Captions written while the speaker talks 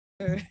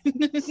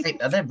Hey,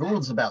 are there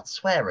rules about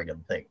swearing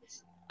and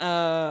things?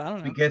 I don't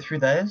Should we know. go through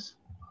those?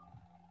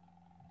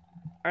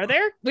 Are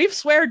there? We've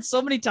sweared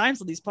so many times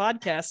on these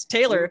podcasts.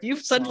 Taylor, if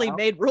you've suddenly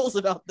made rules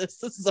about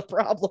this is a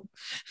problem.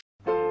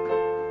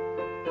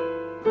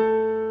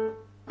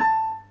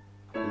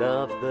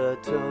 Love the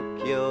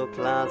Tokyo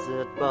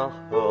Closet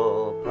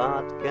Ball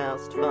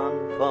podcast,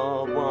 fun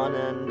for one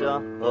and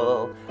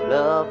all,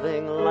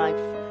 loving life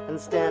and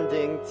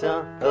standing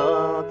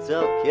tall.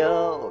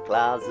 Tokyo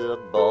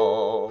Closet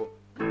Ball.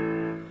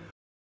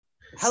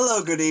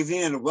 Hello, good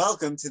evening, and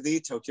welcome to the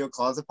Tokyo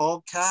Closet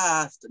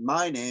Podcast.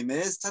 My name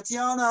is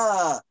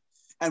Tatiana,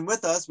 and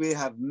with us we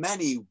have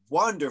many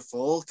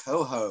wonderful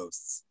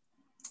co-hosts.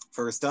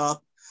 First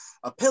up,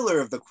 a pillar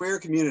of the queer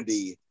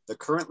community, the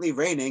currently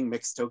reigning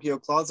Mixed Tokyo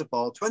Closet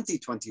Ball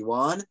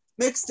 2021,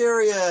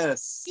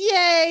 Mixterious.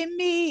 Yay,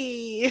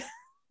 me!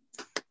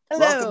 Hello.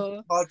 Welcome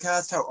to the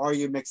podcast. How are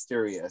you,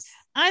 Mixterious?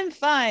 I'm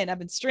fine. I've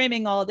been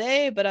streaming all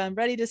day, but I'm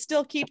ready to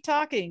still keep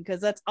talking because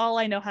that's all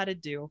I know how to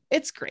do.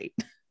 It's great.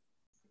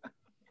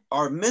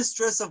 Our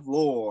mistress of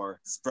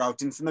lore,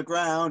 sprouting from the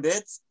ground,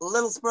 it's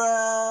Little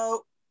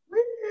Sprout.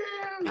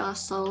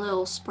 Just a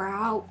little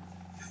sprout.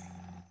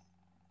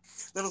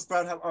 Little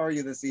Sprout, how are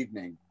you this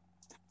evening?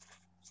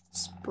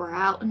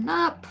 Sprouting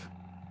up.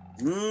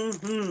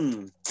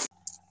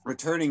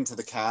 Returning to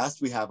the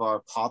cast, we have our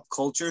pop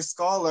culture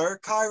scholar,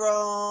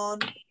 Chiron.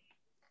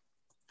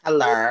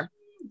 Hello.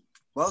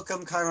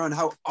 Welcome, Chiron.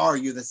 How are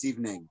you this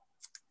evening?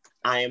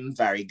 I am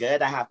very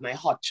good. I have my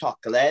hot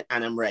chocolate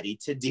and I'm ready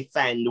to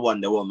defend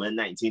Wonder Woman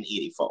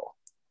 1984.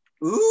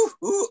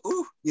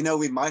 Ooh. You know,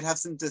 we might have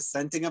some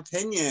dissenting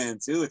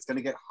opinions. Ooh, it's going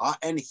to get hot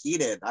and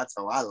heated. That's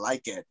how I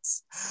like it.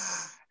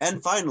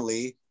 And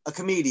finally, a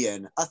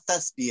comedian, a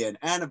thespian,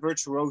 and a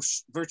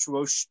virtuoso.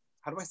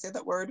 How do I say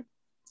that word?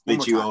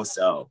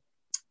 Virtuoso.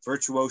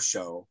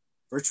 Virtuoso.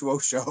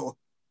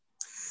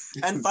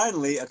 And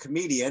finally, a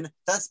comedian,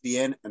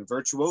 thespian, and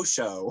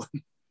virtuoso.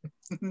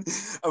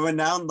 A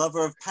renowned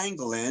lover of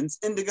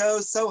pangolins, Indigo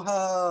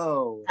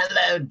Soho.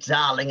 Hello,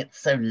 darling. It's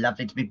so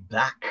lovely to be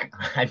back.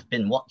 I've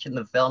been watching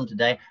the film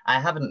today. I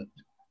haven't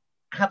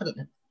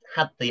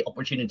had the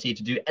opportunity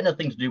to do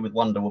anything to do with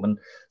Wonder Woman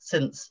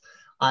since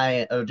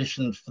I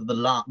auditioned for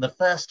the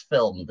first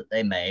film that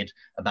they made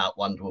about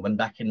Wonder Woman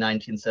back in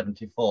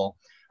 1974.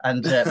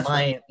 And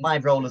my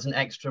role as an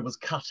extra was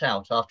cut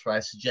out after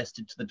I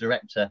suggested to the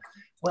director,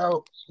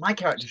 well, my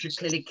character should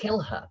clearly kill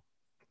her.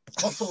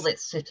 What's all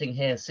this sitting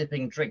here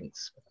sipping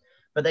drinks?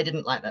 But they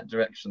didn't like that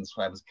direction,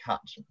 so I was cut.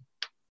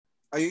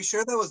 Are you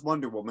sure that was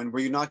Wonder Woman? Were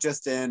you not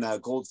just in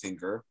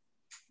Goldfinger?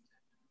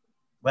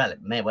 Well,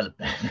 it may well have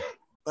been.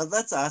 But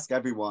let's ask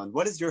everyone,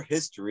 what is your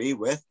history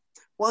with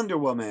Wonder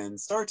Woman?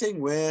 Starting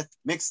with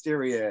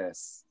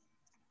Mixterious.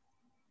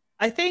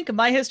 I think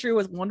my history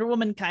with Wonder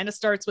Woman kind of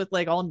starts with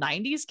like all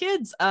 90s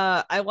kids.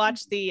 I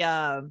watched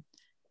the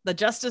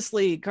Justice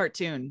League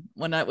cartoon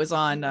when it was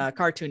on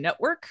Cartoon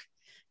Network.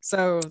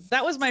 So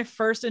that was my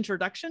first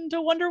introduction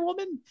to Wonder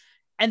Woman.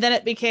 And then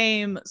it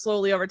became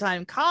slowly over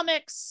time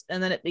comics.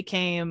 And then it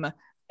became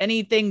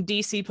anything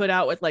DC put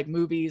out with like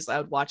movies. I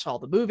would watch all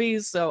the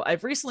movies. So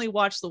I've recently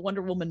watched the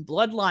Wonder Woman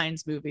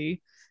Bloodlines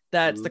movie.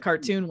 That's the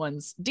cartoon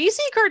ones. DC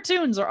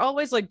cartoons are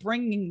always like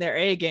bringing their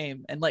A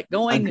game and like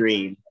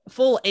going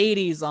full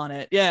 80s on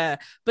it. Yeah.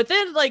 But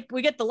then like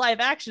we get the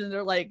live action and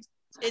they're like,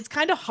 it's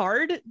kind of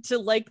hard to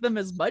like them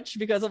as much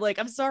because of like,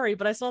 I'm sorry,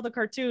 but I saw the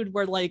cartoon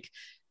where like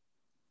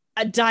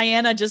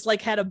Diana just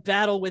like had a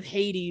battle with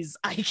Hades.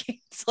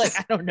 It's like,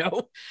 I don't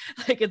know.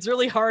 Like it's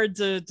really hard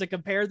to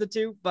compare the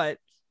two, but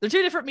they're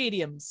two different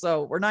mediums.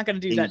 So we're not going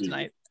to do that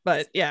tonight.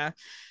 But yeah.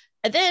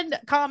 And then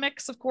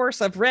comics, of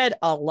course, I've read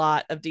a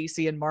lot of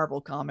DC and Marvel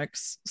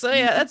comics. So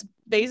yeah, that's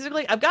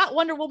basically, I've got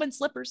Wonder Woman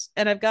slippers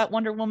and I've got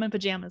Wonder Woman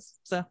pajamas.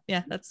 So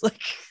yeah, that's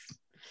like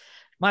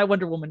my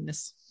Wonder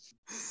Womanness.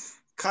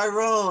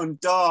 Chiron,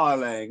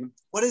 darling,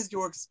 what is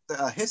your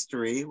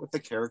history with the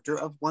character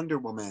of Wonder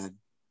Woman?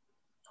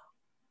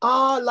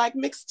 Like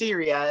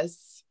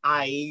Mixterious,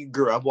 I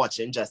grew up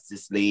watching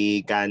Justice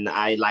League and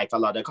I like a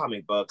lot of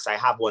comic books. I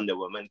have Wonder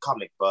Woman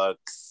comic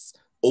books.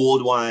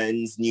 Old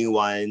ones, new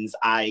ones.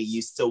 I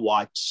used to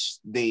watch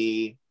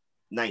the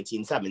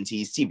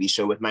 1970s TV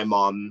show with my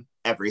mom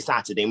every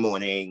Saturday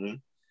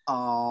morning.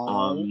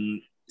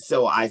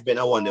 So I've been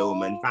a Wonder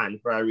Woman fan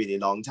for a really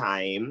long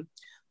time.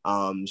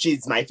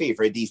 She's my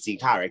favorite DC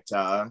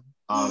character,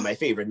 my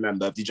favorite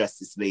member of the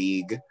Justice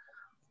League.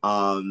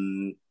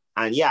 And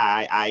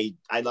yeah,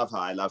 I love her.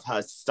 I love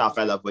her stuff.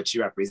 I love what she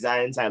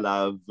represents. I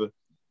love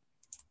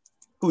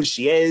who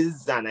she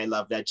is, and I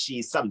love that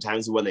she's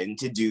sometimes willing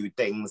to do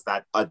things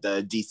that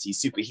other DC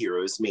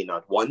superheroes may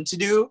not want to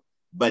do,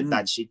 but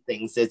that she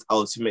thinks is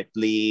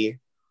ultimately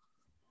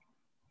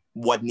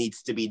what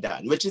needs to be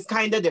done, which is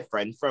kind of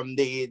different from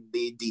the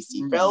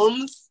DC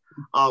films,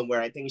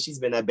 where I think she's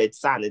been a bit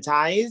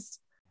sanitized.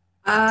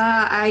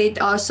 I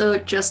also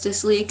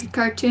Justice League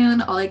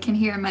cartoon. All I can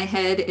hear in my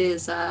head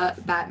is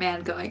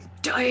Batman going,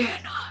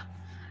 Diana.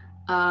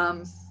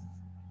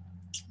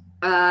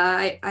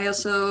 I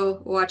also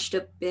watched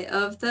a bit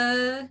of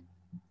the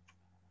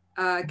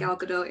Gal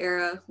Gadot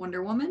era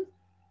Wonder Woman.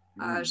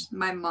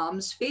 My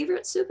mom's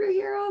favorite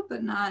superhero,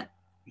 but not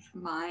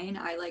mine.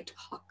 I liked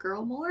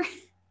Hawkgirl more.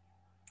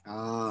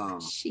 Oh.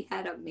 She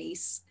had a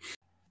mace.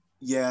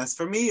 Yes,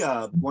 for me,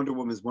 Wonder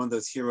Woman is one of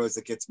those heroes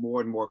that gets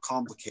more and more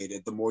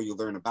complicated the more you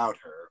learn about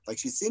her. Like,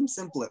 she seems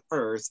simple at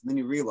first, and then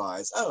you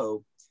realize,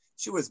 oh,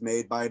 she was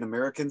made by an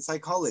American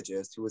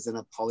psychologist who was in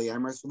a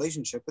polyamorous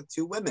relationship with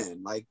two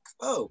women. Like,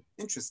 oh,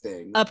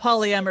 interesting. A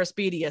polyamorous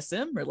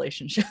BDSM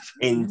relationship.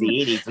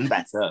 Indeed, even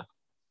better.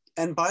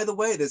 And by the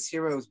way, this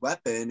hero's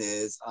weapon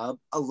is a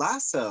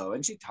lasso,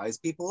 and she ties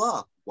people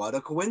up. What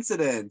a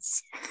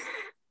coincidence.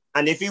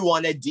 And if you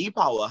want to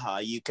depower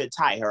her, you could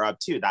tie her up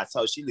too. That's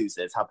how she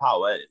loses her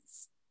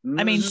powers.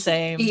 I mean,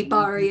 same.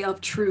 Ibari of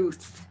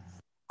truth.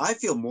 I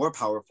feel more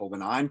powerful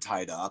when I'm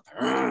tied up.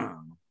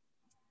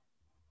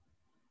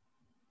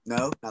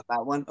 No, not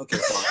that one. Okay.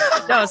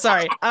 Sorry. No,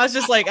 sorry. I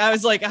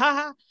was like,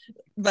 haha,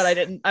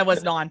 but I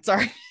wasn't on.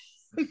 Sorry.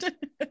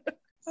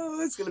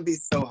 Oh, it's gonna be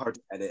so hard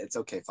to edit. It's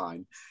okay,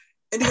 fine.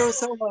 Indigo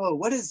Solo,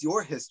 what is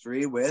your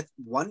history with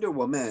Wonder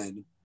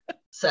Woman?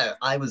 So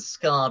I was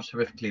scarred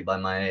horrifically by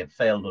my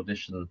failed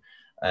audition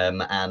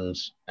and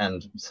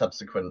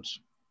subsequent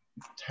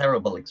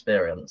terrible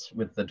experience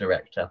with the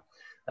director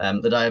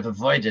that I have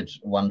avoided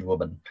Wonder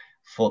Woman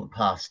for the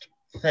past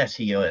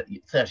 30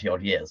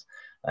 odd years.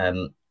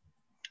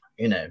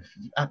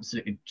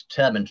 Absolutely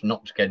determined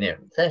not to go near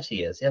it. 30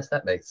 years, yes,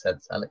 that makes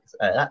sense, Alex.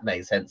 That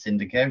makes sense,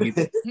 Indigo.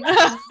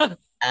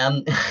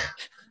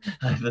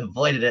 I've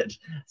avoided it.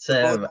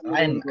 So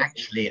I'm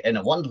actually in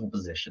a wonderful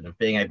position of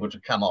being able to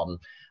come on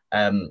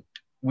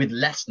with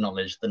less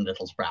knowledge than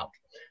Little Sprout.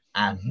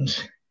 And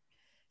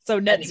so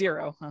net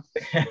zero, huh?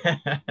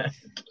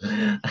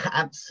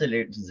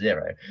 Absolute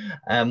zero.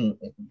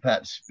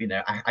 But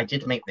I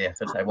did make the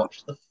effort. I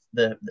watched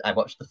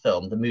the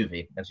film, the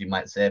movie, as you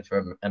might say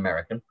for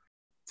American.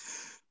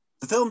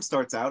 The film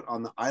starts out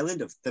on the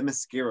island of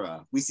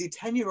Themyscira. We see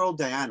 10-year-old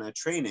Diana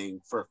training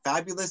for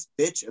Fabulous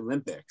Bitch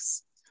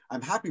Olympics.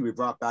 I'm happy we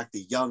brought back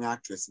the young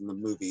actress in the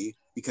movie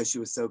because she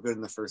was so good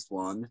in the first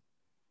one.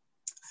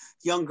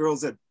 Young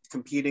girls are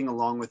competing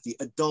along with the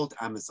adult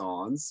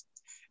Amazons.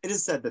 It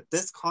is said that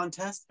this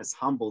contest has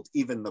humbled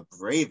even the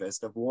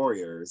bravest of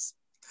warriors.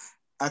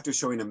 After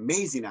showing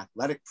amazing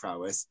athletic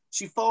prowess,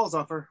 she falls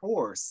off her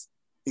horse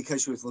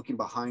because she was looking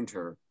behind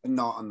her and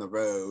not on the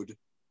road.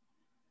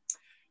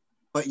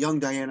 But young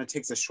Diana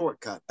takes a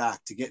shortcut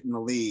back to get in the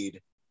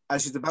lead.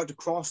 As she's about to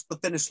cross the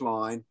finish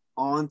line,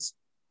 Aunt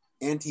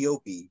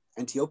Antiope.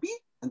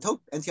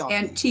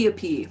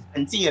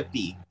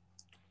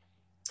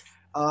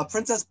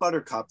 Princess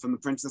Buttercup from The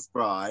Princess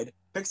Bride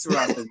picks her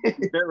up and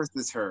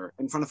embarrasses her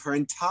in front of her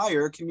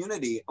entire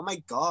community. Oh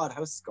my God,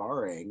 how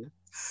scarring.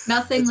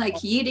 Nothing like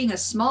yeeting a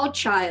small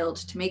child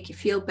to make you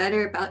feel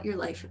better about your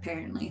life,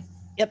 apparently.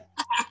 Yep.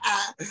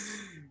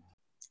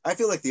 I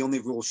feel like the only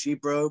rule she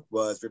broke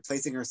was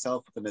replacing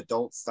herself with an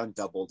adult stunt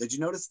double. Did you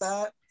notice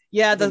that?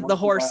 Yeah, the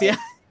horse, yeah.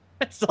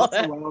 I saw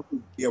that.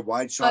 Be a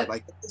wide shot,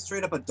 like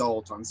straight up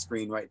adult on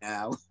screen right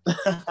now.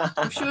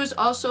 If she was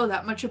also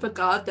that much of a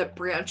god, that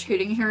branch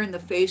hitting her in the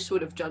face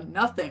would have done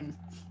nothing.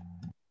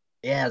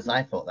 Yes,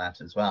 I thought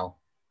that as well.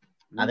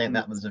 I think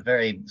that was a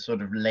very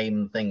sort of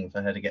lame thing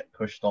for her to get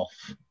pushed off.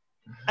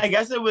 I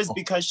guess it was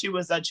because she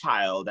was a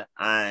child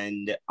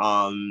and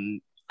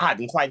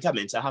hadn't quite come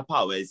into her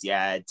powers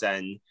yet,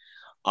 and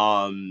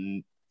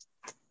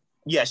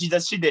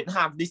she didn't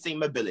have the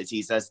same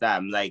abilities as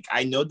them. Like,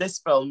 I know this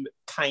film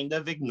kind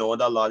of ignored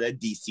a lot of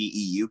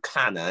DCEU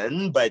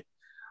canon, but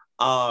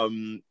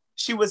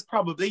she was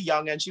probably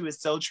young and she was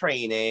still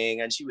training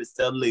and she was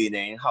still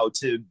learning how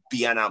to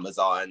be an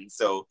Amazon.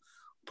 So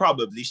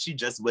probably she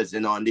just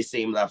wasn't on the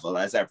same level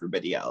as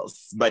everybody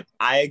else. But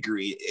I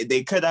agree,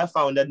 they could have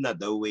found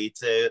another way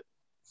to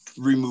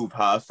remove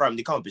her from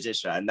the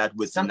competition. That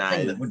was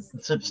something that would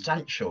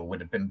substantial would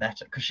have been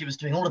better, because she was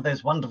doing all of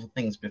those wonderful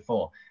things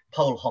before,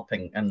 pole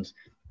hopping and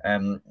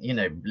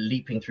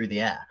leaping through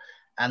the air,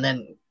 and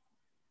then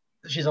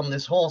she's on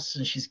this horse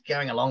and she's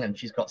going along and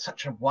she's got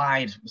such a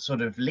wide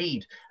sort of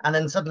lead, and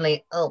then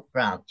suddenly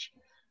branch,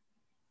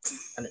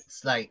 and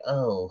it's like,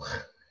 oh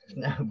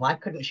no, why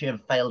couldn't she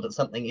have failed at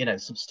something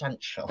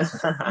substantial?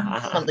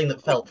 Something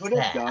that felt fair.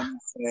 Have done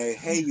say,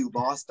 hey, you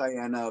lost,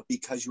 Diana,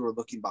 because you were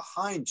looking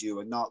behind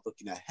you and not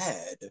looking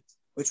ahead.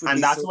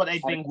 That's what I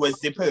think was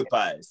the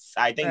purpose.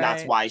 I think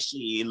that's why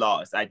she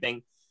lost. I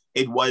think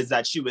it was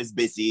that she was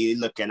busy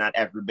looking at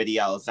everybody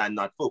else and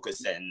not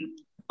focusing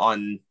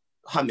on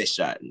her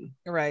mission.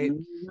 Right.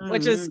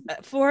 Which is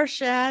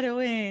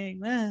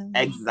foreshadowing.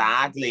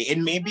 Exactly. It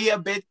may be a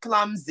bit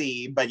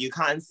clumsy, but you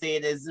can't say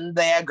it isn't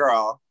there,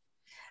 girl.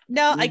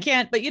 No, I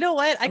can't. But you know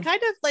what? I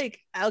kind of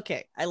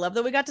okay, I love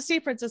that we got to see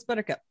Princess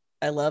Buttercup.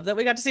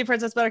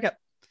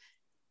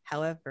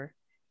 However,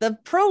 the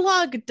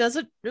prologue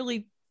doesn't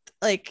really,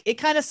 it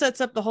kind of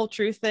sets up the whole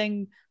truth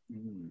thing,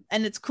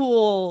 and it's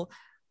cool,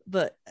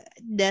 but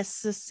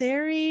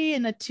necessary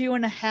in a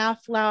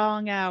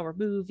 2.5 hour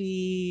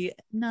movie.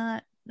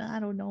 Not, I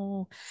don't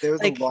know. There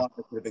was a lot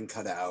that could have been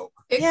cut out.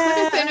 It could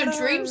have been a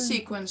dream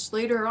sequence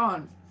later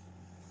on.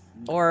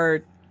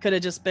 or could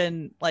have just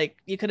been like,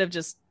 you could have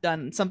just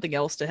done something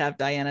else to have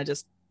Diana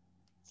just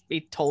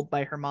be told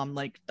by her mom,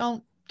 like,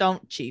 don't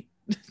cheat.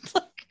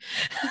 Like,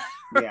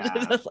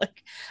 Yeah.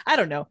 like, I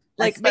don't know,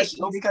 like,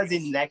 especially because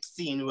the next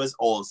scene was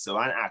also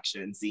an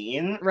action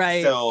scene,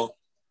 right? So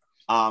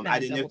I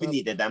didn't know if we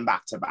needed them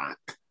back to back.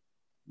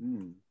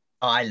 Oh,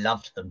 I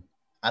loved them.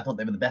 I thought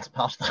they were the best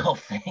part of the whole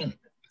thing.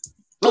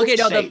 Okay,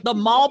 no, the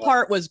mall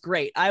part was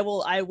great. I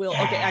will. Yes.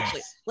 Okay,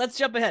 actually, let's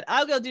jump ahead.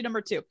 I'll go do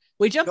number 2.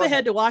 We jump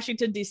ahead to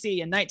Washington,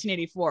 D.C. in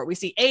 1984. We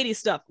see 80s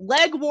stuff,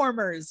 leg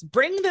warmers,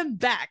 bring them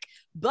back.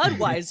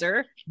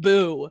 Budweiser,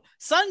 boo.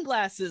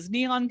 Sunglasses,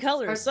 neon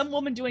colors, some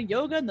woman doing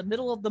yoga in the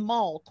middle of the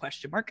mall, ?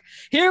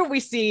 Here we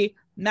see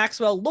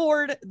Maxwell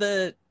Lord,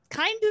 the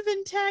kind of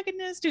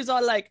antagonist who's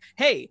all like,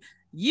 hey,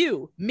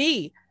 you,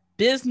 me,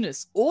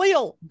 business,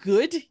 oil,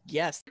 good?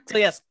 Yes. So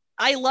yes,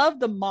 I love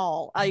the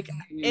mall. Like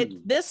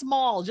this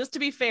mall, just to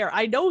be fair,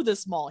 I know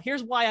this mall.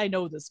 Here's why I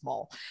know this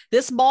mall.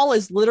 This mall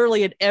is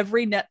literally in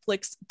every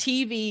Netflix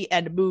TV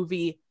and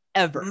movie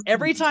ever.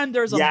 Every time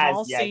there's a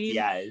mall scene,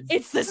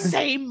 it's the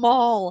same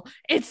mall.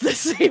 It's the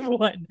same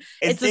one.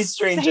 It's the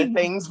Stranger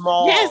Things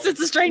mall. Yes, it's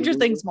the Stranger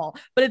Things mall.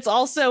 But it's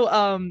also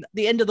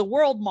the End of the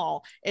World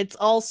mall. It's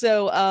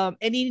also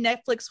any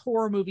Netflix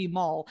horror movie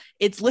mall.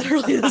 It's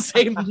literally the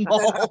same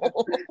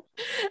mall.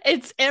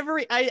 It's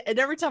every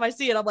time I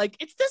see it, I'm like,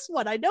 it's this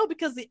one. I know,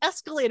 because the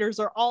escalators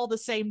are all the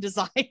same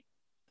design.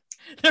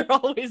 They're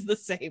always the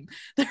same.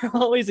 They're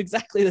always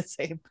exactly the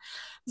same.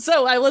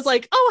 So I was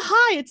like, oh,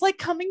 hi, it's like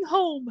coming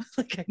home.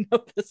 Like, I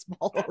know this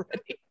mall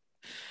already.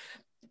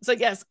 So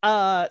yes,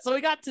 so we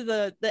got to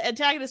the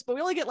antagonist, but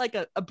we only get like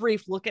a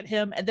brief look at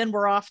him, and then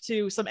we're off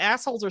to some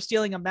assholes are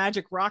stealing a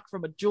magic rock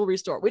from a jewelry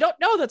store. We don't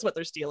know that's what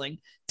they're stealing,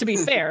 to be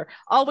fair.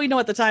 All we know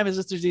at the time is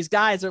just there's these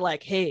guys are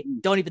like, hey,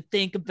 don't even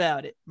think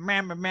about it.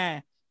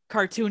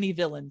 Cartoony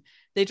villain.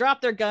 They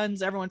drop their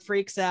guns, everyone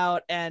freaks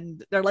out,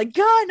 and they're like,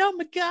 gun, oh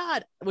my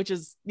god, which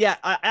is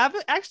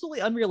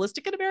actually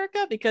unrealistic in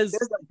America, because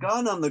there's a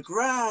gun on the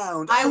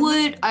ground. I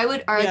would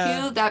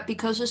argue that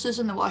because this is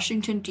in the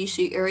Washington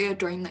DC area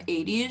during the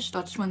 80s,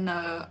 that's when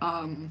the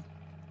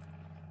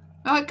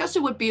I guess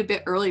it would be a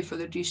bit early for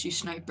the DC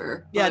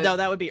sniper. Yeah, no,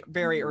 that would be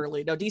very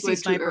early. No, DC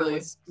sniper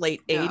was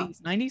late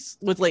 80s, 90s?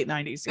 Was late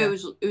 90s. Yeah.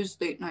 It was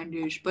late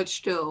 90s, but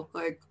still,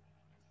 like,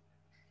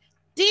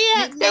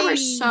 I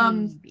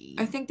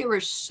think there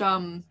were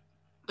some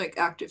like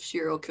active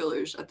serial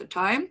killers at the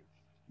time.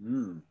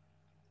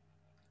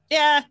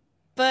 Yeah,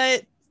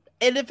 but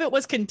if it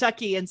was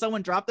Kentucky and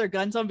someone dropped their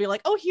guns on, be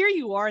like, oh, here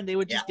you are, and they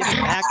would just give it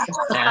back.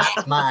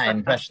 That's my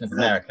impression of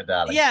America,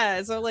 darling.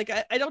 Yeah, so like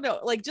I don't know,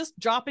 like just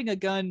dropping a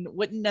gun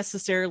wouldn't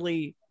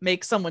necessarily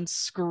make someone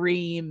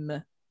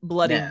scream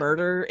bloody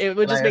murder. It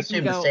would just make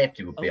them go, the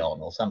safety would be on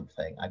or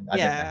something. I don't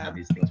know how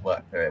these things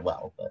work very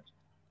well, but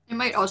it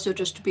might also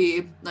just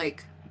be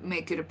like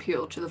make it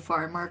appeal to the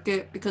farm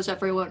market, because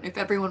if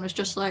everyone was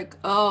just like,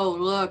 oh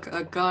look,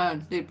 a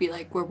gun, they'd be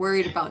like, we're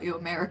worried about you,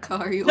 America,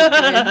 are you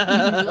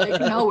okay?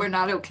 Like, no, we're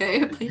not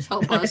okay, please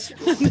help us.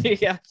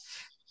 Yeah,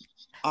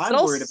 I'm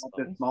worried about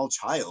this small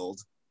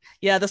child.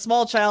 Yeah, the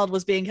small child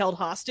was being held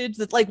hostage.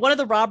 That's like one of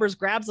the robbers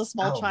grabs a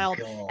small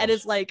child and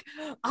is like,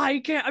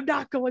 I'm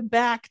not going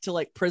back to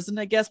like prison,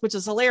 I guess, which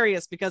is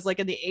hilarious because like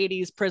in the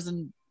 80s,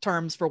 prison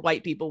terms for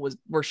white people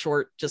were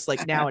short, just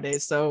like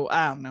nowadays. So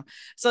I don't know.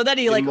 So then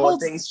he the like more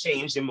things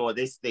change, the more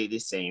they stay the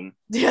same.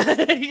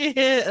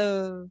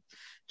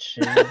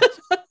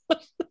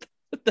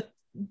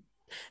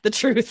 The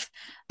truth.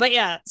 But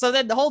yeah, so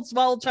then the whole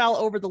small child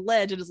over the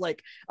ledge and is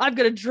like, I'm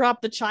gonna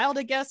drop the child,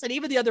 I guess. And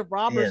even the other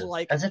robbers are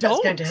like, as if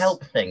that's going to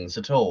help things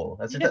at all,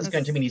 as if that's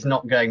going to mean he's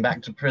not going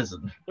back to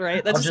prison,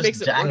 right? That just makes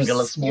it dangle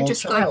worse. a small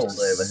child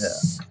over here.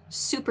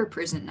 Super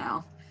prison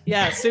now.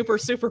 Yeah, super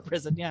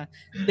prison. Yeah,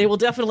 they will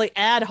definitely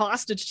add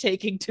hostage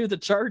taking to the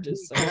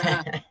charges. So.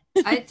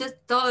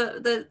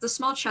 The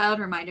small child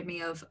reminded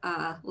me of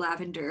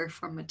Lavender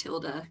from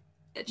Matilda.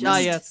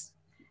 Yes,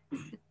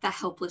 the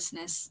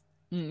helplessness.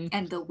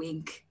 And the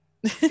wink.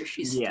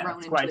 She's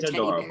thrown into a teddy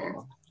bear.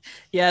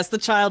 Yes, the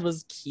child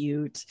was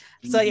cute.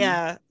 So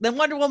yeah, then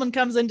Wonder Woman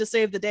comes in to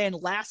save the day and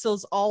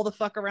lassos all the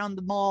fuck around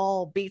the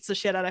mall, beats the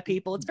shit out of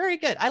people. It's very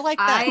good. I like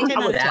that.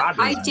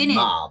 I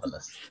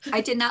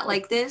did not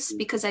like this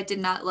because I did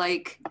not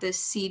like the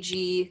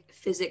CG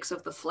physics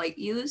of the flight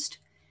used.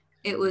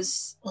 I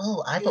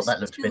thought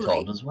that looked a bit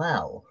odd as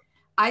well.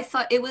 I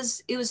thought it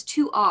was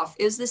too off.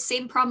 It was the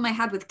same problem I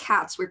had with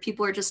Cats, where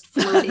people are just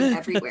floating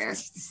everywhere.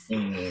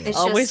 It's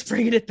always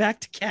bringing it back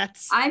to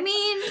Cats. I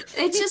mean,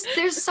 it's just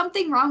there's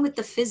something wrong with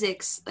the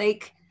physics.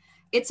 Like,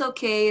 it's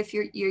okay if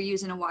you're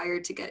using a wire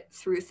to get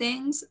through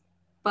things,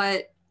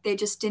 but they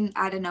just didn't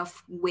add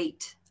enough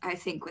weight, I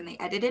think, when they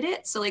edited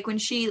it. So like when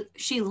she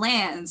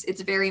lands,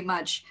 it's very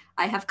much,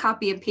 I have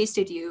copy and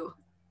pasted you,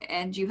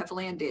 and you have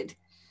landed.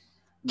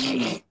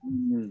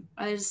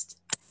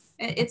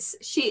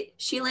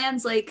 She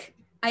lands like,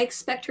 I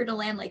expect her to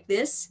land like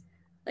this,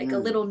 like a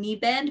little knee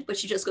bend, but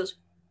she just goes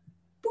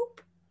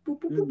boop,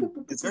 boop, boop, boop, boop,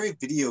 boop. It's very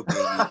video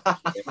game.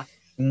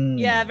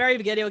 Yeah, very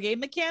video game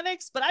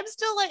mechanics, but I'm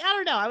still like, I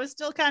don't know. I was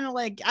still kind of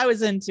like, I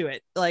was into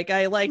it. Like,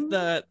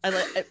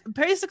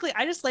 basically,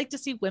 I just like to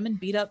see women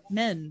beat up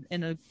men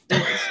in a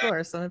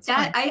store. So it's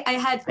that fine. I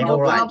had All no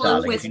right, problem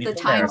darling, with you need the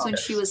to times learn when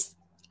this. she was.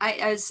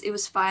 It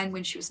was fine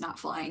when she was not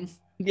flying.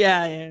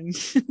 Yeah.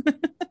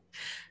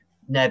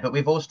 No, but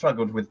we've all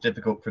struggled with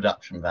difficult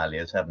production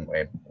values, haven't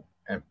we?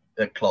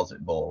 A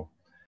closet ball.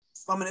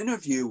 From an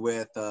interview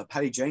with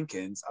Patty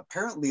Jenkins,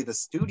 apparently the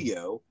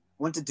studio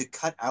wanted to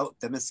cut out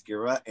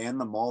Themyscira and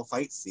the mall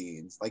fight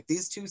scenes. Like,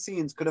 these two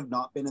scenes could have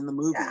not been in the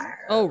movie.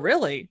 Oh,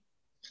 really?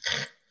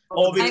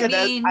 Or I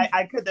mean-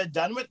 I could have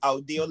done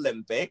without the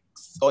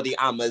Olympics or the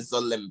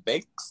Amazon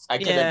Olympics. I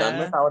could have done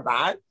Yeah. without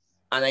that.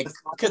 And I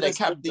could have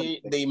kept the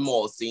the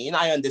mall scene.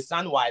 I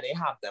understand why they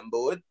have them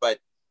both, but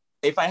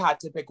if I had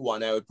to pick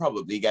one, I would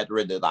probably get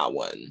rid of that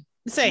one.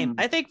 Same.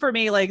 I think for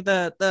me, like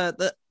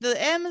the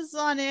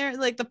Amazon air,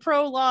 like the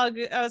prologue,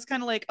 I was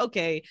kind of like,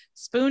 okay,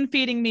 spoon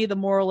feeding me the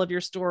moral of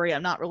your story.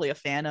 I'm not really a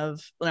fan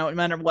of, no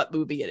matter what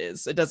movie it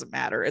is. It doesn't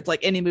matter. It's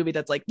like any movie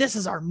that's like, this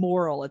is our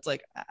moral. It's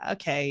like,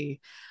 okay.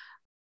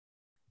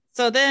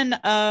 So then,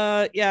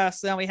 so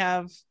now we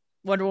have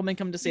Wonder Woman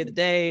come to save the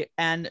day,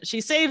 and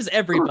she saves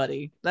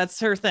everybody. That's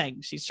her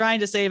thing. She's trying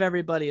to save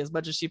everybody as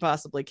much as she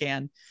possibly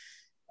can.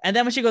 And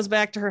then when she goes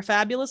back to her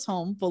fabulous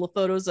home full of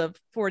photos of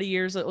 40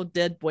 years old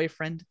dead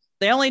boyfriend,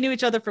 they only knew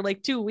each other for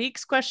like 2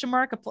 weeks,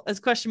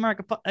 exclamation mark.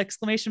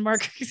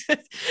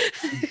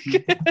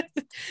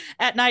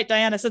 At night,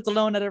 Diana sits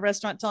alone at a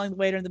restaurant telling the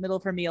waiter in the middle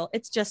of her meal,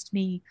 "It's just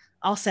me,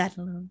 all sad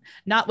and alone,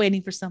 not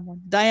waiting for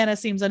someone." Diana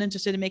seems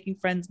uninterested in making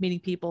friends, meeting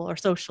people, or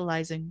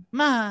socializing.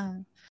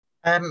 Well,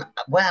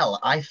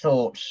 I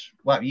thought,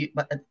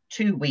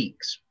 2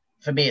 weeks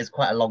for me is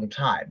quite a long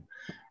time.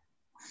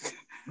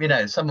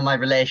 Some of my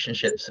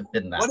relationships have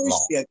been that What is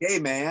long. she, a gay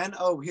man?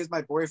 Oh, here's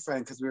my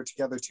boyfriend because we were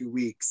together 2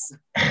 weeks.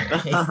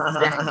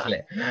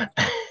 Exactly.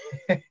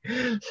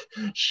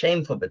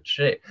 Shameful but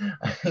true.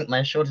 I think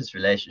my shortest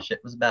relationship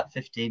was about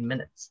 15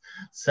 minutes.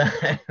 So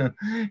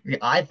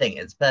I think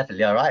it's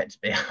perfectly all right to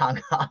be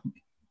hung up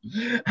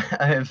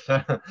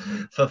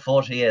for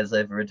 40 years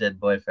over a dead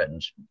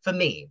boyfriend. For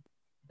me,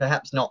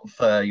 perhaps not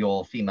for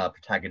your female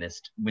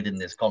protagonist within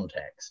this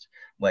context,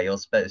 where you're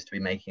supposed to be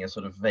making a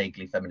sort of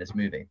vaguely feminist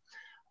movie.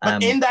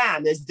 But in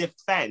Diana's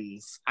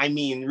defense, I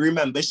mean,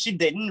 remember, she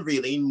didn't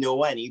really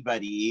know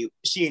anybody.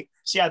 She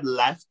had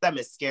left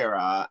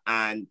Themyscira,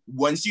 and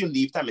once you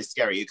leave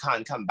Themyscira, you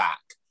can't come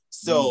back.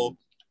 So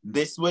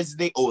this was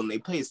the only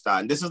place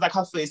done. This was like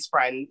her first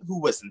friend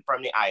who wasn't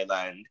from the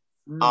island.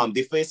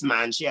 The first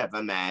man she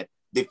ever met,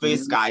 the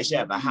first guy she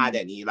ever had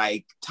any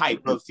like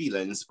type of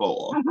feelings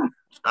for.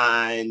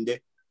 And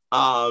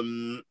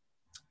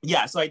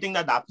so I think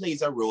that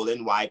plays a role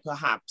in why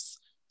perhaps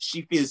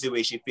she feels the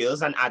way she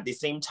feels. And at the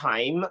same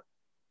time,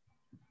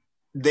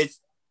 this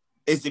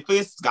is the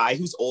first guy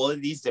who's all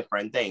of these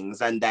different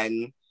things, and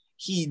then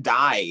he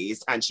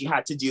dies and she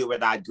had to deal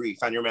with that grief.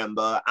 And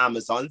remember,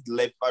 Amazons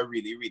live for a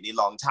really, really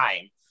long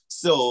time.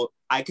 So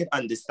I could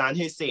understand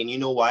her saying, you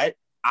know what?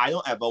 I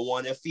don't ever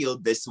want to feel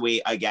this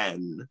way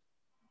again.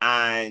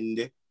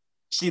 And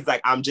she's like,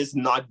 I'm just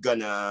not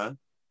gonna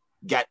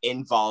get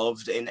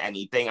involved in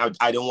anything.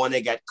 I don't want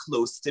to get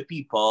close to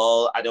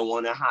people. I don't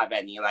want to have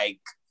any like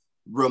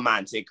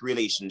romantic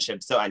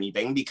relationships or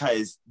anything,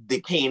 because the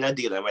pain of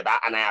dealing with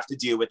that, and I have to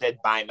deal with it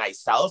by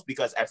myself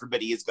because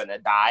everybody is gonna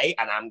die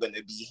and I'm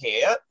gonna be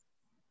here.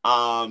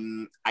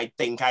 I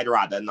think I'd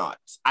rather not.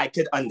 I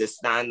could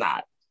understand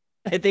that.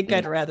 I think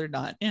I'd rather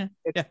not.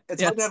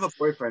 It's hard to have a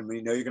boyfriend when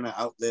you know you're gonna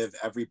outlive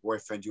every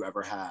boyfriend you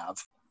ever have.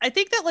 I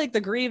think that like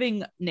the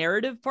grieving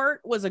narrative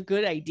part was a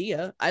good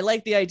idea. I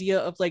like the idea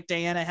of like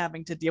Diana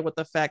having to deal with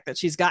the fact that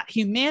she's got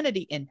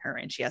humanity in her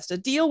and she has to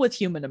deal with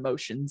human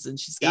emotions and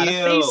she's got to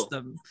face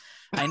them.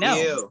 I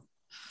know.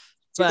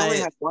 She only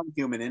had one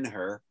human in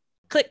her.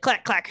 Click,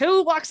 clack, clack.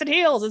 Who walks in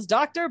heels? It's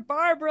Dr.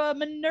 Barbara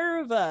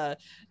Minerva,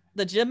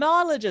 the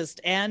gemologist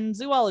and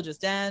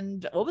zoologist.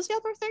 And what was the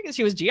other thing?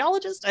 She was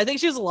geologist? I think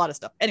she was a lot of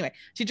stuff. Anyway,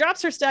 she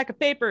drops her stack of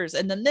papers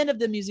and the men of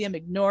the museum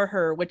ignore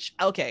her, which,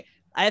 okay,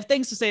 I have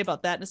things to say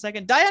about that in a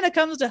second. Diana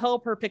comes to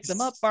help her pick them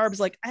up. Barb's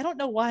like, I don't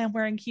know why I'm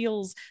wearing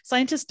heels.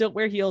 Scientists don't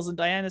wear heels. And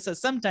Diana says,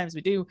 sometimes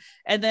we do.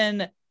 And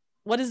then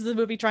what is the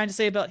movie trying to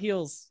say about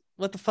heels?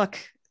 What the fuck?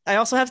 I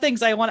also have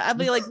things I'll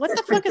be like, what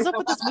the fuck is up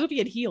with this movie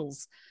and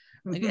heels?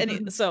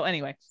 So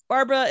anyway,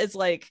 Barbara is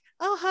like,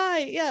 oh, hi.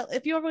 Yeah,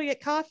 if you ever get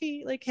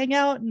coffee, like hang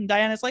out. And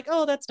Diana's like,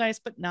 oh, that's nice,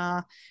 but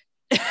nah.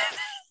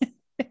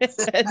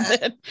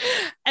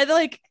 and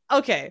like,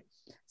 okay.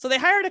 So they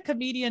hired a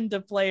comedian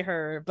to play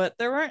her, but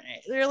there weren't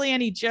really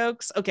any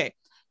jokes. Okay,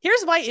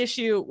 here's my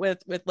issue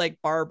with like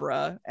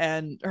Barbara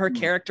and her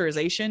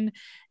characterization.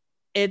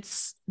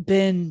 It's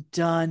been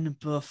done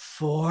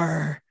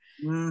before.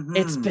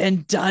 It's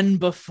been done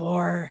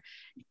before.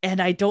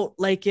 And I don't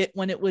like it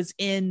when it was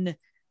in,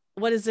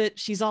 what is it?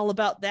 She's All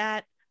About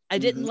That. I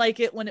didn't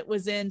like it when it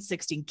was in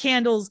 16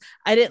 Candles.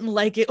 I didn't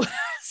like it when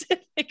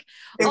it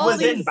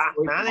was in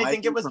Batman. I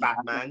think it was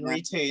Batman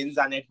Returns,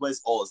 and it was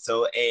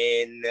also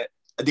in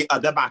the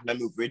other Batman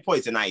movie with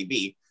Poison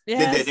Ivy.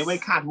 Yes. They did it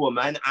with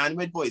Catwoman and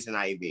with Poison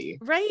Ivy.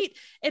 Right?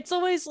 It's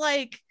always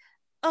like,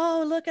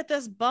 oh, look at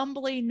this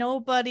bumbly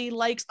nobody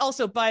likes.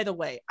 Also, by the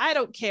way, I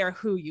don't care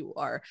who you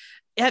are.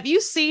 Have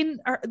you seen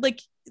her? Like,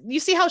 you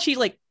see how she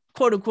like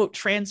quote unquote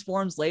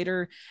transforms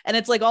later, and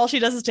it's like all she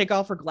does is take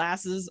off her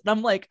glasses. And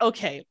I'm like,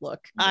 okay,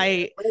 look,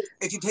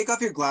 If you take off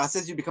your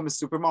glasses, you become a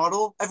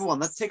supermodel. Everyone,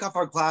 let's take off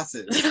our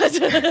glasses.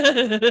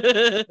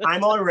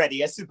 I'm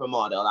already a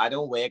supermodel. I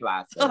don't wear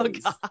glasses. Oh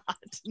God,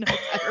 no,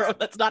 Cairo,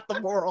 that's not the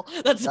moral.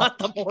 That's not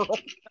the moral.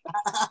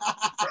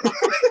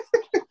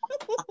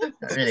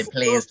 I'm really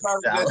pleased.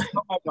 Oh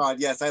my God,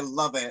 yes, I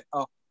love it.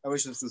 Oh, I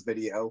wish this was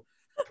video.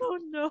 Oh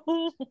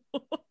no.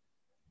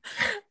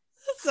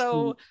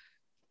 So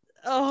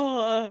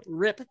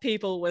rip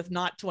people with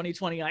not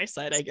 20/20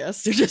 eyesight, I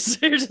guess. They're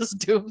just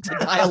doomed to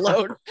die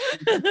alone.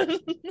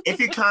 If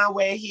you can't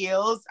wear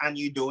heels and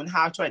you don't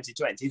have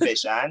 20/20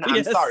 vision, I'm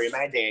Yes. sorry,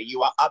 my dear,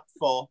 you are up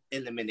for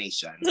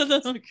elimination.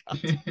 Oh,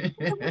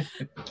 God.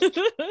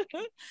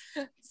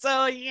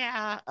 So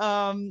yeah,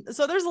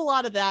 so there's a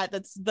lot of that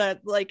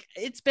like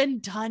it's been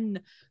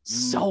done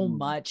so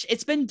much.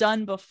 It's been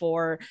done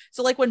before.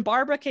 So like when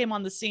Barbara came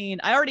on the scene,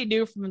 I already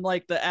knew from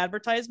like the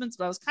advertisements,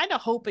 but I was kind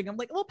of hoping, I'm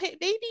like, well,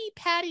 maybe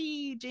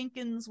Patty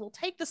Jenkins will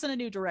take this in a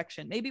new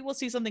direction. Maybe we'll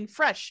see something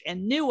fresh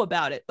and new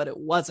about it, but it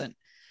wasn't.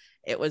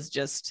 It was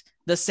just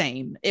the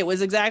same. It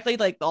was exactly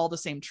like all the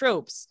same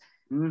tropes.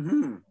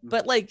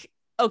 But like,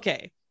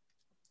 okay.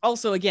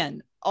 Also,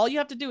 again, all you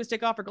have to do is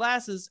take off her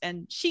glasses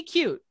and she's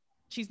cute.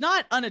 She's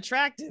not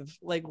unattractive.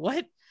 Like,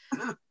 what?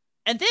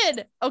 And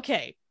then,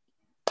 okay.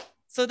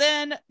 So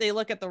then they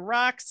look at the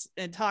rocks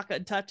and talk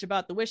and touch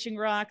about the wishing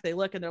rock. They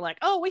look and they're like,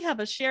 oh, we have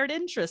a shared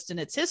interest in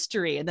its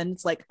history. And then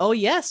it's like, oh,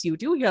 yes, you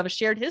do. You have a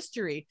shared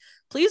history.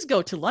 Please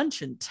go to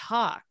lunch and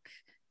talk.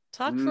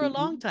 Talk for a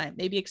long time.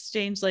 Maybe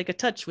exchange like a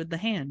touch with the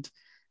hand.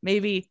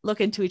 Maybe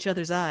look into each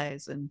other's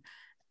eyes and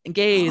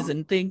gaze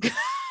and think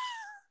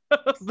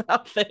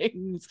about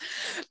things.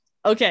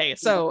 Okay,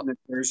 so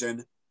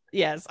version.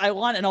 Yes, I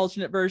want an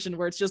alternate version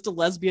where it's just a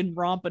lesbian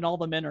romp and all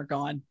the men are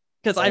gone.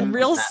 Because I'm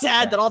real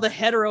sad that all the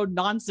hetero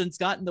nonsense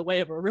got in the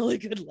way of a really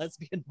good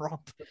lesbian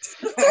romp.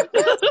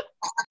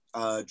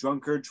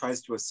 Drunkard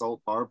tries to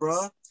assault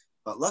Barbara,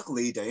 but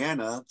luckily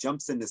Diana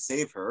jumps in to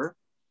save her.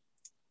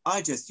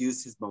 I just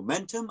used his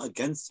momentum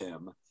against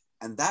him.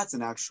 And that's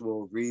an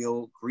actual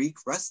real Greek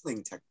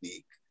wrestling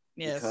technique.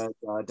 Yes.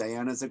 Because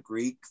Diana's a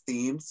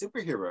Greek-themed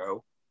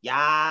superhero.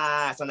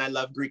 Yes, and I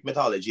love Greek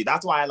mythology.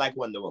 That's why I like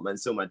Wonder Woman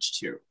so much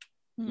too.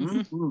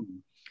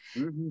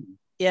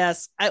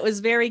 Yes, it was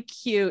very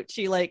cute.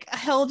 She like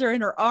held her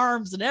in her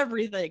arms and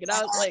everything, and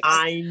I was like,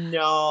 I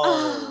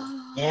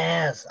know.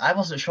 Yes, I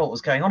wasn't sure what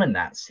was going on in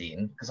that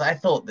scene because I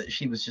thought that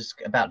she was just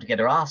about to get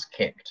her ass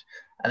kicked,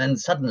 and then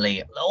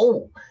suddenly,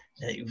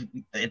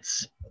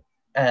 it's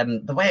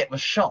the way it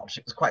was shot.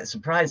 It was quite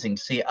surprising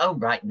to see. Oh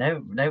right, no,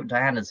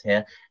 Diana's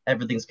here.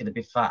 Everything's going to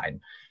be fine.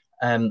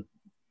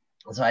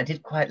 So I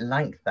did quite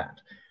like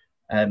that.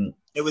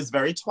 It was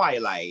very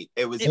Twilight.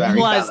 It was It very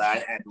was, Bella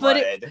and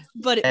Edward.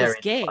 but it was Very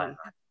gay. Twilight.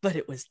 But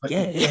it was But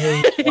gay.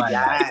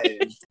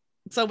 Yes.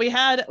 So we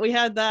had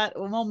that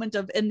moment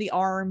of in the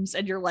arms,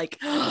 and you're like,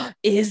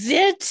 is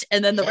it?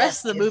 And then the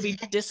rest of the movie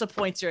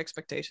disappoints your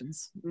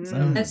expectations.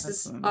 So This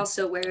is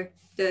also where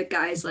the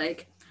guy's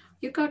like,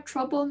 you got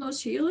trouble in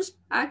those heels?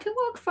 I can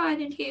walk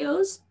fine in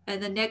heels.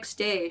 And the next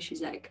day,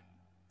 she's like,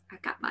 I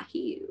got my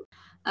heel.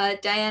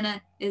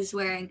 Diana is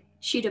wearing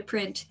cheetah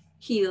print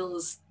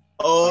heels.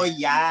 Oh,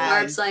 yes.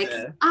 Barb's like,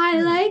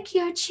 I like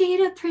your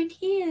cheetah print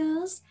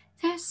heels.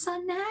 They're so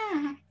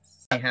nice.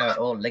 How it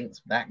all links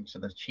back to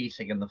the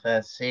cheating in the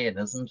first scene,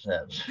 isn't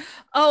it?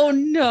 Oh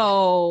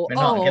no. We're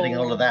not getting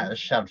all of that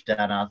shoved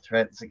down our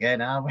throats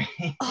again, are we?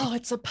 Oh,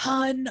 it's a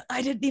pun.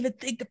 I didn't even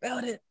think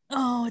about it.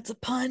 Oh, it's a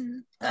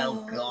pun.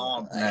 Oh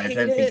God, I no! hate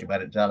Don't it. think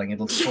about it, darling.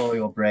 It'll spoil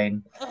your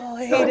brain. Oh,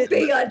 I hate Don't it.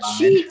 be a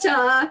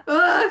cheetah.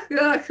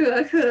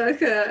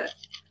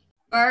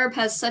 Barb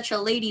has such a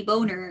lady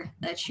boner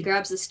that she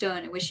grabs the stone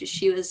and wishes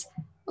she was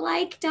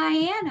like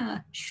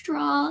Diana,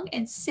 strong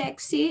and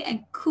sexy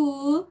and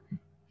cool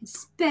and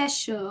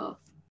special.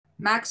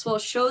 Maxwell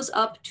shows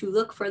up to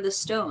look for the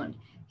stone.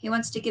 He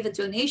wants to give a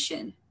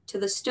donation to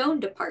the stone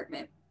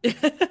department. Wait,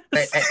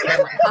 Why Is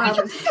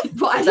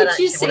that did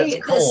you actually what say it's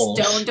the called?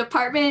 stone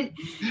department?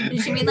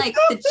 Did you mean like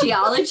the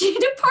geology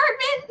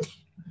department?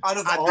 Out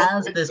of all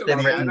Has this been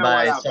written Diana,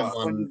 by whatever,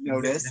 someone when you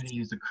who noticed?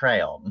 used a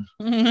crayon?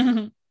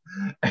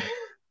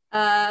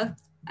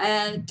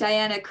 And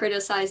Diana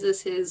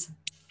criticizes his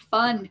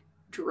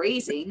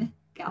fundraising,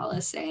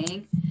 Gala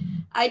saying,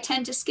 I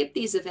tend to skip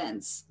these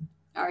events.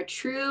 Are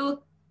true?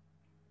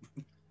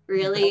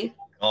 Really?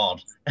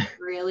 God.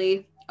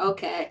 Really?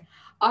 Okay.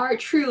 Our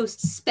true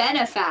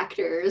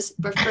benefactors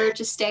prefer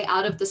to stay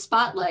out of the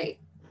spotlight.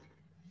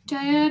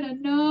 Diana,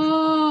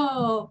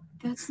 no.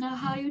 That's not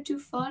how you do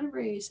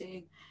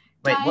fundraising.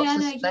 Wait, Diana,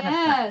 what's a benefactor?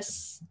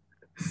 yes.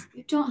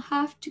 You don't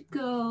have to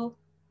go,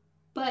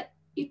 but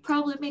you'd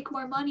probably make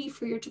more money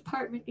for your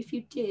department if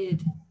you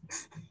did.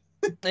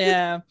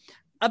 Yeah.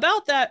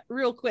 About that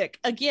real quick.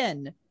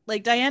 Again,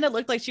 Like Diana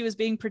looked like she was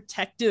being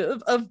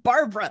protective of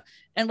Barbara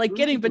and like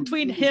getting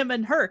between him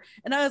and her.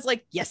 And I was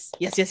like, yes.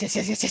 I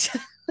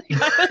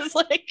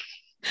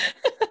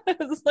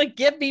was like,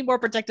 give me more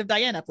protective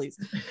Diana, please.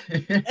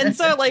 And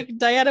so like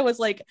Diana was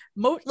like,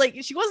 like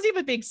she wasn't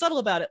even being subtle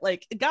about it.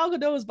 Like Gal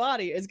Gadot's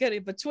body is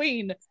getting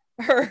between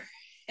her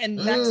and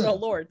Maxwell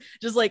Lord,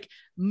 just like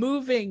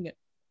moving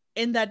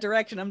in that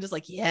direction. I'm just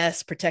like,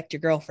 yes, protect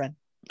your girlfriend.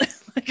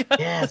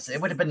 Yes, it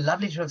would have been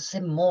lovely to have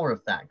seen more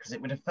of that, because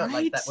it would have felt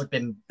like that would have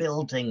been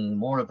building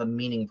more of a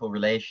meaningful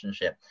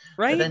relationship.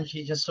 Right. But then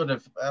she just sort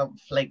of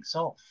flakes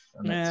off.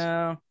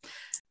 No.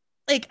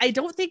 Like, I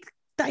don't think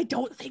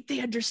they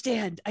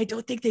understand. I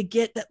don't think they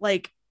get that,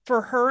 like,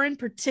 for her in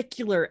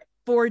particular,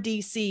 for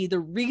DC, the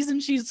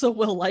reason she's so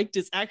well liked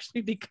is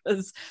actually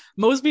because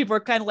most people are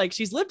kind of like,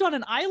 she's lived on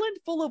an island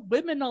full of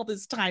women all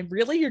this time.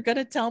 Really? You're going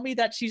to tell me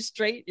that she's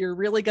straight? You're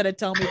really going to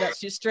tell me that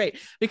she's straight?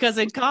 Because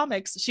in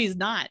comics, she's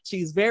not.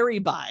 She's very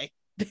bi.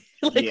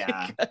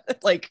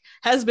 Like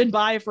has been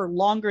bi for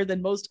longer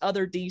than most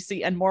other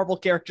DC and Marvel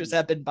characters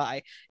have been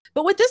bi.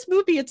 But with this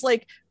movie, it's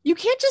like, you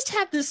can't just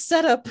have this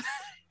setup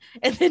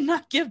and then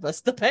not give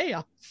us the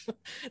payoff.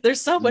 There's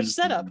so much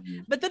setup.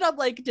 But then I'm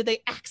like, did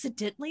they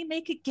accidentally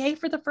make it gay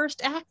for the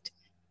first act?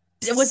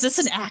 Was this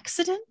an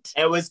accident?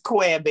 It was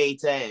queer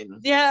baiting.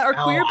 Yeah, or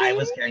queer baiting? I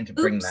was going to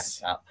bring that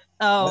up.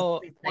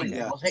 Oh,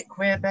 was it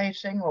queer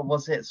baiting, or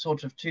was it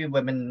sort of two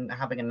women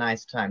having a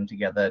nice time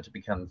together to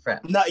become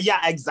friends? No, yeah,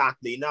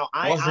 exactly. Now,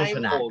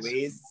 I'm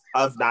always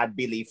of that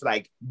belief,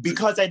 like,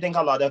 because I think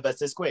a lot of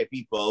us as queer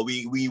people,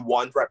 we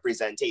want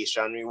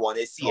representation, we want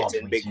to see it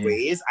in big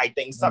ways. I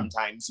think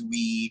sometimes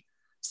we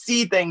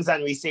see things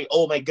and we say,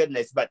 oh my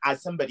goodness, but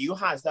as somebody who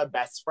has a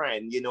best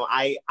friend, you know,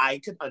 I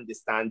could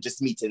understand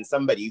just meeting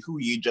somebody who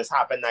you just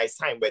have a nice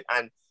time with,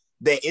 and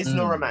there is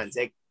no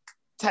romantic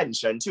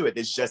tension to it.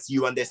 It's just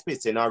you and this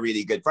person are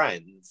really good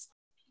friends.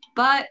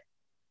 But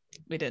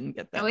we didn't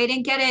get that. No, we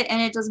didn't get it,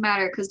 and it doesn't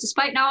matter, because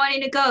despite not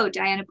wanting to go,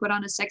 Diana put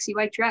on a sexy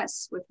white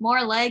dress with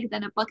more leg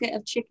than a bucket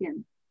of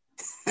chicken.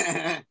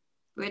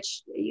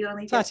 Which you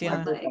only get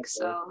one leg,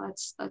 so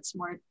that's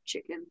more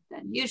chicken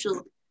than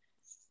usual.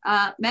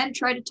 Men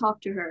try to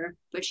talk to her,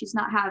 but she's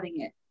not having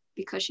it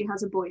because she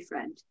has a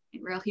boyfriend,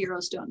 and real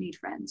heroes don't need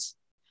friends.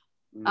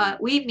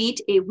 We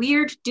meet a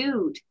weird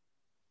dude.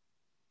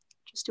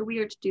 Just a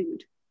weird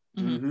dude.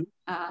 You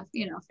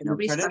know,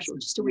 nobody special,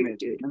 just a weird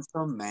dude. That's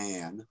a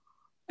man.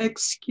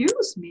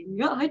 Excuse me,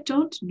 I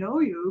don't know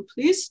you.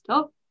 Please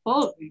stop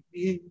following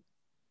me.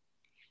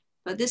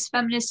 But this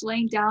feminist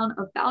laying down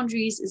of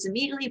boundaries is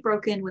immediately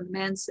broken when the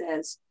man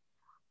says,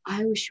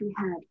 I wish we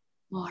had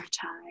more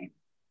time.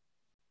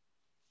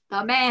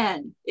 The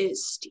man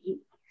is Steve.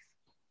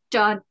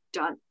 Dun,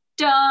 dun,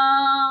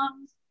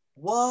 dun.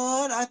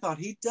 What? I thought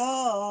he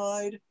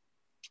died.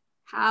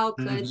 How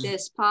could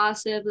this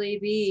possibly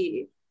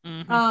be?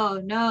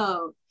 Oh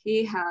no,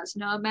 he has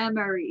no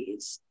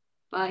memories.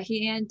 But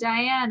he and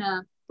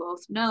Diana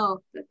both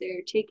know that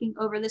they're taking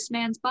over this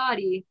man's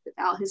body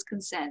without his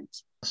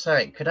consent.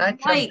 Sorry, could I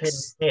jump in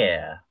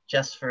here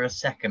just for a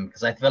second?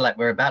 Because I feel like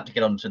we're about to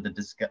get onto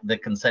the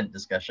consent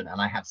discussion,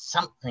 and I have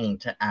something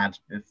to add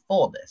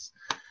before this.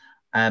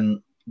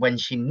 When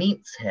she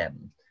meets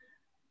him,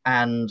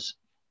 and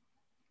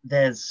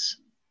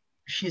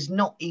she's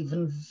not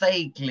even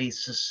vaguely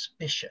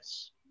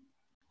suspicious.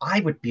 I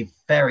would be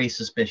very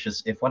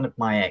suspicious if one of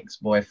my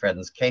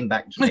ex-boyfriends came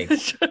back to me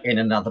in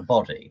another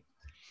body.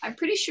 I'm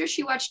pretty sure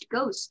she watched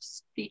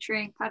Ghosts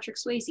featuring Patrick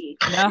Swayze.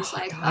 No. She's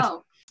like,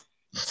 oh.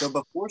 So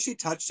before she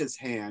touched his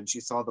hand,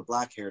 she saw the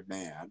black-haired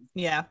man.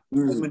 Yeah.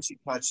 And when she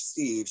touched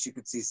Steve, she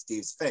could see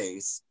Steve's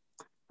face.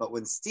 But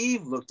when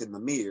Steve looked in the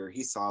mirror,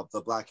 he saw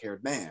the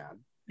black-haired man.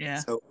 Yeah.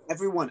 So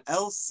everyone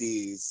else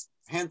sees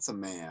handsome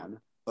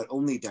man, but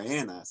only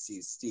Diana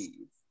sees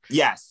Steve.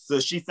 Yes. So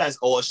she says,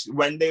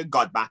 when they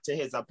got back to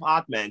his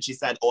apartment, she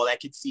said, all I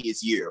could see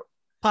is you.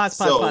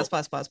 Pause.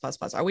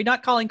 Are we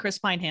not calling Chris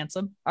Pine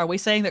handsome? Are we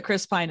saying that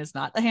Chris Pine is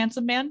not a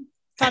handsome man,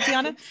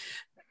 Tatiana?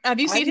 Have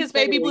you seen his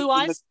baby blue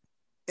eyes?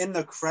 In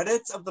the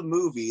credits of the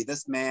movie,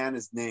 this man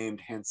is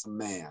named Handsome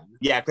Man.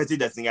 Yeah, because he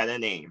doesn't get a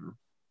name.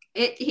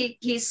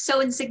 He's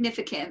so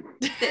insignificant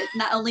that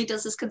not only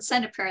does his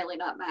consent apparently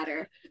not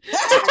matter,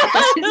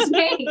 his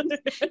name.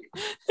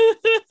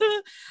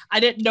 I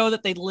didn't know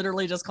that they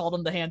literally just called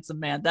him the handsome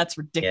man. That's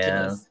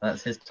ridiculous. Yeah,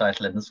 that's his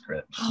title in the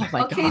script. Oh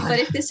my Okay, God. but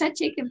if this had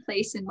taken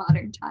place in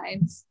modern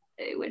times,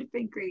 it would have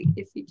been great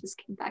if he just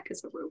came back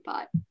as a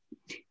robot.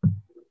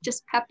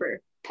 Just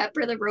Pepper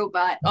the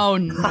robot. Oh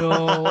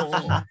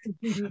no.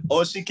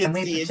 All she can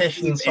we see is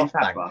petition Steve and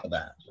SoftBank Pepper. for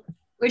that?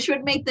 Which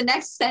would make the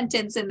next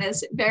sentence in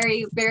this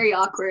very, very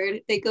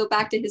awkward. They go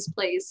back to his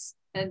place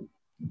and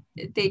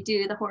they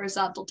do the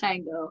horizontal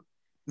tango.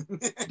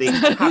 They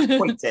have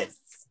coitus.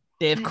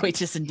 They have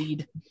coitus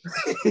indeed.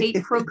 They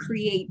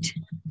procreate.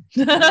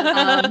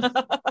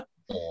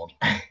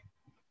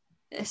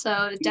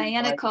 So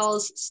Diana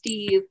calls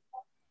Steve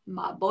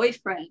my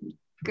boyfriend.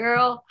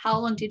 Girl, how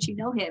long did you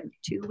know him?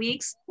 2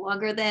 weeks?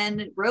 Longer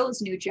than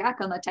Rose knew Jack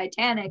on the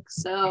Titanic.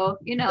 So,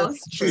 you know,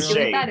 she's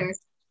doing better.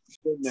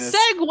 Goodness.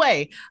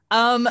 Segue.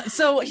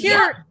 So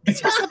here's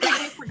something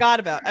we forgot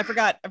about. I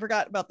forgot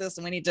about this,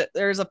 and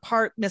there's a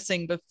part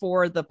missing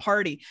before the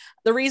party.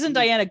 The reason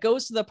Diana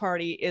goes to the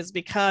party is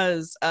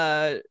because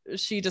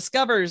she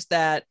discovers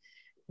that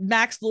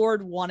Max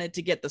Lord wanted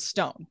to get the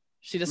stone.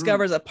 She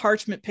discovers a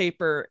parchment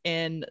paper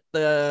in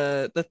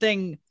the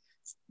thing,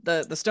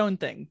 the stone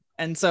thing.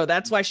 And so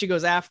that's why she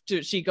goes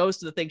to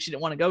the thing she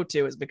didn't want to go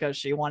to, is because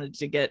she wanted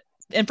to get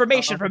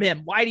information from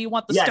him. Why do you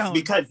want the stone? Yes,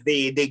 because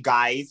the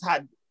guys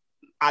had,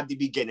 at the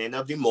beginning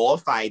of the mall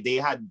fight, they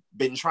had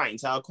been trying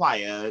to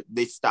acquire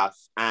this stuff,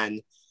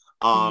 and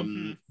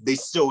the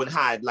stone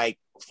had like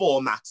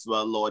 4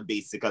 Maxwell Lord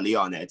basically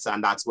on it,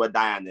 and that's what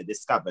Diana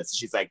discovers.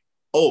 She's like,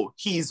 oh,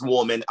 he's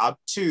warming up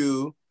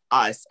to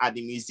us at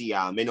the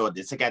museum in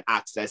order to get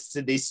access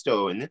to this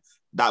stone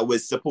that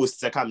was supposed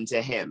to come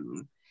to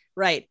him.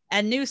 Right.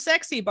 And new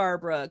sexy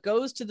Barbara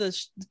goes to it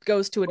as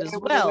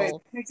well. Wait.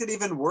 It makes it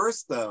even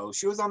worse though.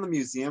 She was on the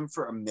museum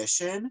for a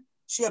mission.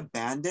 She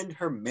abandoned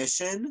her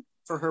mission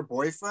for her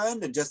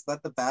boyfriend and just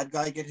let the bad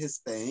guy get his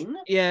thing.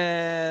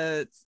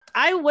 Yeah.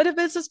 I would have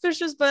been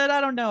suspicious, but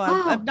I don't know.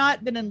 I've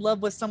not been in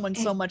love with someone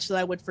so much that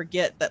I would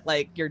forget that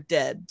like you're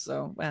dead.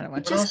 So I don't know.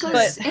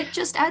 It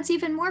just adds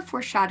even more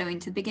foreshadowing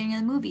to the beginning of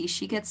the movie.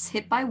 She gets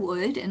hit by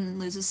wood and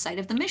loses sight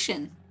of the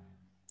mission.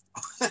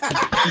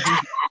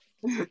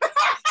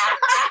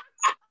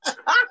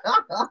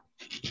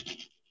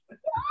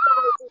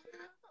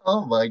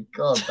 Oh my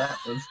god, that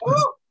was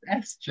the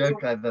best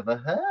joke I've ever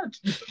heard.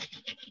 Is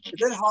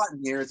it hot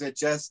in here? Is it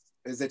just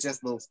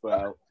Little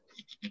Sprout?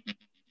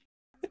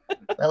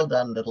 Well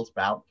done, Little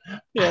Sprout.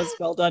 Yes,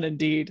 well done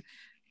indeed.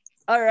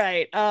 All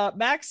right.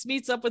 Max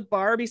meets up with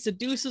Barb. He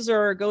seduces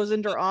her, goes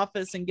into her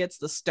office, and gets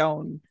the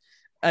stone.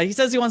 He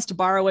says he wants to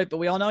borrow it, but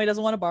we all know he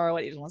doesn't want to borrow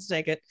it. He just wants to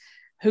take it.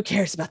 Who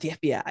cares about the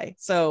FBI?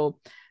 So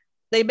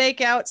they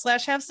make out /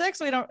 have sex.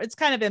 It's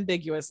kind of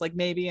ambiguous, like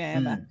maybe.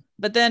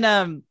 But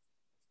then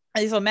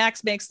so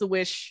Max makes the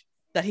wish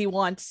that he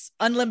wants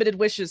unlimited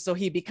wishes. So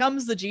he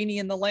becomes the genie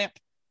in the lamp.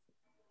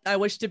 I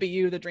wish to be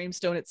you, the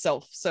Dreamstone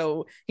itself.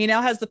 So he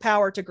now has the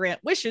power to grant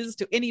wishes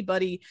to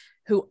anybody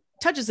who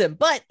touches him.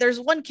 But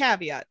there's one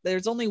caveat.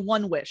 There's only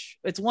one wish.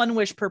 It's one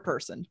wish per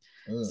person.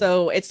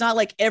 So it's not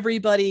like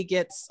everybody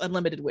gets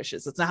unlimited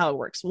wishes. That's not how it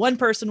works. One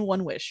person,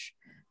 one wish.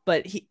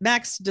 But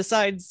Max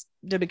decides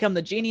to become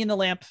the genie in the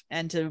lamp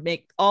and to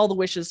make all the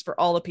wishes for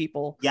all the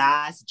people.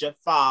 Yes,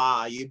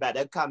 Jafar, you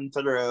better come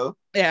through.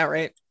 Yeah,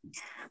 right.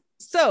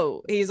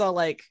 So he's all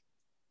like,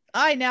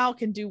 I now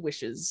can do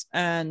wishes.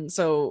 And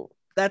so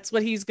that's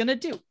what he's gonna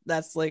do.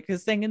 That's like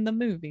his thing in the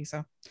movie.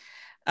 So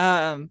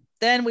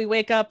then we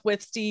wake up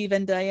with Steve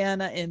and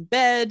Diana in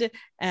bed,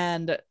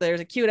 and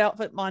there's a cute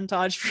outfit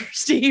montage for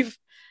Steve,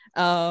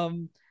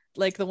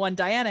 like the one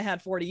Diana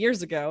had 40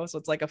 years ago. So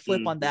it's like a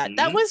flip on that.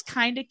 That was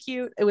kind of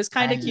cute. It was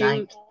kind of cute.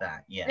 Liked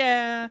that,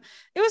 yeah.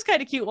 It was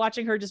kind of cute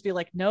watching her just be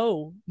like,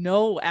 no,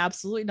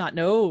 absolutely not.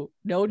 No.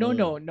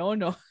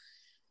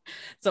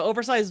 So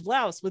oversized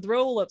blouse with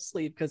roll-up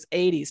sleeve because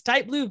 80s,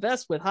 tight blue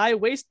vest with high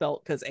waist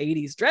belt because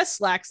 80s, dress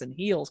slacks and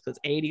heels because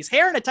 80s,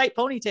 hair in a tight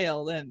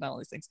ponytail, and all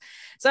these things.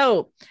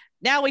 So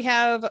now we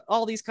have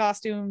all these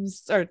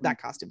costumes, or not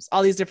costumes,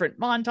 all these different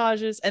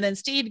montages, and then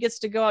Steve gets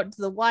to go out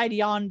into the wide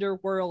yonder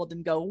world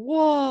and go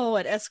whoa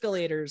at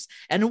escalators,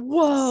 and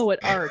whoa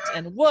at art,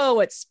 and whoa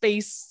at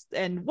space,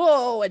 and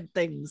whoa at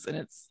things, and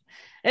it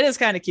is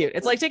kind of cute.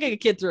 It's like taking a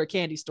kid through a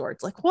candy store.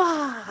 It's like,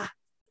 wow.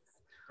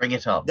 Bring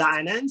it up.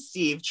 Diana and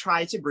Steve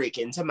try to break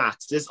into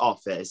Max's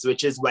office,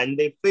 which is when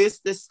they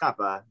first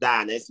discover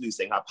Diana is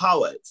losing her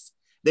powers.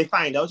 They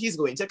find out he's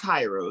going to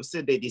Cairo,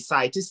 so they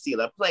decide to steal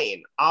a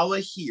plane. Our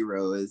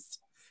heroes.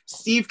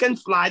 Steve can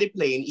fly the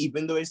plane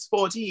even though it's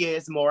 40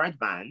 years more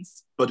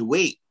advanced. But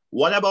wait,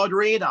 what about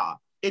radar?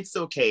 It's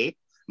okay.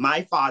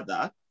 My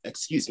father,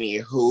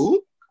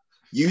 who?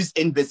 Used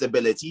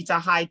invisibility to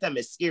hide the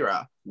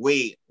mascara.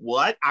 Wait,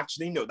 what?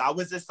 Actually, no, that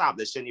was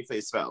established in the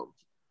first film.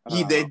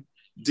 He did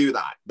do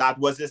that. That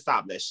was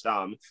established.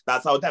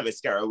 That's how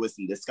Themyscira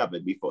wasn't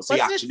discovered before. So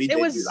he actually did do that.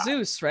 It was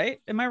Zeus,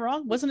 right? Am I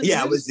wrong? Wasn't it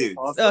Yeah, Zeus? It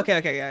was Zeus.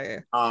 Okay,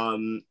 yeah.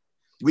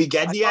 We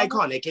get the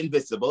iconic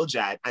invisible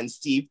jet, and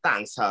Steve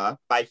thanks her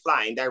by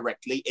flying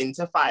directly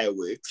into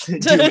fireworks, doing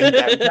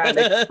them an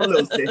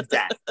explosive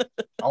death.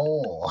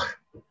 Oh.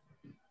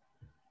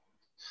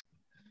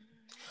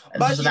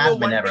 But This is you an know,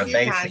 admin one error,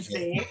 thing you can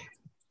basically. say,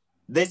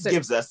 this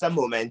gives us a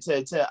moment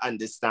to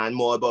understand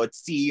more about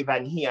Steve,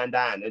 and he and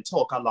Diana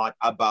talk a lot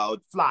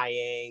about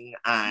flying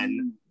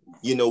and,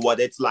 you know, what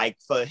it's like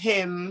for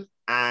him.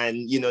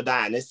 And, you know,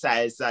 Diana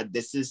says that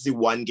this is the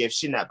one gift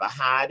she never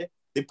had,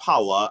 the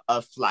power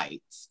of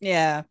flight.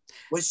 Yeah.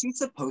 Was she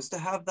supposed to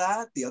have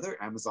that? The other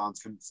Amazons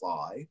can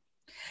fly.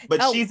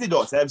 But she's the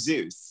daughter of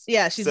Zeus.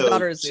 Yeah, she's the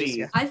daughter of Zeus.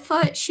 Yeah. I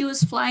thought she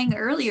was flying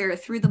earlier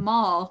through the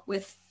mall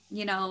with,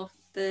 you know,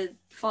 the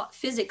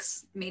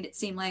physics made it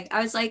seem like.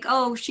 I was like,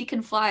 oh, she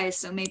can fly,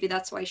 so maybe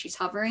that's why she's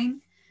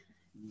hovering.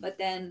 But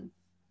then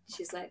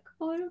she's like,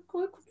 oh, I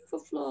could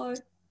never fly.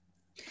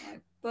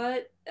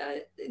 But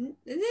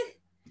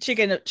she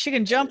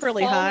can jump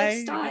really fall high.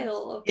 with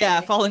style. Okay.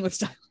 Yeah, falling with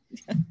style.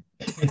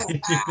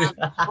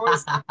 Toy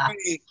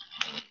Story.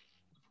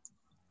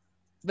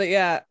 But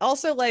yeah,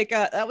 also like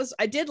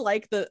I did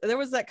like there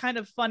was that kind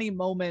of funny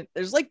moment.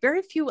 There's like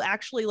very few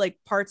actually like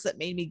parts that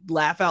made me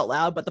laugh out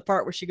loud, but the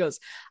part where she goes,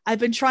 I've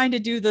been trying to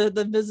do the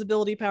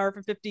invisibility power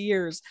for 50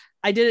 years.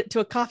 I did it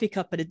to a coffee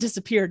cup and it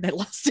disappeared and I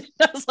lost it.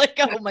 I was like,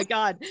 oh my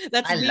God,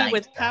 that's I me liked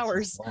with that as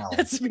powers. well.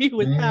 That's me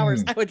with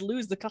powers. I would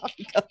lose the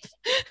coffee cup.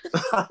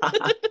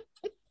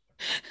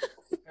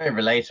 Very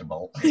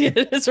relatable.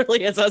 It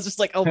really is. I was just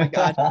like, oh my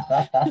God.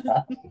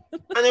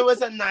 And it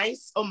was a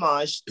nice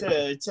homage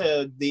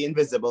to the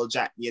Invisible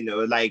Jet, you know,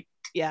 like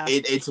Yeah.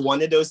 it's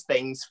one of those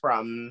things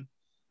from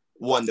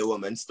Wonder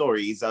Woman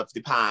stories of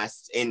the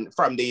past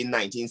from the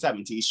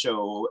 1970s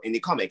show in the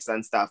comics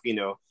and stuff, you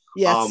know.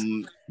 Yes.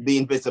 The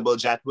Invisible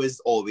Jet was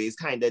always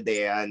kind of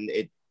there and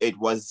it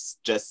was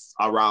just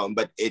around,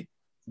 but it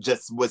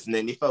just wasn't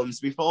in the films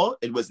before.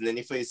 It wasn't in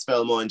the first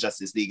film or in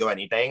Justice League or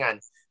anything, and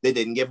they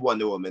didn't give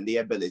Wonder Woman the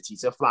ability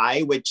to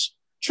fly, which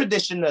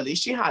traditionally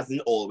she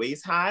hasn't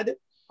always had.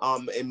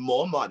 In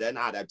more modern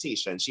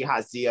adaptations, she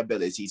has the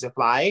ability to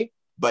fly,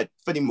 but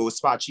for the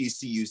most part, she used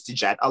to use the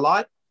jet a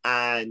lot.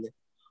 And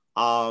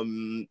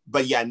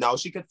but yeah, now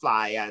she could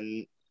fly,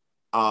 and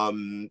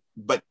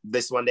but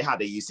this one they had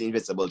to use the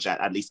invisible jet,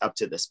 at least up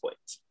to this point.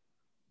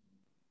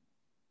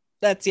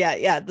 That's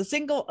the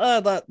single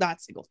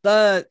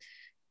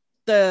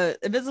the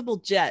invisible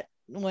jet,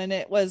 when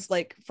it was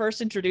like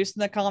first introduced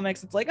in the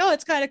comics, it's like, oh,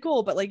 it's kind of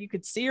cool, but like you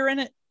could see her in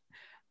it.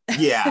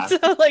 Yeah. So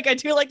like I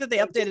do like that they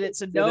updated it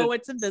to know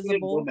it's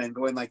invisible. Woman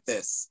going like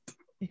this.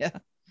 Yeah.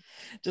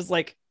 Just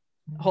like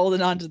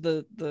holding on to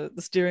the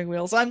steering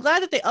wheel. So I'm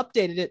glad that they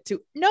updated it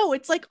to no,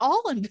 it's like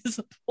all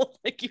invisible.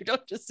 Like you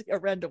don't just see a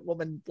random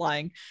woman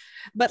flying.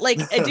 But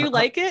like I do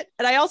like it.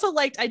 And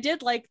I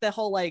did like the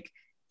whole like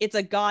it's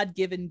a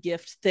God-given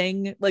gift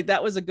thing. Like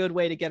that was a good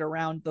way to get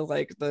around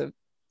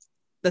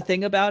the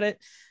thing about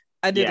it.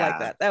 I did like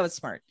that. That was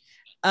smart.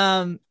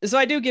 So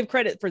I do give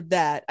credit for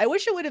that. I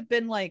wish it would have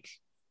been like,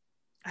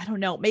 I don't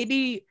know,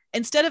 maybe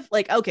instead of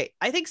like, okay,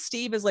 I think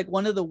Steve is like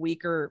one of the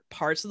weaker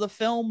parts of the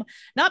film,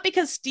 not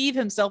because Steve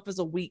himself is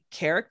a weak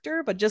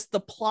character, but just the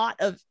plot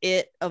of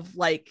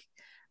like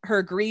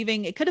her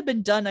grieving. It could have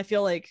been done, I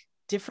feel like,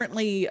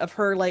 differently, of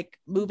her like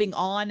moving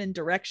on in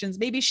directions.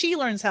 Maybe she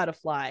learns how to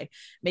fly.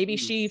 Maybe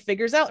she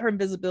figures out her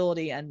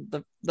invisibility and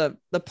the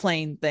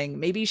plane thing.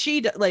 Maybe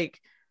she like,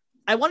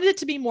 I wanted it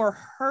to be more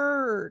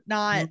her,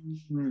 not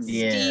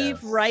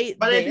Steve, right?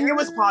 But there. I think it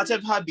was part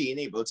of her being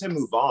able to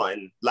move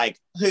on, like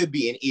her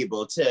being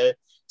able to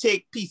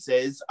take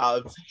pieces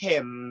of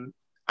him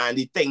and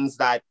the things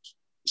that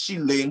she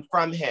learned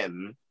from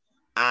him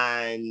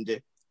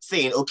and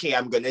saying, okay,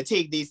 I'm going to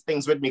take these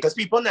things with me, because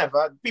people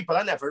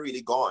are never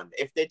really gone.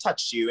 If they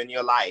touch you in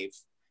your life,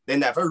 they're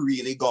never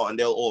really gone.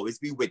 They'll always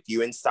be with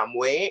you in some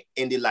way,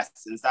 in the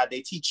lessons that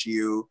they teach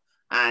you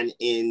and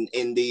in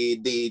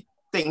the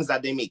things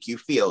that they make you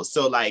feel.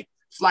 So like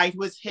flight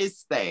was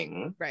his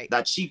thing, right,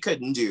 that she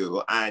couldn't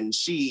do, and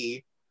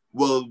she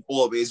will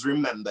always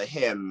remember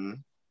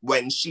him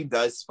when she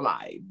does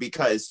fly,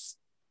 because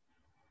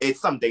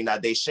it's something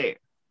that they share.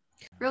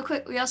 Real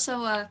quick, we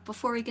also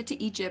before we get to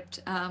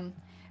Egypt,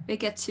 we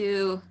get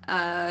to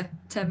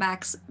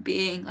Max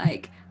being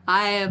like,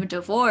 I am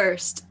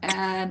divorced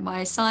and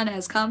my son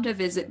has come to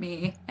visit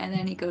me, and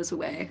then he goes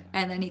away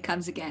and then he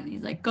comes again.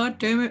 He's like, God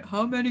damn it,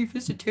 how many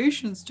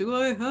visitations do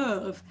I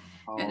have?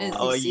 And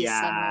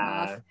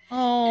Alistair.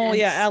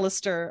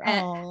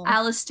 And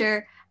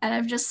Alistair. And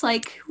I'm just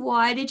like,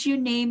 why did you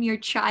name your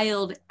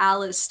child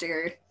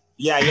Alistair?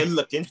 Yeah, you're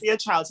looking for your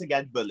child to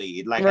get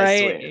bullied, like right? I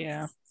swear.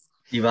 Yeah.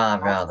 You are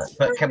rather.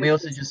 But can we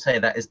also just say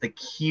that is the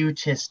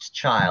cutest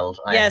child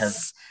I have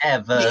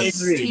ever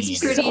seen. He's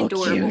pretty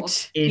adorable.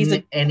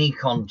 In any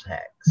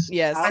context.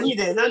 Yes. And he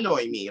didn't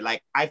annoy me.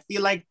 Like, I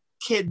feel like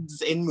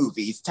kids in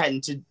movies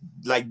tend to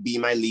like be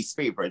my least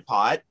favorite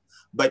part,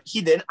 but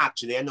he didn't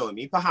actually annoy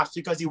me, perhaps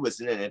because he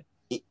wasn't in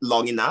it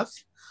long enough,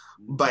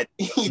 but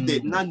he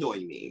didn't annoy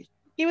me.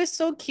 He was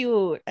so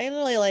cute. I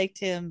really liked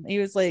him. He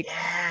was like,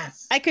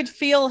 yes. I could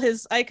feel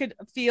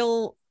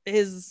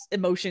his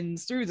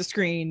emotions through the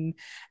screen.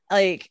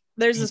 Like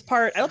there's this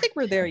part, I don't think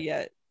we're there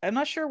yet. I'm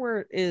not sure where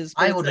it is.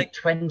 I ordered like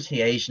 20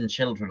 Asian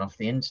children off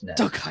the internet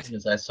as soon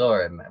as I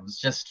saw him. It was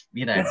just,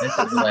 this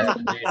is what I have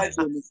to do.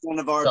 It's none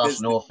of our Start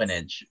business. an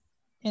orphanage.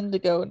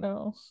 Indigo.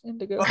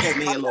 Okay,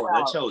 me and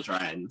Laura,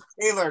 children.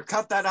 Taylor,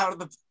 cut that out of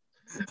the.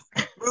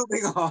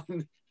 Moving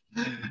on.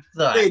 It's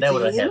all right. They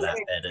would have heard that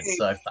bit.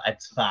 So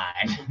it's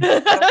fine.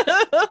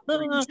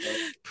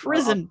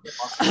 Prison.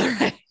 All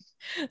right.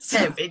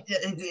 So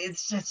it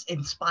just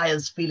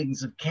inspires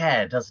feelings of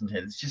care, doesn't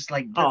it? It's just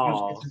like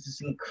it's this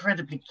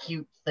incredibly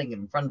cute thing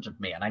in front of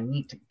me, and I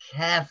need to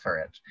care for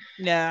it.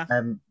 Yeah.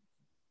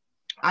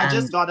 I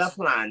just got a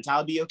plant.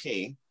 I'll be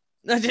okay.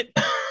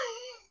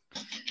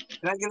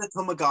 Can I get a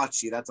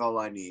Tamagotchi? That's all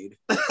I need.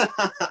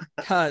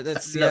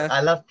 That's Look,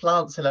 I love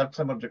plants. I love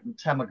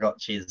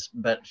Tamagotchis,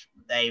 but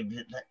they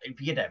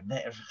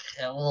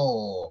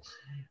oh,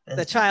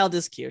 the child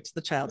is cute.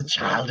 The child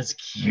is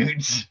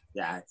cute.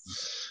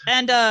 Yes.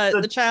 And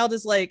the child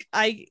is like,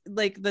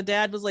 the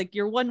dad was like,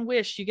 your one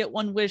wish, you get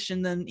one wish,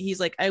 and then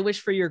he's like, I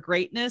wish for your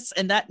greatness,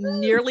 and that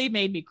nearly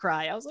made me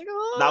cry. I was like,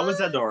 oh, that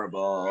was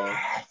adorable.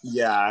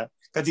 Yeah,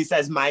 because he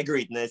says my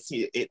greatness.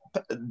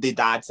 The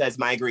dad says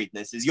my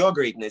greatness is your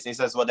greatness. And he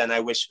says, well, then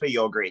I wish for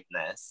your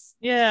greatness.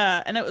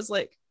 Yeah, and it was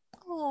like,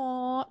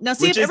 oh. Now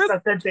see, which is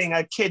such a thing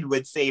a kid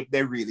would say if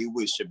they really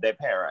worship their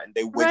parent.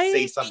 They would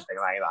say something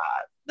like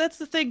that. That's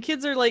the thing.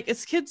 Kids are like,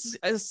 kids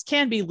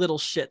can be little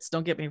shits.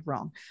 Don't get me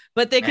wrong,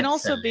 but they can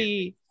also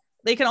be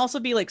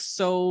like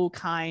so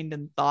kind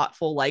and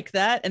thoughtful like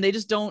that, and they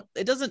just don't.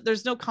 It doesn't.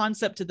 There's no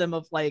concept to them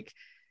of like,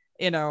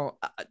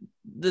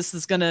 this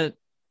is gonna.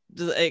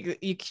 Like,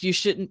 you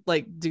shouldn't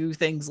like do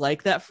things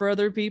like that for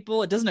other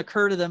people. It doesn't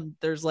occur to them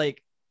there's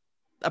like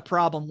a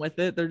problem with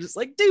it. They're just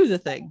like, do the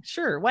thing,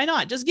 sure, why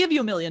not? Just give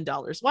you $1 million,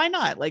 why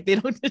not? Like they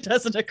don't. It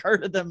doesn't occur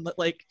to them that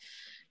like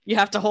you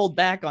have to hold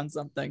back on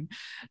something.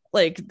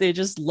 Like they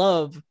just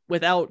love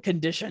without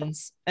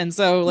conditions. And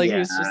so like it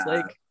was just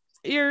like,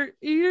 your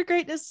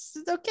greatness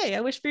is okay.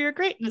 I wish for your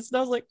greatness. And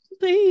I was like,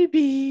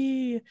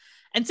 baby.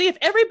 And see, if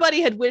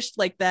everybody had wished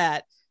like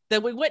that,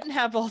 then we wouldn't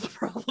have all the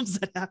problems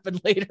that happen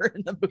later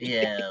in the movie.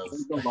 Yeah,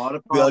 there's a lot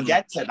of we'll problems.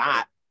 get to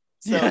that.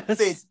 So Yes.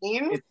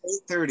 15?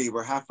 It's 8:30.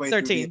 We're halfway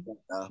 13. through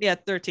the Yeah,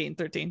 13.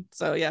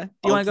 So yeah. Do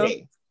you want to go?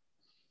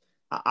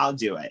 I'll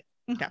do it.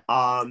 Okay.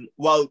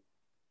 Well,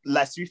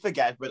 lest we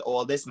forget, with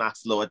all this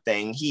Max Lord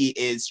thing, he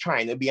is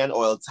trying to be an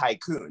oil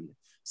tycoon.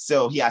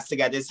 So he has to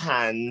get his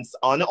hands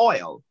on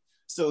oil.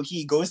 So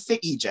he goes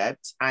to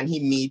Egypt and he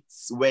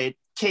meets with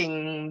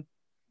King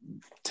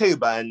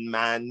Turban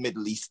Man,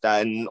 Middle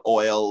Eastern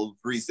oil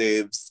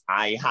reserves.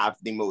 I have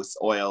the most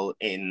oil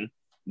in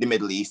the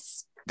Middle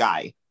East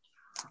guy.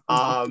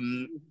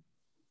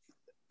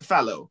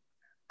 Fellow.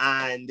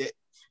 And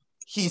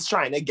he's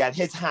trying to get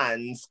his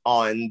hands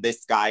on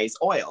this guy's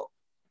oil.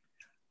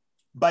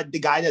 But the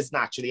guy doesn't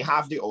actually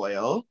have the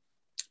oil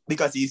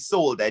because he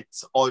sold it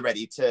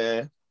already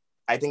to,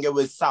 I think it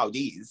was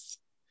Saudis.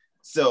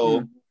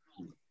 So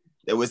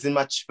there wasn't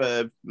much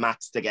for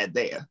Max to get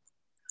there.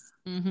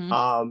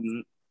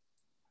 Mm-hmm.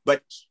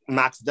 But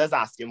Max does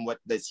ask him, what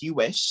does he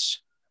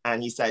wish?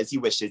 And he says he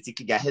wishes he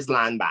could get his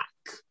land back.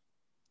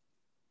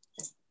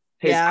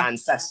 His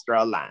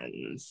ancestral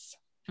lands.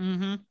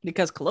 Mm-hmm.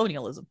 Because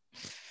colonialism.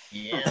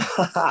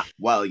 Yeah.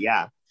 Well,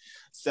 yeah.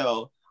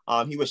 So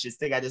he wishes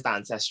to get his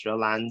ancestral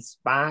lands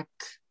back,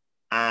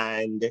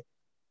 and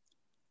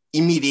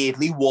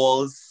immediately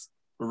walls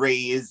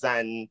raise,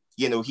 and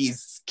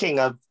he's king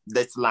of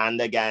this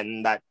land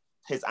again that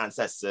his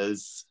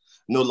ancestors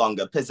no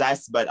longer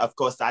possess. But of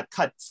course, that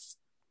cuts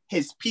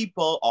his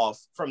people off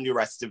from the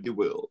rest of the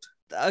world.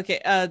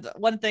 Okay,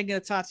 one thing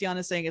that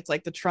Tatiana's saying, it's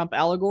like the Trump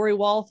allegory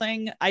wall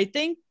thing. I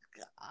think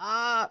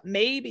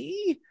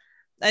maybe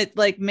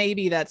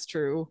that's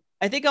true.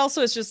 I think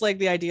also it's just like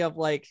the idea of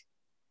like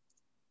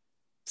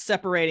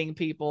separating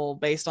people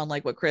based on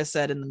like what Chris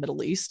said in the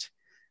Middle East.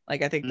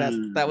 Like I think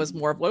that was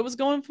more of what I was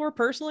going for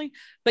personally.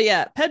 But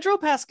yeah, Pedro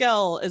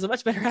Pascal is a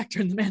much better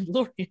actor in The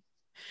Mandalorian.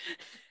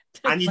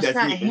 And he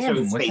doesn't even show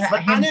his face.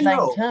 But I don't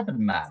know.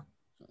 Turban Man.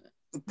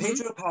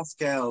 Pedro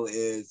Pascal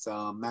is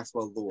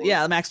Maxwell Lord.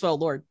 Yeah, Maxwell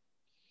Lord.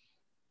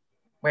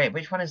 Wait,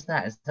 which one is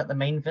that? Is that the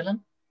main villain?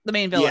 The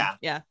main villain.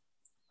 Yeah.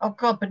 Oh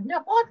god, but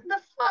no, what the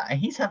fuck?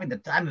 He's having the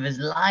time of his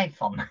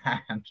life on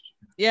that.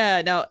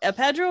 Yeah, no,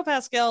 Pedro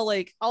Pascal,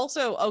 like,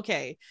 also,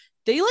 okay,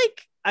 they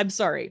like, I'm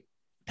sorry,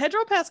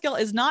 Pedro Pascal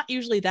is not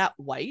usually that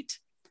white.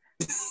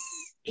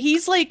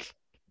 He's like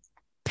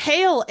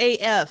pale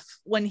AF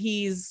when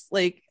he's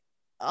like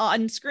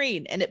on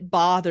screen, and it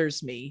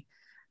bothers me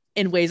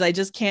in ways I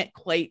just can't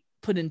quite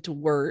put into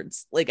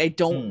words. Like I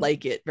don't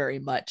like it very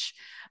much.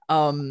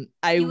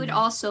 He would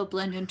also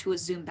blend into a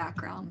Zoom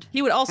background.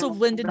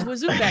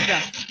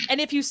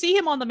 And if you see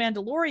him on The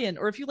Mandalorian,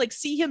 or if you like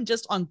see him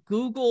just on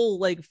Google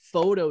like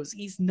photos,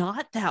 he's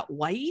not that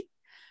white.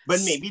 But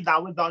maybe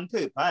that was on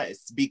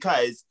purpose,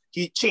 because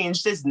he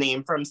changed his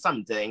name from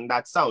something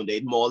that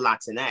sounded more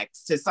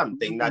Latinx to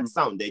something that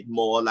sounded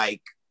more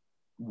like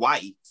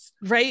white.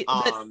 Right.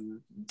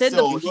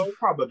 So he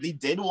probably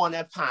did want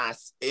to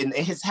pass in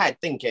his head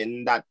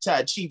thinking that to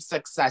achieve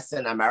success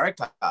in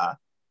America.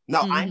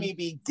 Now, I may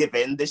be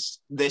giving this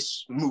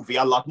movie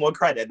a lot more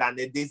credit than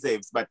it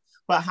deserves, but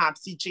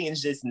perhaps he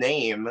changed his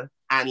name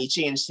and he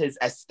changed his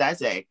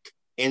aesthetic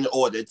in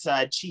order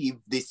to achieve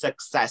the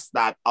success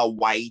that a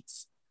white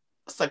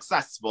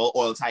successful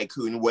oil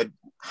tycoon would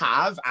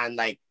have, and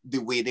like the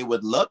way they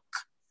would look.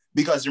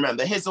 Because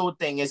remember, his whole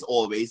thing is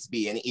always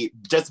being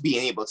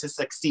able to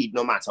succeed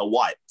no matter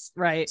what.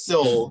 Right.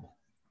 So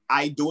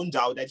I don't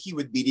doubt that he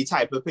would be the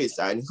type of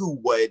person who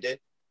would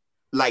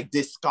like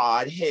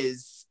discard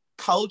his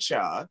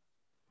culture,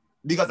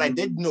 because I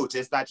did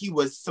notice that he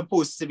was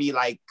supposed to be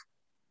like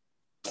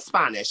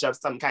Spanish of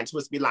some kind,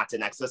 supposed to be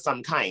Latinx of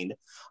some kind.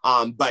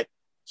 But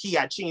he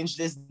had changed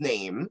his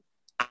name,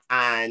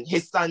 and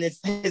his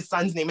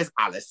son's name is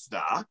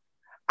Alistair.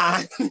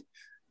 And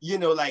you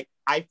know, like,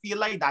 I feel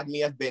like that may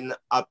have been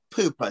a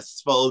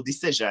purposeful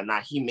decision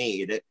that he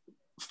made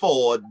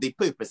for the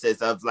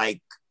purposes of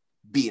like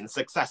being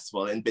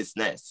successful in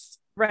business.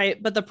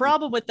 Right. But the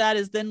problem with that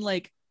is then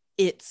like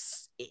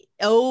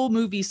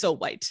movie so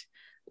white.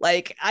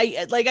 Like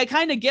I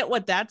kind of get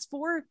what that's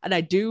for, and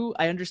I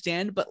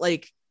understand, but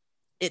like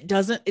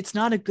it's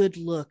not a good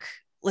look.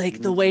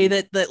 Like the way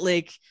that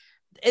like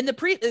in the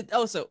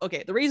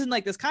the reason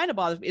like this kind of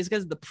bothers me is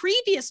because the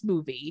previous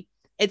movie,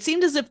 it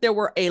seemed as if there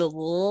were a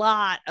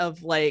lot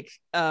of like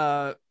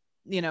there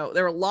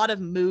were a lot of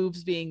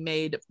moves being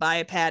made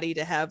by Patty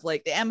to have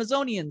like the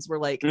Amazonians were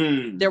like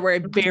there were a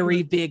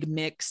very big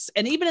mix.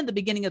 And even in the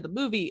beginning of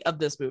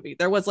this movie,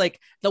 there was like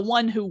the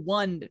one who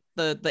won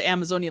the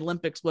Amazonian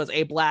Olympics was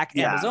a black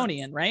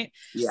Amazonian, right?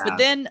 Yeah. But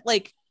then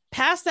like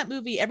past that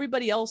movie,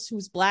 everybody else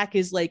who's black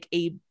is like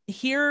a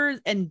here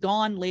and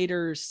gone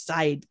later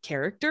side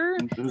character.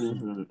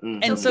 And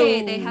it's so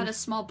okay, they had a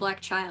small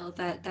black child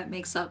that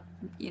makes up,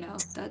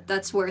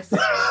 that's worth.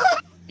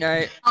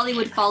 Right.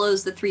 Hollywood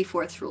follows the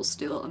 3/4 rule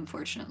still,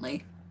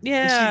 unfortunately.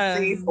 Yeah.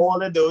 She sees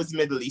all of those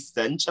Middle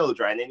Eastern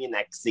children in the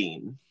next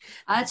scene.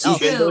 That's Even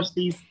true. though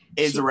she's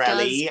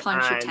Israeli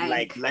punch a and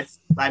tank.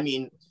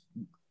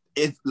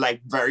 it's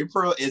like very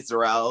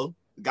pro-Israel,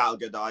 Gal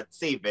Gadot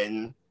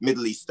saving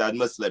Middle Eastern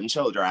Muslim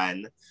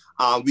children.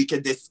 We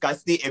could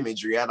discuss the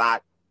imagery of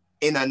that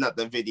in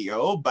another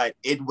video, but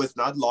it was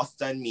not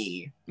lost on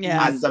me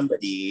as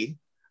somebody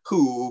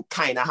who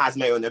kind of has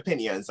my own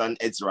opinions on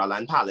Israel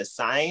and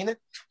Palestine,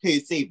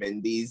 who's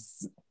saving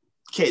these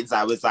kids.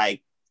 I was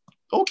like,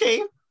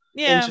 okay,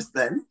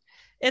 interesting.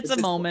 It's a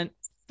moment.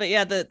 But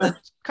yeah, the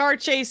car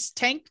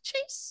tank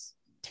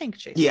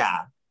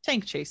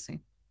chasing.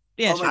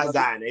 Yeah, as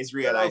Diana is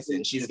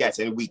realizing she's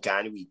getting weaker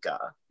and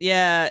weaker.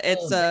 Yeah,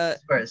 it's where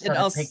it started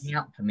also picking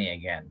up for me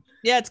again.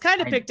 Yeah, it's kind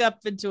of picked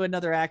up into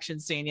another action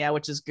scene,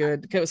 which is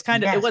good. It was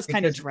kind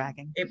of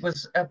dragging. It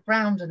was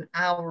around an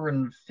hour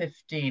and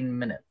 15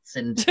 minutes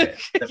into it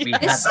that we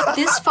had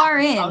this far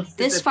in.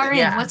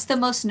 Yeah. What's the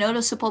most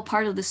noticeable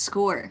part of the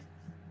score?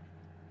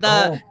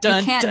 You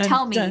You can't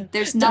tell me.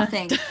 There's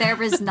nothing.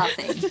 There is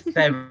nothing.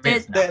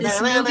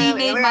 This movie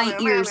made my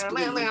ears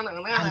bleed.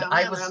 And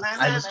I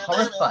was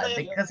horrified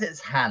because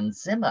it's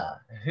Hans Zimmer,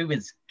 who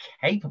is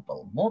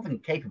more than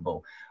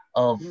capable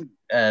of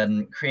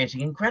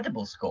creating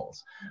incredible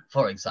scores.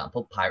 For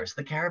example, Pirates of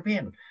the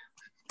Caribbean.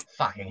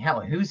 Fucking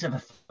hell, who's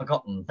ever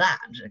forgotten that?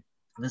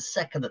 The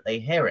second that they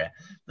hear it,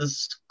 the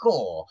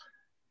score,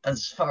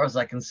 as far as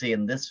I can see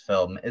in this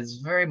film, is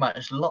very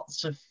much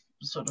lots of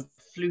sort of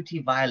fluty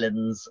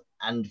violins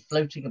and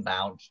floating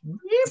about.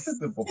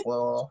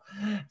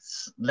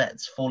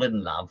 Let's fall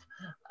in love.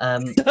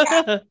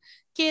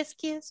 Kiss,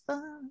 Kiss,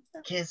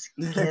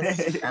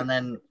 and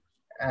then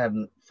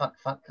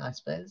fuck, I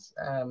suppose.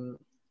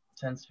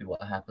 Tends to be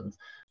what happens.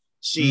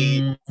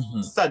 She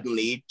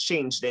suddenly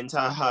changed into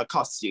her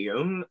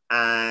costume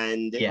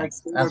and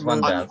as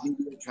one does.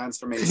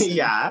 Transformation.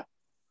 Yeah.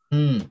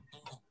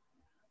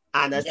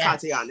 And as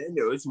Yes. Tatiana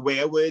knows,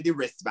 where were the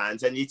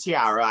wristbands and the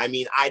tiara? I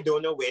mean, I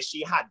don't know where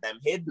she had them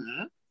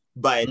hidden,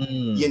 but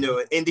in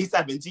the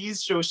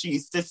 70s show, she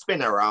used to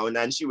spin around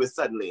and she was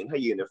suddenly in her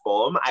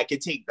uniform. I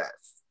could take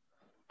this.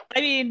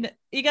 I mean,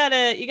 you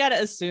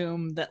gotta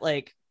assume that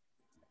like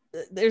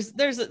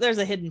there's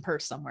a hidden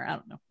purse somewhere. I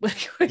don't know.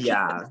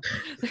 Yeah.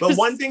 But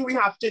one thing we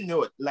have to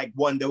note, like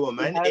Wonder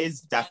Woman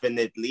is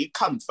definitely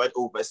comfort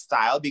over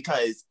style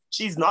because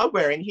she's not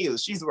wearing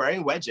heels, she's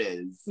wearing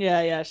wedges.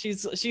 Yeah.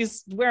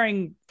 She's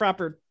wearing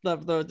proper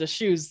the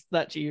shoes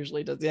that she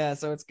usually does. Yeah,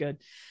 so it's good.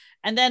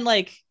 And then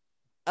like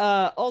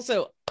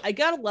also I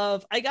gotta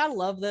love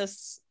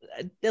this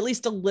at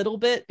least a little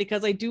bit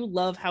because I do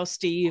love how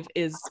Steve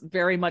is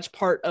very much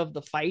part of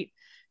the fight.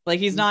 Like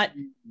he's not,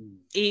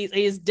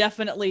 he's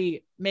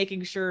definitely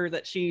making sure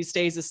that she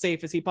stays as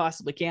safe as he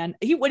possibly can.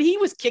 When he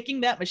was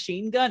kicking that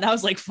machine gun, I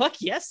was like, fuck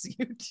yes,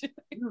 you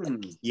do.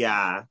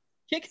 Yeah.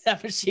 Kick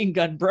that machine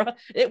gun, bruh.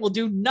 It will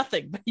do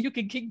nothing, but you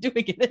can keep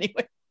doing it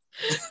anyway.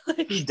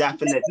 He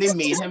definitely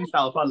made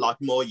himself a lot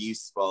more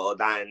useful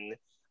than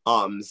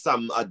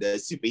some other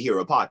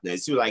superhero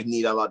partners who like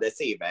need a lot of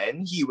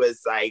saving. He was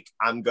like,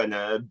 I'm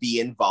gonna be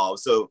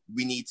involved. So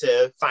we need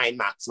to find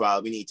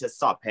Maxwell. We need to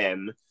stop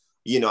him.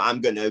 I'm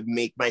going to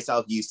make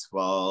myself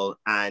useful.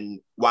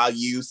 And while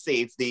you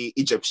save the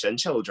Egyptian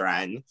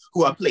children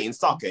who are playing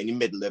soccer in the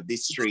middle of the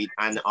street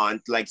and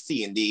aren't like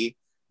seeing the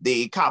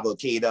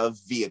cavalcade of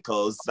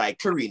vehicles like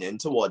careening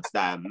towards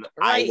them,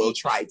 right. I will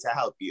try to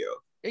help you.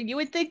 You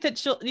would think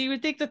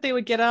that they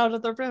would get out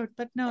of the road,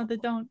 but no, they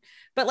don't.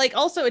 But like,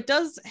 also it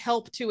does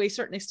help to a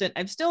certain extent.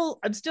 I'm still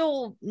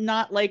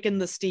not liking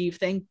the Steve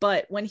thing,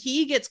 but when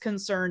he gets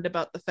concerned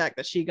about the fact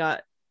that she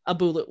got a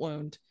bullet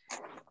wound,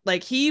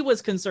 like he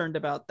was concerned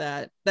about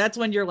that. That's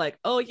when you're like,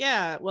 oh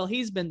yeah, well,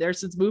 he's been there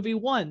since movie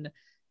 1.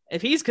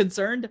 if he's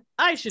concerned,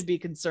 I should be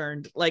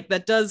concerned. Like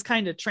that does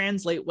kind of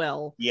translate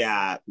well.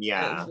 Yeah.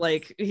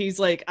 Like he's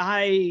like,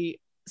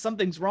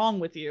 something's wrong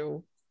with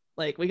you.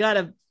 Like we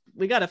gotta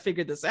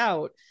figure this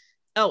out.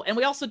 Oh, and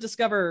we also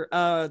discover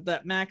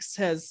that Max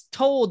has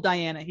told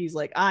Diana, he's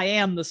like, I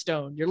am the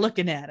stone. You're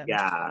looking at him.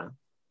 Yeah.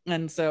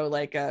 And so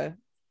like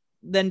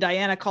then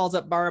Diana calls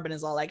up Barb and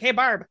is all like, hey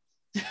Barb,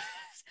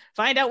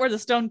 find out where the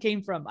stone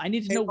came from. I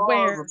need to know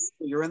where.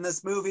 You're in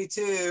this movie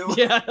too.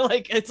 Yeah,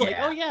 like it's like,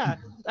 oh yeah,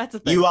 that's a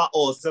thing. You are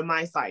also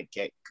my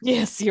sidekick.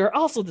 Yes, you're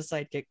also the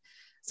sidekick.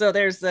 So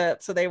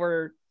so they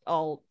were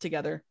all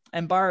together,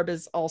 and Barb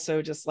is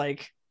also just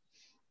like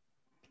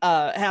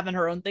having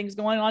her own things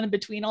going on in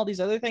between all these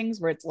other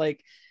things, where it's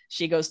like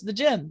she goes to the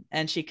gym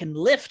and she can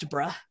lift,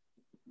 bruh.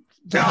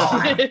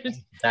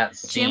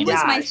 That's Gym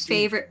was my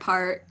favorite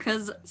part,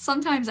 because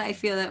sometimes I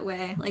feel that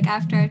way. Like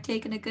after I've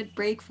taken a good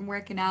break from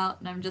working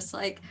out, and I'm just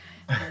like,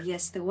 oh,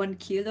 yes, the 1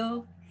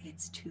 kilo,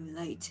 it's too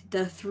light.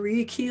 The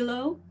 3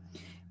 kilo,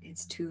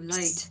 it's too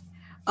light.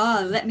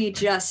 Oh, let me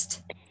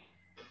just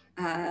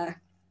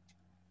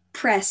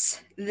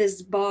press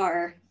this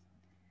bar.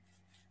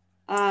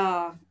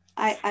 I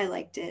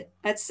liked it.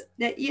 That's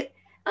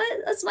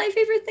my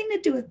favorite thing to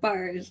do with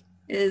bars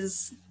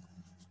is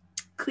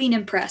clean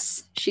and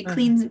press. She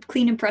clean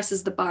and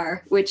presses the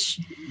bar, which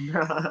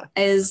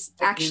is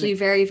actually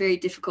very, very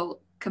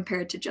difficult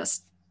compared to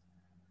just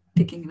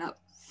picking it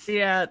up.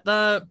 Yeah,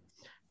 the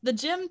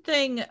gym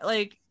thing,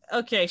 like,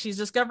 okay, she's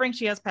discovering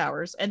she has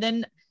powers, and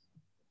then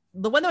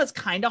the one that was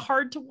kind of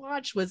hard to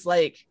watch was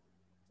like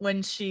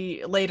when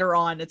she later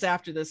on, it's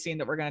after this scene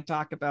that we're going to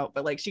talk about,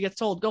 but like she gets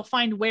told, go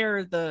find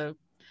where the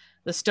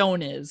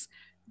stone is,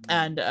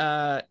 and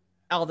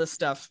all this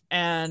stuff.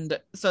 And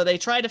so they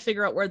try to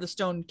figure out where the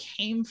stone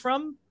came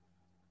from.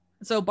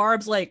 So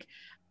Barb's like,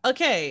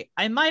 okay,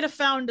 I might have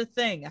found a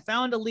thing. I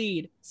found a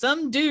lead.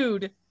 Some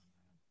dude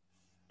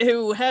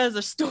who has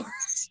a store,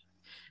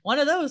 one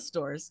of those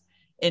stores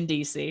in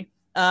DC,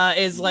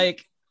 is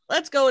like,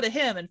 let's go to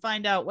him and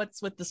find out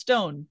what's with the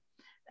stone.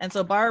 And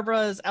so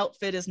Barbara's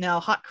outfit is now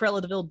hot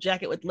Cruella de Vil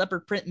jacket with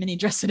leopard print mini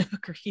dress and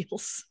hooker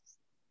heels.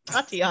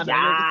 Tatiana.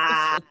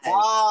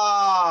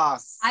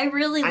 Yes. I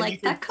really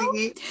like that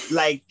coat.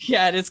 Like,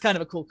 yeah, it is kind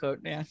of a cool coat.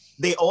 Yeah.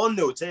 They all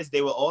noticed.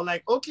 They were all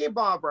like, okay,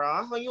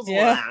 Barbara, how you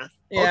yeah.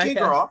 Okay,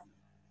 girl.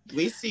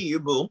 We see you,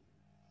 boo.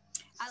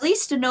 At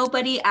least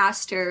nobody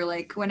asked her,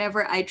 like,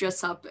 whenever I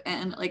dress up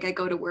and like I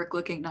go to work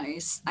looking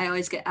nice, I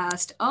always get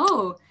asked,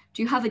 oh,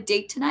 do you have a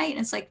date tonight? And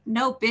it's like,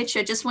 no, bitch,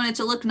 I just wanted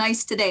to look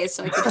nice today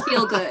so I could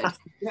feel good.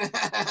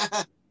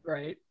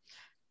 Right.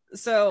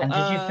 So, and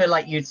did you feel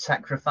like you'd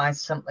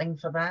sacrifice something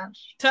for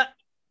that?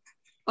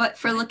 What,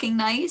 for looking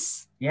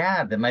nice?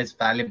 Yeah, the most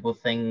valuable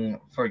thing,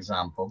 for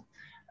example,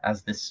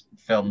 as this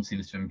film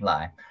seems to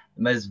imply,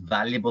 the most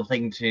valuable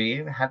thing to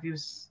you,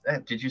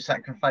 did you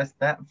sacrifice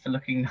that for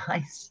looking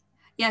nice?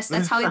 Yes,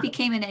 that's how I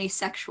became an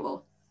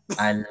asexual.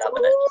 I love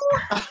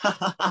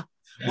it.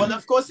 Well,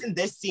 of course, in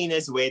this scene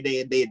is where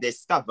they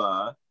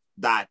discover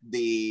that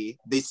the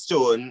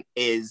stone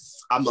is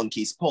a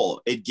monkey's paw.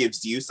 It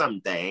gives you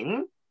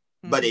something,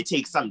 but it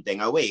takes something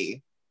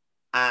away.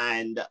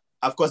 And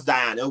of course,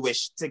 Diana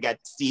wished to get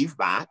Steve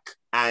back,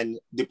 and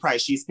the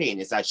price she's paying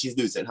is that she's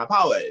losing her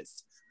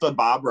powers. For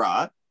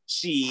Barbara,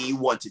 she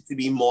wanted to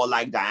be more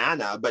like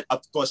Diana, but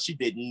of course, she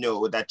didn't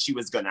know that she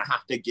was going to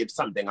have to give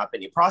something up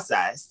in the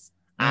process.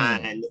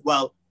 And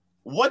well,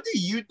 what do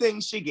you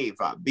think she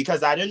gave up?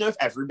 Because I don't know if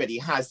everybody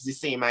has the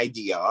same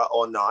idea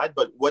or not,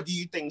 but what do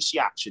you think she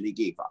actually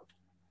gave up?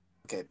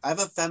 Okay, I have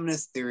a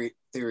feminist theory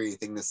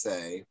thing to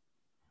say.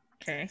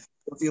 Okay.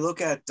 If you look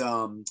at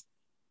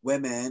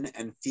women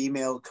and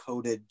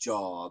female-coded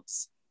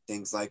jobs,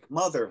 things like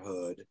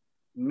motherhood,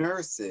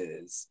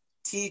 nurses,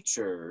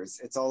 teachers,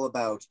 it's all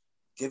about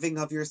giving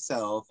of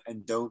yourself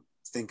and don't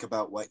think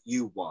about what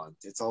you want.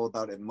 It's all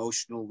about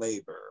emotional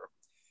labor.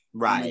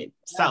 Right.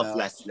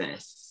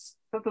 Selflessness.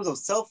 Sometimes of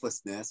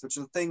selflessness, which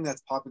is a thing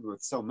that's popular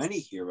with so many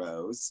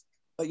heroes.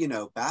 But, you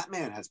know,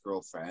 Batman has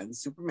girlfriends,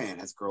 Superman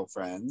has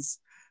girlfriends.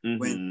 Mm-hmm.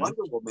 When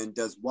Wonder Woman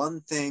does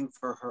one thing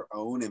for her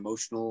own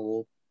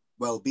emotional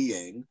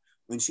well-being,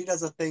 when she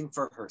does a thing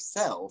for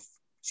herself,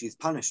 she's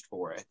punished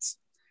for it.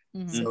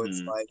 Mm-hmm. So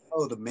it's like,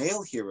 oh, the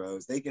male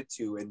heroes, they get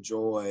to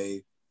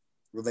enjoy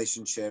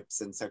relationships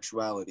and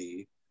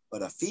sexuality.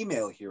 But a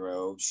female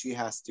hero, she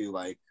has to,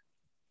 like,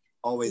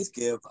 always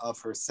give of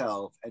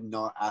herself and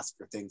not ask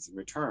for things in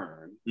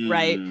return.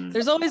 Right.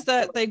 There's always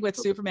that thing with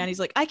Superman. He's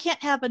like, I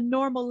can't have a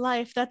normal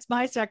life. That's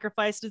my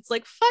sacrifice. And it's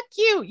like, fuck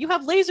you. You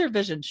have laser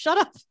vision. Shut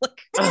up.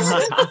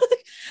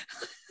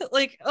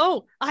 Like,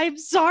 oh, I'm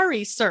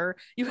sorry, sir.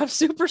 You have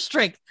super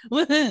strength.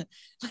 Like,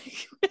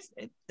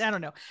 I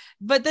don't know.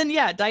 But then,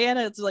 yeah,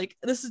 Diana, it's like,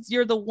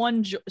 you're the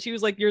one. She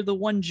was like, you're the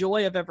one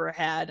joy I've ever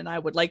had, and I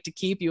would like to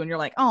keep you. And you're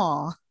like,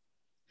 oh,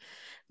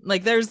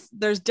 like there's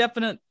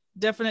definite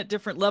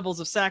different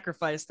levels of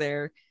sacrifice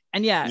there.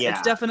 And yeah,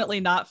 it's definitely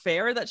not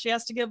fair that she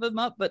has to give him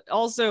up, but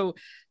also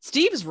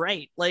Steve's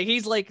right. Like,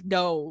 he's like,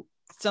 no,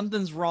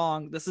 something's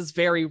wrong. This is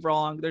very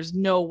wrong. There's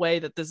no way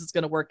that this is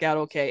going to work out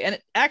okay. And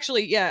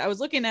actually, yeah, I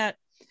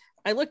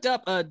looked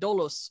up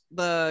Dolos,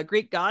 the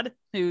Greek god,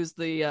 who's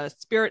the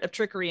spirit of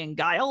trickery and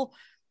guile.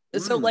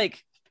 So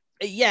like,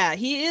 yeah,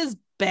 he is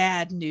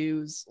bad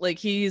news. Like,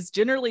 he's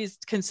generally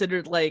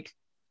considered like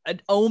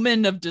an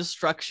omen of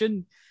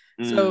destruction.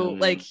 So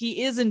like,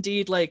 he is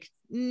indeed like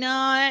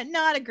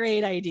not a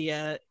great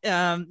idea.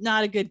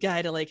 Not a good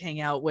guy to like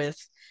hang out with,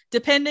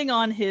 depending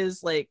on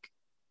his like,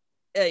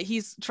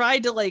 he's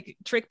tried to like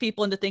trick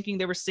people into thinking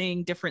they were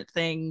seeing different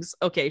things.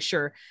 Okay,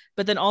 sure.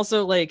 But then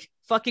also like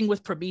fucking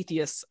with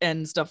Prometheus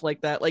and stuff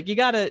like that. Like, you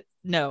gotta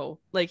know,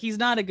 like, he's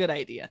not a good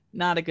idea.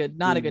 Not a good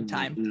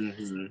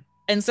time.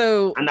 And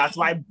so, and that's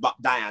why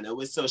Diana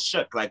was so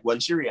shook. Like, when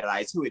she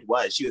realized who it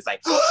was, she was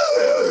like,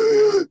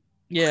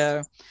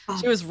 yeah,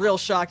 she was real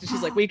shocked. And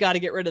she's like, we got to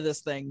get rid of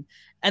this thing.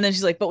 And then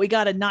she's like, but we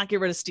got to not get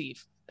rid of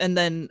Steve. And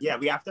then, yeah,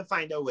 we have to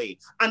find a way.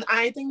 And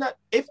I think that,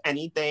 if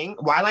anything,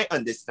 while I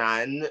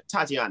understand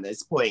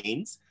Tatiana's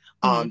point,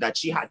 that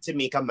she had to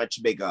make a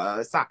much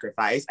bigger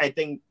sacrifice, I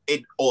think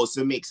it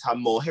also makes her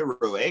more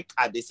heroic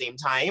at the same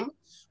time,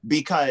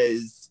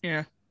 because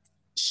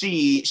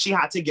she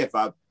had to give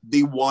up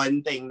the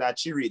one thing that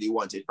she really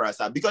wanted for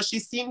herself, because she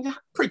seemed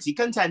pretty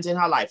content in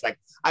her life. Like,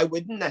 I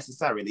wouldn't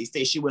necessarily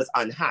say she was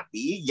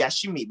unhappy. Yes,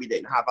 she maybe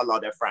didn't have a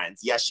lot of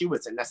friends. Yes, she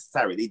wasn't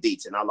necessarily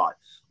dating a lot,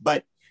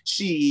 but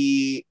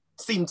she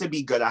seemed to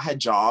be good at her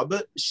job.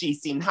 She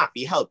seemed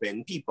happy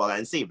helping people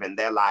and saving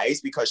their lives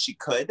because she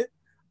could.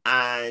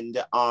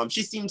 And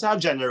she seemed to have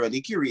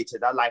generally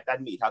curated a life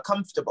that made her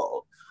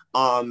comfortable.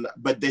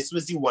 But this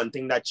was the one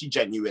thing that she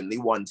genuinely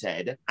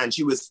wanted. And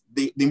she was,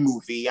 the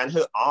movie and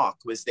her arc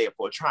was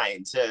therefore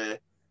trying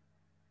to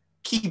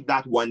keep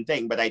that one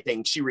thing. But I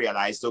think she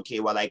realized, okay,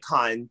 well, I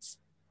can't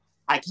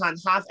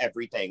have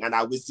everything. And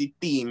that was the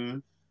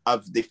theme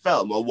of the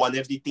film, or one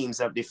of the themes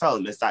of the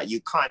film, is that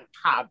you can't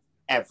have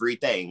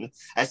everything,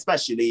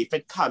 especially if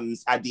it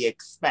comes at the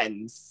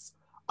expense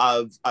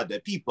of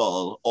other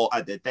people or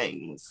other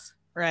things.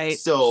 Right.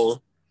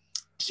 So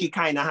she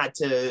kind of had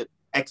to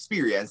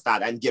experience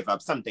that and give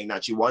up something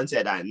that she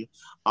wanted. And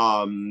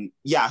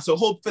so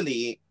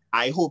hopefully,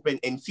 I hope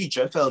in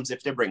future films,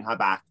 if they bring her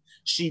back,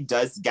 she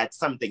does get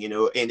something. You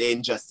know,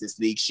 in Justice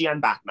League, she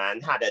and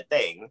Batman had a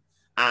thing.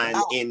 And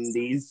in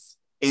these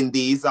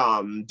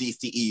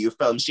DCEU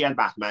films, she and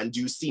Batman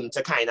do seem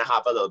to kind of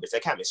have a little bit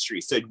of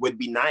chemistry. So it would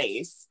be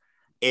nice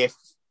if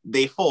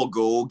they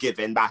forego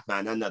giving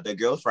Batman another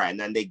girlfriend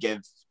and they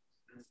give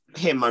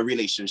him a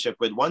relationship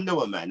with Wonder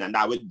Woman, and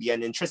that would be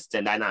an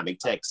interesting dynamic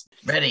to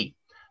explore. Ready?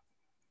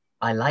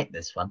 I like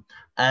this one.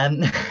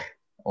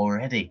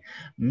 Already.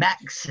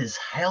 Max is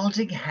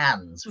holding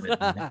hands with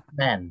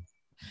men,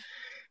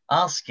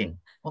 asking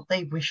what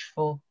they wish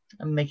for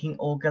and making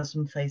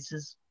orgasm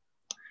faces.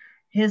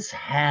 His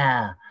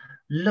hair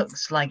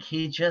looks like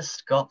he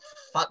just got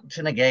fucked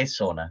in a gay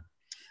sauna.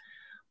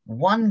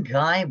 One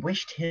guy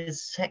wished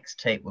his sex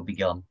tape would be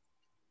gone.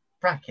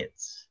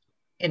 Brackets.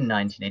 In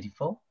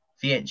 1984,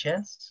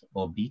 VHS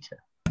or beta?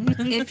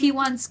 If he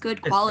wants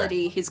good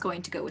quality, he's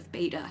going to go with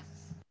beta.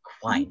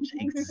 Quite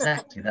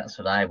exactly. That's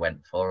what I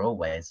went for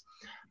always.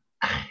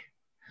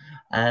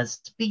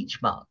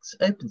 Speech marks,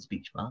 open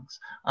speech marks.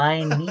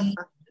 I need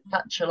to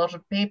touch a lot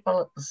of people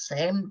at the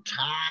same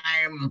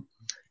time.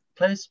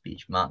 Close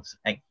speech marks,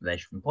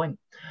 exclamation point.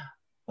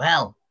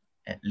 Well,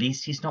 at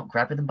least he's not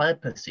grabbing them by the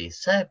pussy.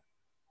 So,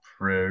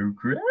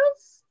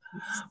 progress.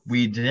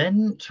 We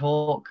then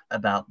talk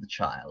about the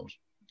child.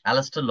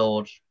 Alistair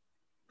Lord,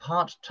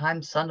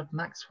 part-time son of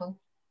Maxwell.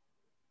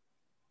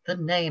 The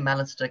name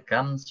Alistair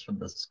comes from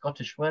the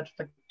Scottish word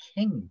for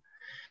king.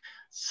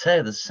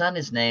 So the son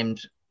is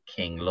named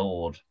King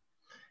Lord.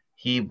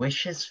 He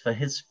wishes for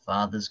his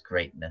father's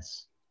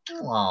greatness.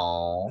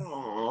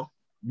 Aww.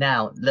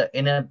 Now, look,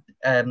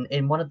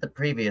 in one of the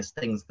previous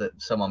things that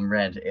someone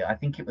read, I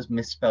think it was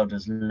misspelled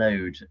as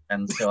load,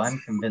 and so I'm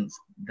convinced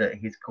that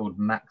he's called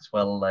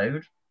Maxwell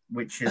Load,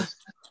 which is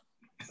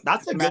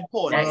that's a good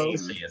point.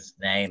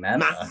 Name ever.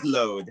 Max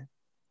Load.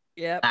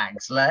 Yeah.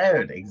 Max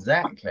Load,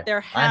 exactly.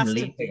 I'm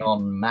leaping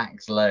on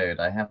Max Load,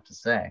 I have to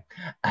say.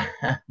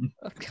 Oh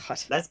God.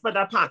 Let's put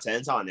a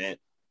patent on it.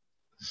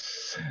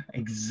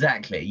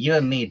 Exactly. You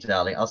and me,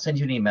 darling. I'll send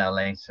you an email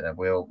later.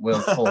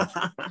 We'll talk.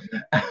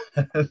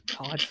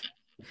 God.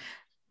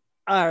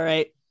 All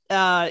right.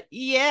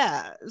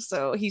 Yeah.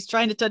 So he's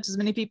trying to touch as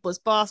many people as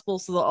possible,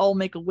 so they'll all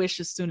make a wish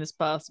as soon as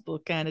possible,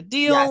 kind of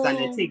deal. Yes, and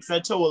it takes a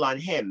toll on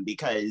him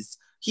because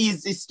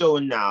he's the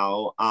stone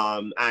now.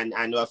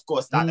 And of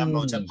course that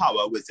amount of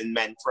power wasn't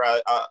meant for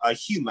a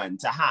human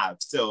to have.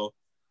 So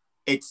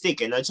it's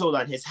taken a toll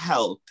on his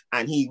health,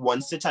 and he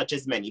wants to touch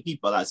as many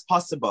people as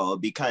possible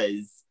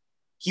because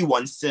he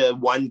wants to,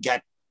 one,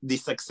 get the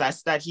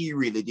success that he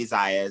really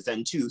desires,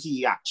 and two,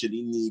 he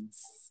actually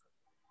needs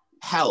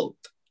help.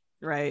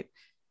 Right.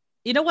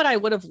 You know what I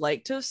would have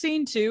liked to have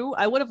seen too?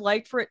 I would have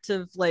liked for it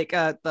to like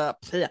I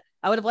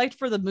would have liked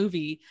for the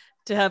movie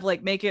to have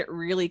like make it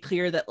really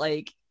clear that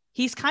like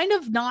he's kind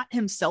of not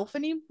himself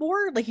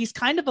anymore. Like he's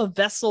kind of a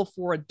vessel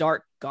for a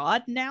dark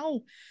god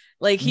now.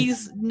 Like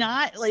he's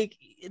not like,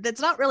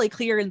 that's not really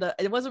clear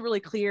it wasn't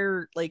really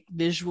clear like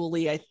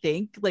visually, I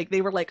think. Like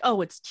they were like,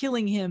 oh, it's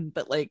killing him.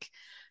 But like,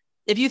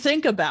 if you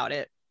think about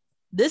it,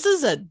 this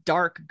is a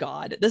dark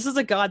god. This is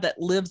a god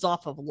that lives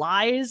off of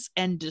lies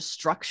and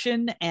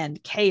destruction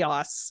and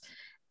chaos.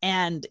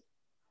 And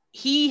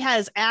he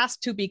has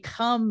asked to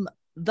become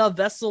the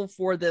vessel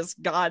for this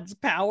god's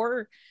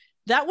power.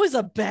 That was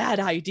a bad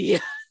idea.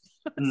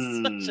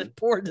 Such a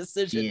poor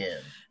decision. Yeah.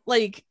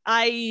 Like,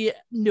 I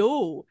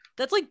know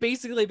that's like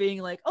basically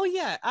being like, oh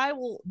yeah, I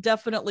will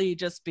definitely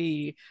just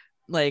be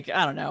like,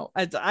 I don't know,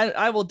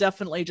 I will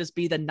definitely just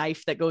be the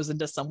knife that goes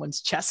into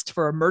someone's chest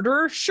for a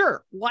murderer.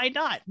 Sure, why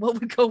not? What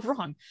would go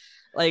wrong?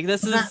 Like,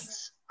 this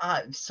is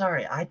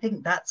sorry, I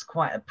think that's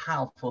quite a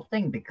powerful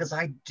thing, because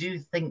I do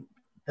think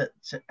that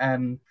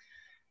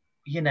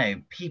you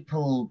know,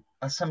 people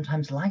are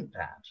sometimes like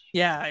that.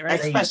 Yeah, right.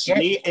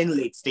 Especially in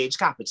late stage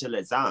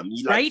capitalism.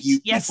 Right?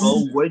 Yes.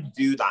 People would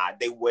do that.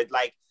 They would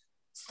like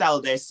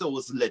sell their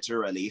souls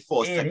literally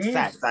for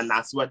success. And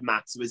that's what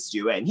Max was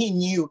doing. He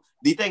knew,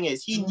 the thing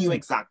is, he knew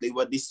exactly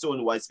what the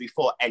stone was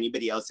before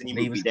anybody else in the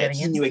movie did.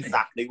 He knew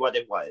exactly what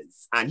it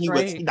was. And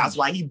that's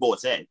why he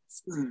bought it.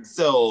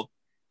 So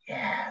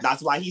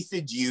that's why he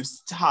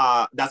seduced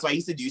her. That's why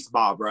he seduced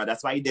Barbara.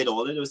 That's why he did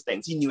all of those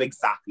things. He knew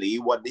exactly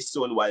what the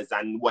stone was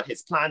and what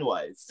his plan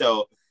was.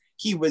 So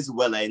he was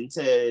willing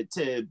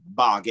to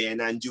bargain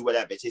and do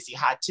whatever it is he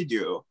had to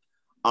do,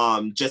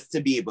 just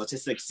to be able to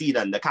succeed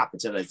under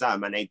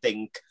capitalism. And I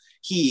think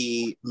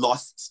he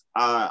lost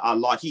a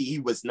lot. He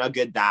was not a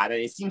good dad,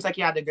 and it seems like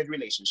he had a good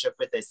relationship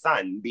with his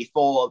son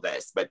before all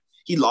this, but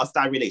he lost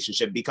that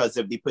relationship because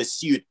of the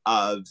pursuit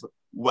of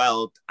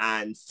wealth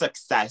and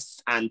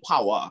success and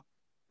power.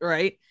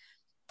 Right.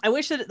 I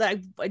wish that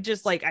I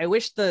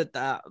wish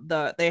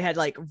that they had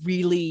like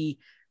really,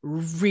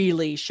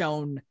 really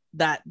shown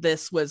that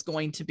this was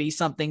going to be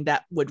something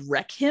that would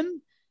wreck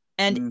him.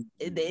 And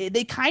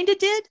they kind of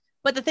did.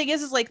 But the thing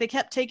is like, they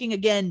kept taking,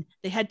 again,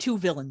 they had two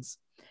villains.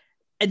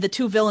 And the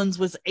two villains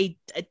was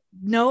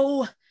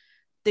no,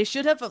 they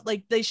should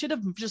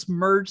have just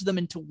merged them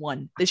into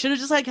one. They should have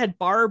just like had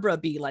Barbara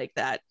be like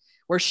that,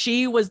 where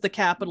she was the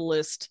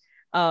capitalist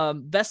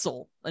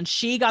vessel and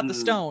she got the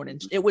stone,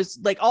 and it was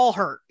like all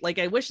her. Like,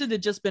 I wish it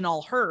had just been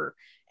all her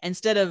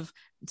instead of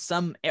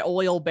some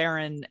oil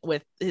baron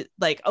with,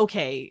 like,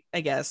 okay,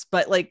 I guess,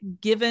 but like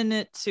given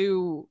it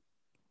to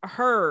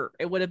her,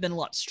 it would have been a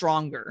lot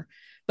stronger.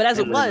 But as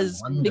it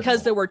was,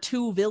 because there were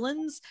two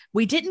villains,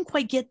 we didn't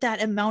quite get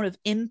that amount of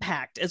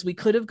impact as we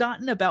could have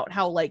gotten about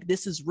how like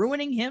this is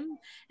ruining him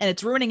and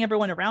it's ruining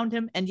everyone around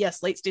him. And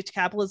yes, late stage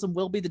capitalism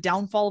will be the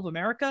downfall of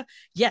America.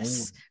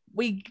 Yes,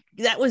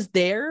 that was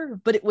there,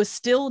 but it was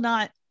still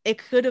not. It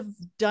could have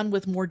done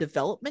with more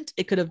development.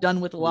 It could have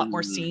done with a lot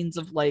more scenes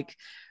of like,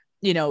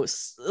 you know,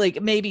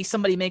 like maybe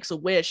somebody makes a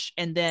wish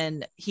and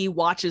then he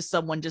watches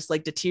someone just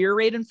like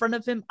deteriorate in front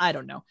of him. I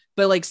don't know,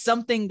 but like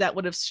something that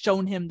would have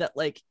shown him that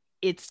like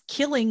it's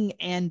killing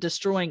and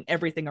destroying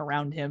everything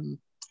around him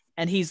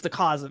and he's the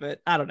cause of it.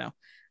 I don't know,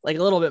 like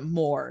a little bit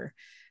more.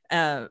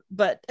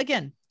 But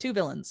again, two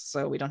villains,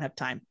 so we don't have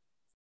time.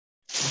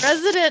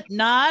 President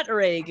not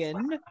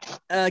Reagan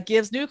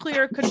gives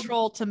nuclear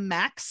control to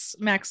Max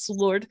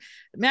Lord.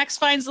 Max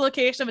finds the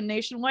location of a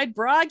nationwide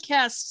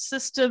broadcast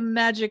system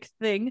magic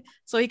thing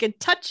so he can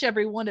touch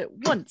everyone at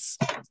once.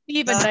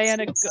 Steve and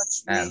Diana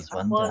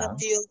wanna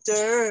feel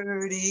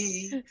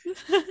dirty.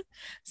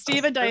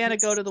 Steve and Diana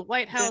go to the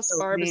White House.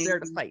 Barb is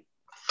there to fight.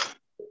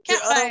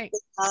 Cat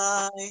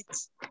fight.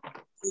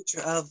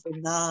 Future of the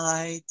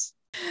night.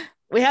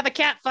 We have a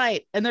cat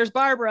fight, and there's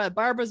Barbara.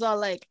 Barbara's all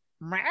like,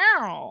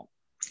 meow.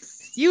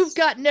 You've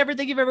gotten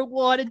everything you've ever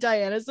wanted,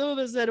 Diana. Some of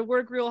us had to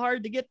work real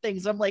hard to get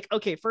things. I'm like,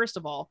 okay, first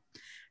of all,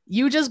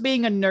 you just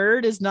being a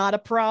nerd is not a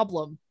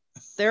problem.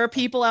 There are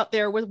people out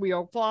there with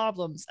real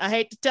problems. I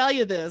hate to tell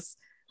you this,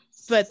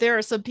 but there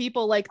are some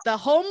people, like the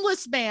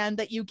homeless man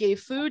that you gave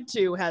food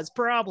to has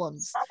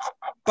problems,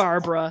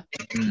 Barbara.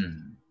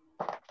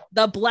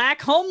 The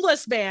black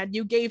homeless man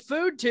you gave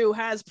food to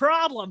has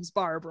problems,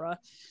 Barbara.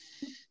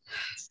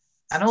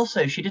 And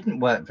also, she didn't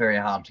work very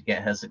hard to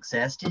get her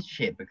success, did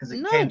she? Because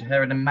it came to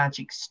her in a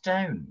magic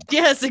stone.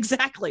 Yes,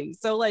 exactly.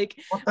 So, like,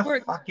 what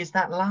the fuck is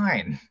that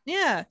line?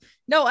 Yeah.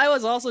 No, I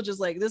was also just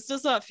like, this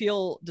does not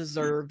feel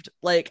deserved.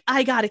 Like,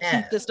 I gotta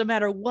keep this no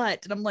matter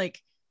what. And I'm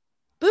like,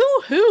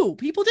 boo-hoo.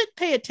 People didn't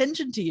pay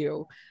attention to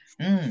you.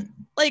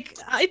 Like,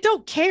 I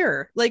don't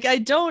care. Like, I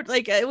don't,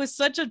 like, it was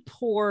such a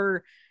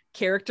poor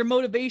character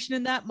motivation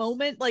in that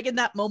moment. Like, in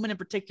that moment in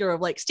particular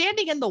of, like,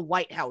 standing in the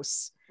White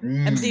House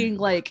and being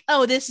like,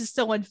 oh, this is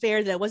so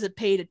unfair that I wasn't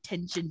paid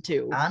attention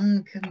to.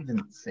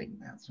 Unconvincing,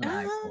 that's what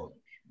I thought.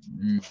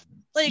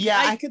 Like,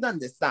 yeah, I could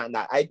understand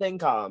that. I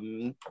think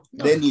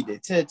they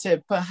needed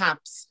to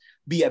perhaps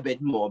be a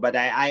bit more, but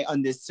I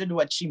understood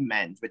what she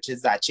meant, which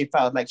is that she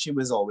felt like she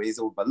was always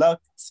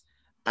overlooked.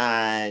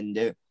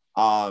 And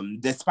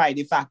despite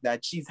the fact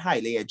that she's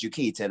highly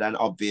educated and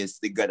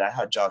obviously good at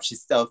her job, she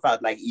still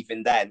felt like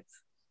even then,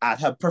 at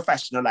her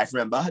professional life,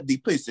 remember, the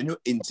person who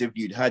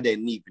interviewed her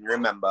didn't even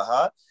remember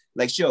her.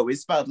 Like she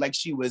always felt like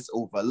she was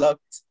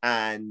overlooked,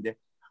 and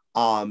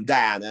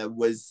Diana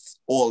was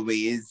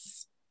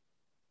always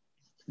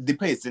the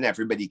person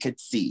everybody could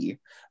see.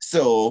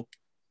 So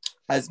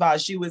as far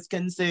as she was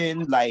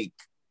concerned, like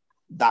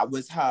that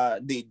was her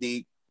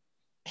the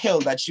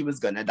hill that she was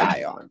gonna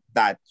die on,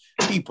 that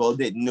people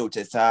didn't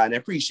notice her and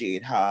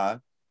appreciate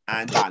her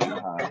and value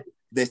her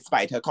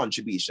despite her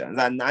contributions.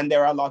 And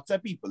there are lots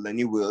of people in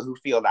the world who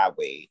feel that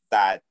way,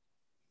 that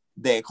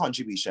their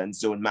contributions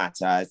don't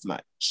matter as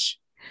much.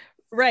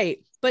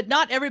 Right. But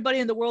not everybody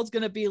in the world's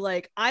going to be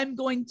like, I'm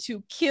going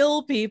to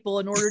kill people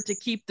in order to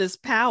keep this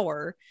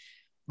power.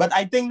 But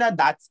I think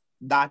that's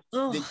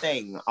Ugh. the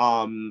thing.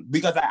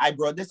 Because I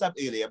brought this up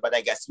earlier, but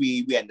I guess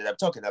we ended up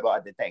talking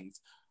about other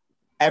things.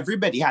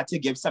 Everybody had to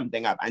give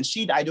something up. And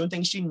I don't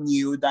think she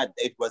knew that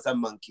it was a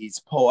monkey's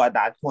paw at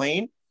that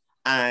point.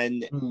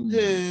 And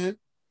her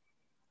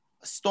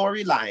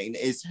storyline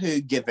is her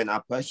giving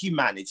up her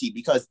humanity,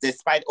 because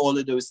despite all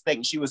of those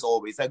things, she was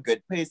always a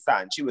good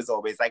person. She was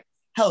always like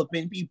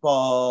helping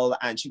people,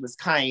 and she was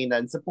kind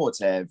and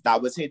supportive.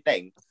 That was her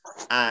thing.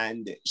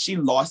 And she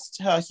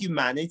lost her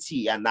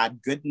humanity and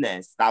that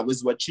goodness. That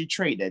was what she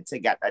traded to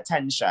get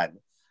attention.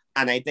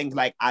 And I think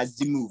like as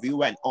the movie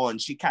went on,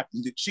 she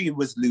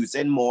was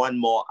losing more and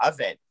more of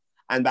it.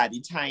 And by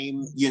the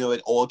time,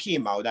 it all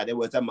came out that it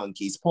was a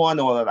monkey's paw and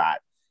all of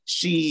that,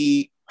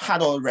 she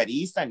had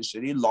already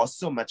essentially lost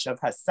so much of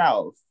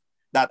herself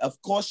that of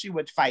course she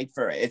would fight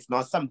for it. It's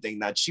not something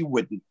that she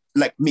wouldn't,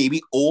 like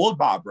maybe old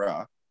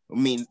Barbara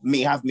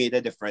may have made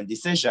a different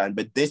decision,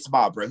 but this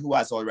Barbara, who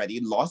has already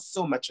lost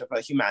so much of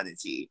her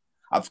humanity,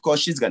 of course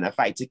she's gonna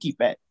fight to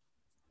keep it.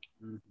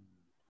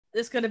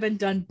 This could have been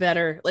done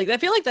better. Like, I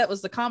feel like that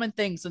was the common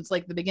thing since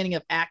like the beginning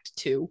of Act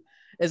 2,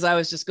 is I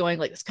was just going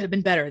like, this could have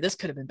been better, this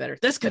could have been better,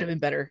 this could have been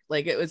better.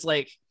 Like, it was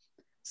like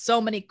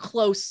so many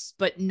close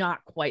but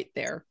not quite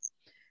there.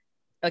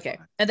 Okay.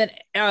 And then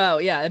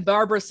and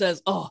Barbara's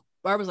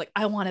like,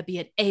 I want to be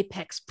an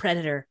apex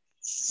predator.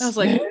 I was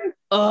like, like,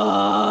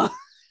 I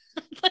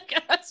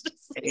was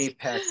just like,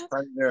 Apex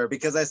predator,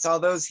 because I saw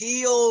those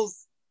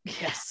heels.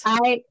 yes.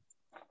 I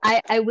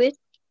wish,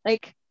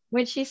 like,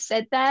 when she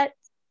said that,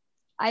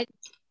 I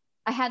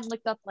hadn't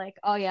looked up like,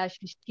 oh yeah,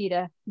 she's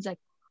Cheetah. He's like,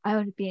 I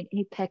want to be an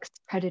apex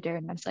predator,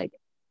 and I was like,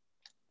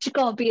 she's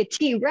gonna be a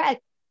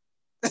T-Rex.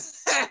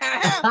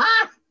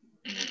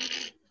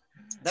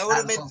 That would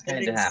have made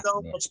things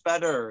so much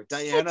better.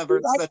 Diana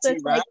versus a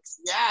T-Rex. Like,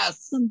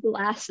 yes. Some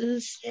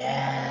glasses.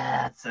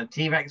 Yeah, so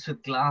T-Rex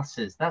with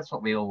glasses. That's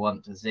what we all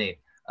want to see.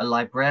 A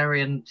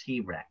librarian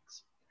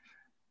T-Rex.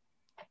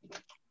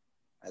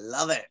 I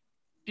love it.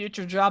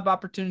 Future job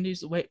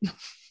opportunities. Wait.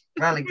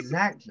 Well,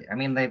 exactly. I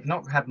mean, they've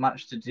not had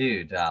much to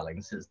do,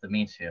 darling, since the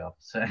meteor.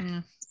 So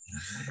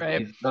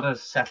right. You've got to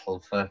settle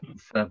for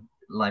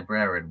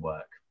librarian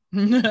work.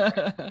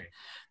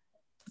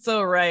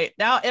 So right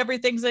now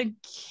everything's in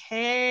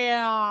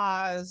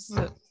chaos.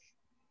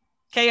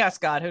 Chaos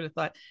God, who'd have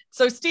thought?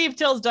 So Steve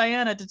tells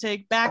Diana to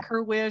take back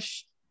her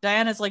wish.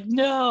 Diana's like,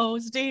 no,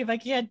 Steve, I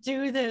can't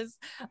do this.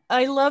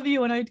 I love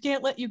you and I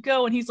can't let you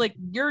go. And he's like,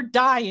 you're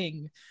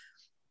dying.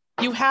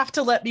 You have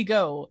to let me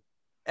go.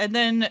 And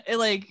then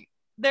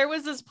there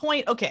was this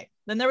point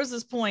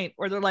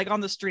where they're like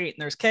on the street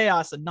and there's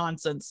chaos and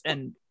nonsense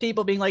and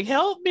people being like,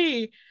 help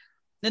me.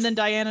 And then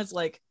Diana's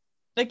like,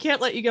 I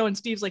can't let you go. And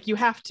Steve's like, you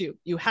have to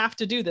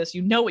do this.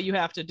 You know what you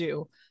have to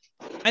do.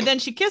 And then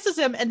she kisses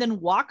him and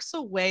then walks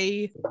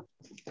away.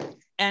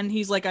 And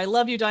he's like, I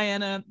love you,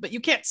 Diana, but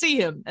you can't see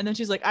him. And then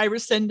she's like, I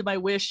rescind my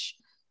wish.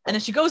 And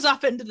then she goes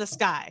off into the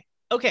sky.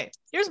 Okay,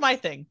 here's my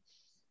thing.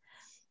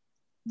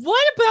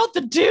 What about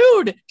the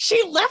dude?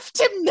 She left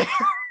him there.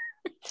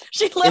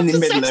 She left in the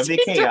middle of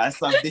the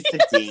chaos of the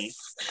city.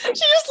 Yes. She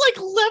just like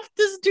left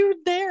this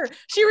dude there.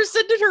 She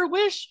rescinded her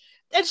wish.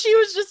 And she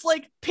was just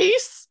like,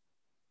 peace.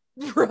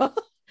 Bruh.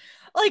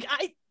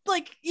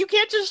 You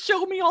can't just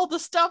show me all the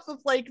stuff of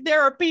like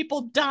there are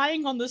people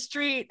dying on the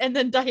street and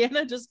then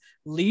Diana just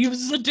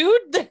leaves the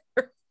dude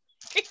there.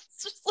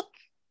 It's just like,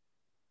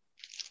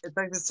 it's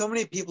like there's so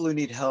many people who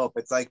need help.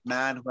 It's like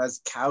man who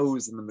has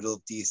cows in the middle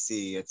of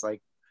DC. It's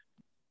like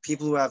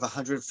people who have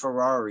 100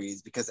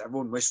 Ferraris because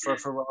everyone wished for a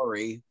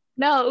Ferrari.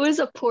 No, it was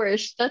a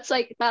Porsche.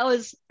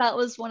 That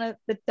was one of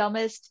the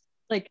dumbest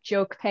like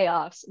joke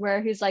payoffs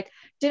where he's like,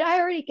 did I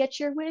already get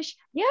your wish?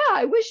 Yeah,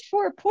 I wished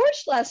for a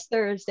Porsche last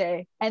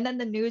Thursday. And then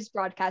the news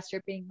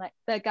broadcaster being like,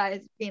 the guy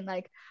is being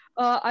like,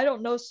 I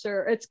don't know,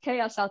 sir. It's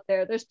chaos out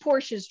there. There's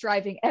Porsches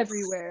driving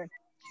everywhere.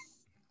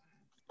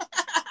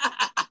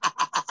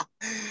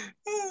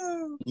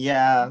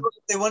 Yeah. If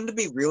they wanted to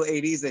be real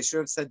 80s, they should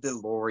have said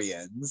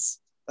DeLoreans.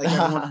 Like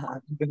everyone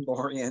had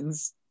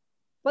DeLoreans.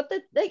 But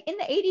in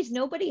the 80s,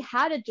 nobody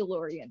had a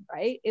DeLorean,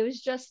 right? It was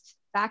just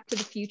Back to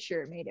the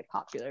Future made it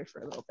popular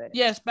for a little bit.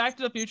 yes, Back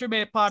to the Future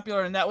made it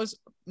popular, and that was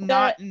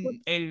not in the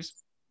 80s.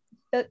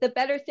 The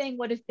better thing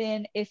would have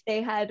been if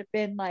they had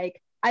been like,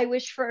 I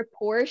wish for a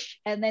Porsche,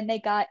 and then they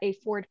got a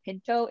Ford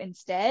Pinto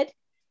instead.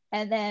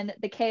 And then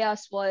the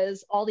chaos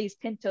was all these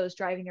Pintos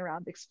driving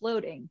around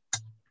exploding.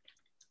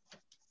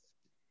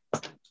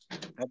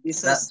 That'd be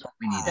so That's what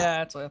we needed. Yeah,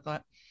 that's what I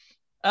thought.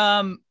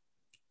 Am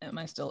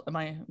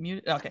I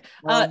muted? Okay.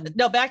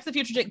 No, Back to the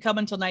Future didn't come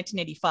until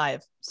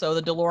 1985. So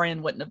the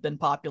DeLorean wouldn't have been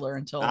popular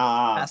until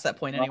past that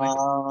point anyway.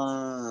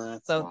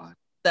 That's So why.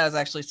 that was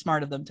actually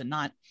smart of them to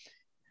not.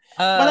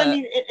 But I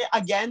mean,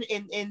 again,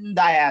 in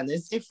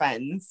Diana's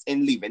defense,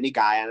 in leaving the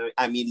guy,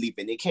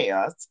 leaving the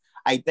chaos,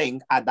 I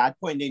think at that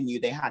point they knew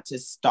they had to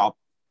stop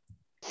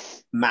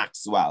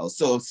Maxwell.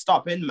 So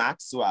stopping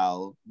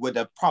Maxwell would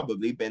have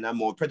probably been a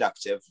more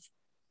productive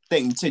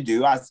thing to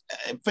do as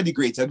for the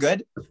greater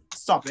good.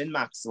 Stopping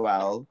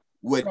Maxwell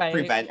would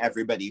prevent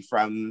everybody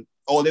from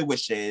all the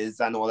wishes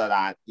and all of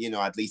that,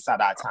 at least at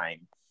that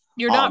time.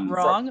 You're not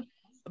wrong.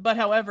 But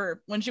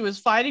however, when she was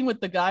fighting with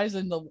the guys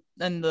in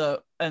the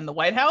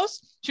White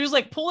House, she was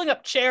like pulling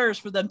up chairs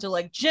for them to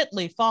like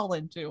gently fall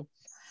into.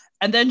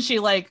 And then she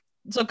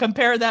so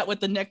compare that with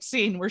the next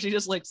scene where she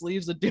just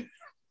leaves a dude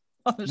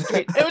on the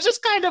street. It was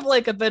just kind of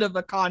like a bit of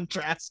a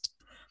contrast.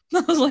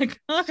 I was like,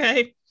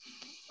 okay.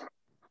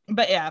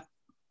 But yeah.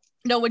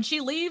 No, when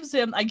she leaves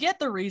him, I get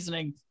the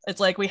reasoning. It's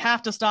like, we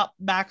have to stop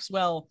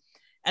Maxwell.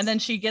 And then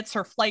she gets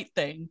her flight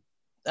thing.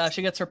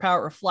 She gets her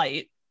power of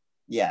flight.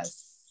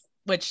 Yes.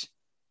 Which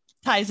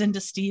ties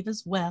into Steve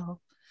as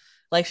well.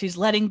 Like, she's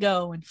letting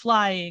go and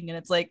flying. And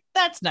it's like,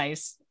 that's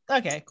nice.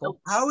 Okay,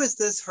 cool. So how is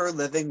this her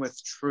living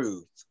with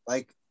truth?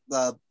 Like,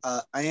 the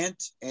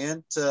Aunt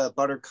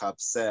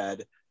Buttercup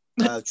said,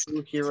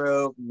 true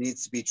hero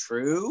needs to be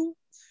true,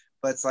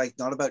 but it's like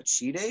not about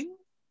cheating.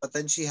 But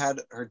then she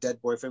had her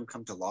dead boyfriend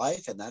come to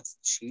life, and that's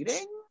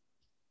cheating?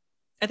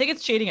 I think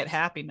it's cheating at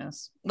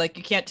happiness. Like,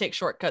 you can't take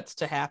shortcuts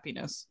to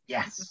happiness.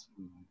 Yes.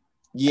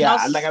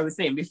 Yeah, like I was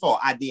saying before,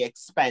 at the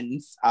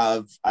expense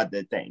of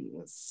other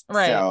things.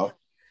 Right. So,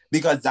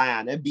 because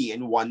Diana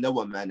being Wonder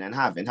Woman and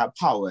having her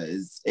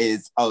powers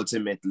is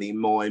ultimately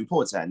more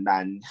important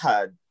than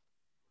her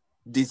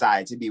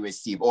desire to be with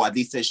Steve, or at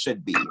least it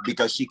should be,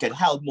 because she can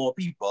help more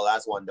people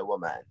as Wonder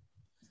Woman.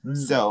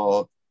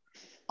 So,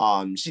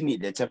 she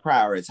needed to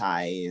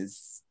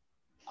prioritize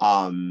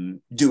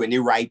doing the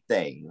right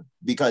thing,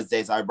 because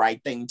there's a right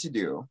thing to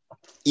do,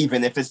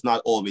 even if it's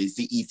not always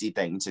the easy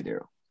thing to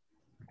do.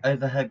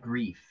 Over her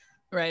grief.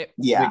 Right.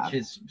 Yeah. Which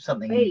is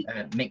something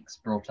Mix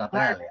brought up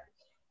earlier.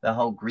 The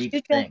whole grief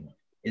thing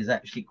is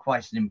actually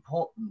quite an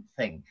important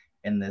thing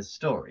in this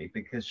story,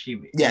 because she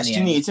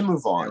needs to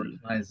move on.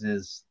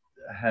 Prioritizes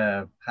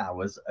her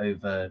powers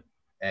over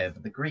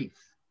the grief.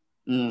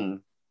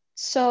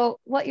 So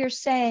what you're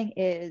saying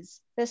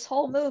is this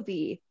whole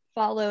movie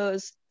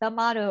follows the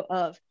motto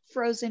of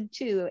Frozen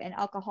 2 and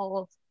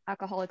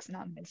Alcoholics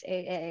Anonymous,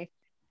 AA.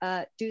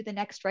 Do the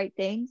next right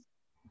thing.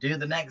 Do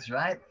the next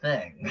right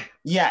thing.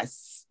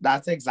 Yes,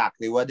 that's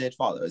exactly what it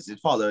follows. It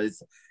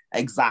follows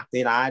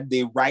exactly that.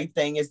 The right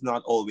thing is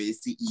not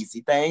always the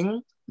easy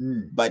thing,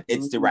 but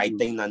it's the right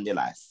thing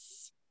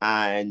nonetheless.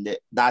 And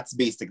that's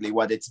basically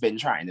what it's been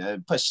trying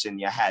to push in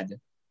your head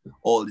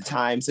all the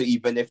time. So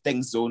even if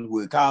things don't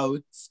work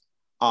out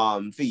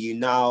for you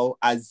now,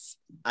 as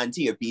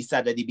Antiope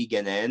said at the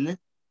beginning,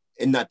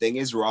 nothing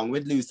is wrong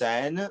with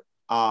losing.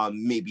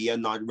 Maybe you're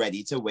not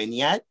ready to win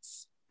yet.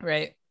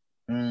 Right.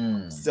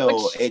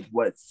 So it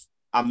was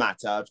a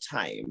matter of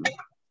time.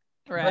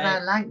 Right. But I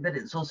like that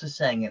it's also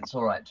saying it's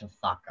all right to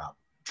fuck up.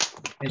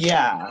 She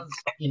does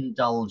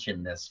indulge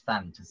in this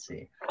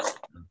fantasy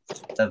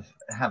of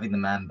having the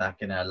man back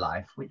in her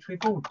life, which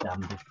we've all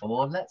done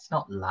before. Let's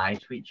not lie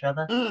to each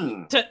other.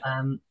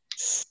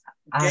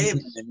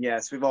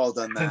 Yes, we've all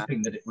done that.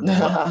 Hoping that it would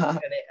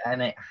work,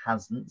 and it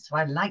hasn't. So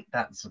I like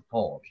that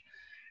support,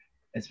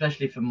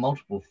 especially for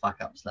multiple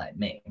fuck-ups like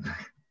me.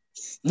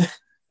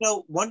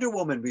 Wonder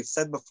Woman, we've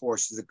said before,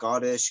 she's a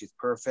goddess, she's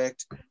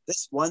perfect.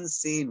 This one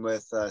scene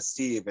with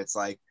Steve, it's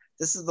like,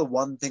 this is the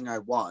one thing I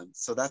want.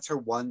 So that's her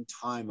one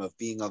time of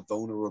being a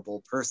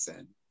vulnerable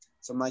person.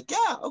 So I'm like,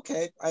 yeah,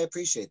 okay, I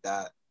appreciate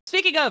that.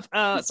 Speaking of,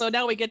 so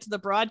now we get to the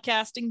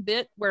broadcasting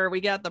bit where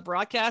we got the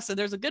broadcast, and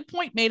there's a good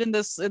point made in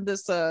this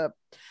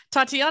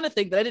Tatiana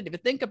thing that I didn't even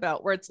think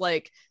about, where it's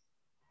like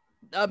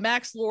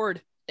Max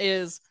Lord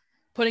is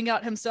putting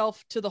out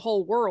himself to the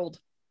whole world,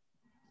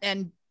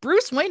 and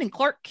Bruce Wayne and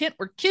Clark Kent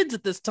were kids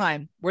at this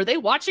time. Were they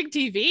watching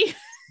TV?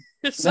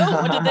 If so,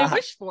 what did they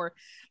wish for?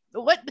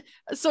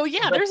 So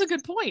yeah, there's a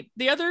good point.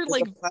 The other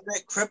Did the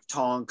planet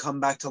Krypton come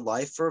back to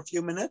life for a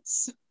few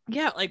minutes?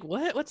 Yeah, like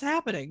what's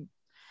happening?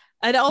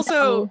 And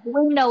also,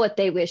 we know what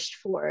they wished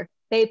for.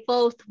 They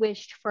both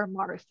wished for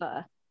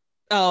Martha.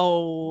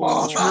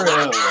 Oh,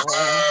 true.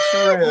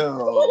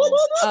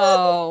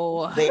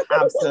 Oh, they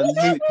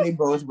absolutely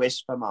both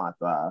wished for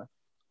Martha.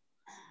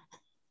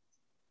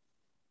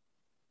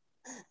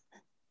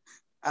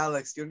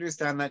 Alex, do you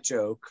understand that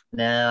joke?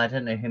 No, I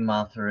don't know who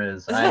Martha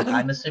is.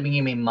 I'm assuming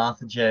you mean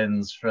Martha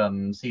Jones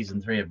from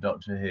season 3 of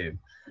Doctor Who.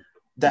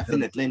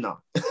 Definitely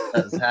not.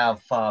 That's how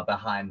far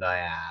behind I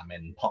am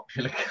in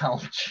popular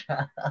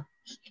culture.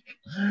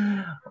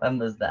 When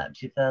was that?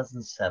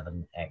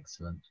 2007.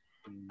 Excellent.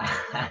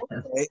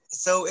 Okay.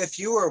 So if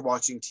you were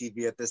watching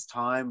TV at this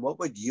time, what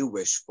would you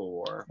wish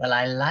for? Well,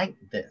 I like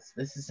this.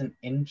 This is an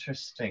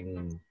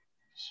interesting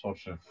sort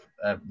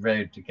of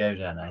road to go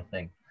down, I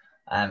think.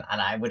 And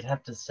I would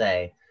have to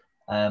say,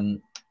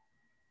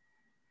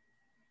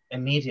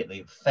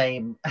 immediately,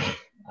 fame.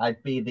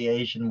 I'd be the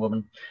Asian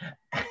woman.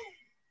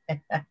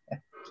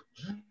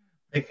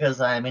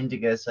 Because I am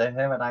Indigo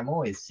Soho and I'm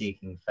always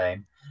seeking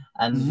fame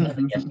and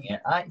never getting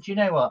it. Do you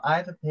know what?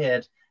 I've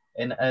appeared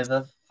in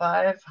over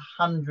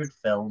 500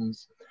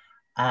 films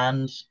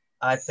and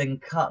I've been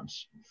cut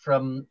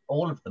from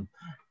all of them.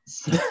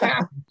 So,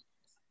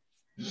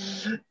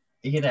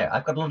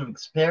 I've got a lot of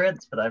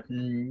experience, but I've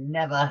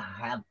never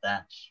had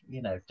that,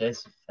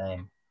 dose of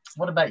fame.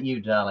 What about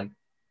you, darling?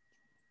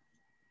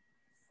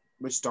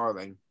 Which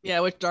darling?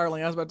 Yeah, which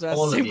darling? I was about to ask.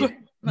 All of you.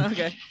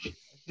 Okay.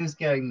 Who's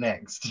going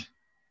next?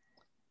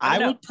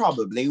 I would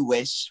probably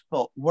wish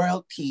for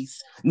world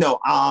peace. No,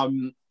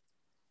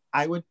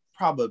 I would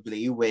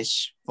probably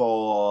wish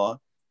for.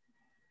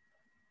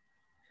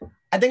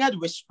 I think I'd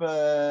wish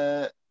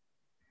for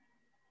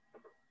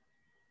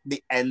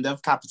the end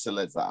of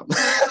capitalism.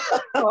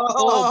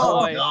 Oh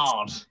boy!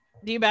 God!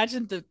 Do you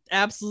imagine the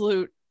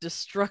absolute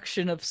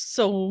destruction of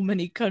so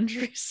many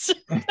countries?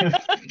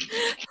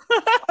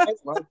 I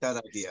like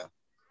that idea.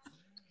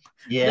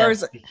 Yeah,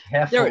 be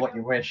careful what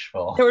you wish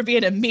for. There would be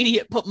an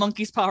immediate put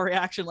monkey's paw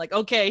reaction, like,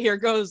 okay, here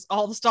goes,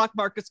 all the stock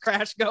markets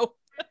crash, go.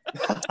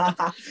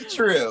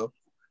 True.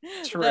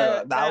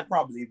 That would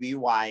probably be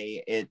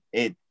why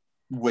it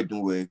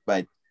wouldn't work,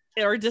 but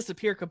or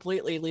disappear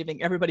completely,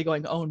 leaving everybody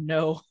going, oh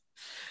no.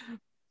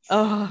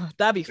 Oh,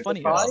 that'd be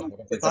funny.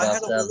 If I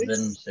had a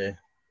wish,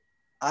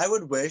 I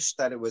would wish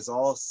that it was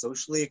all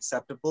socially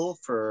acceptable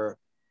for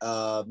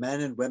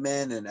men and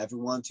women and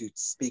everyone to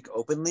speak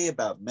openly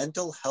about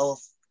mental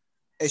health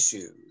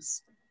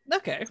issues.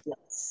 Okay.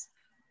 Yes.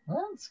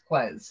 Well, that's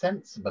quite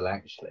sensible,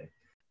 actually.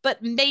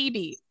 But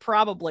maybe,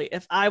 probably,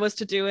 if I was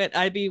to do it,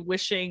 I'd be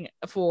wishing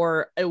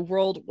for a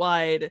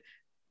worldwide,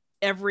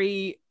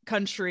 every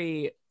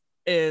country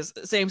is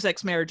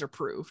same-sex marriage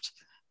approved.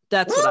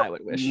 That's what I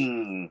would wish.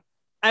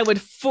 I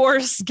would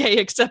force gay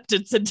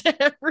acceptance into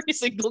every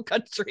single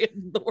country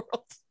in the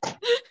world.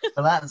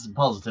 Well, that's a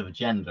positive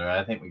agenda.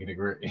 I think we could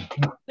agree.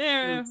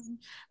 Yeah.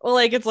 Well,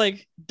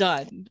 it's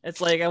done.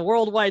 It's like a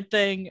worldwide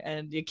thing,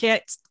 and you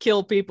can't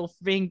kill people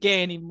for being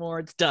gay anymore.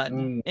 It's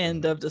done.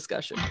 End of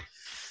discussion.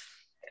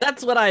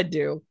 That's what I'd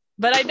do.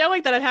 But I know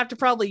that I'd have to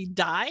probably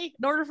die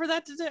in order for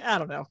that to do. I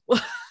don't know.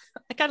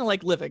 I kind of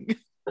like living.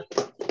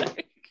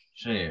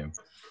 True.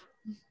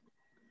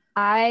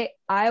 I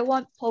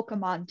want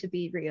Pokemon to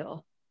be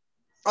real.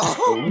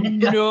 Oh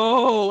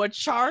no, a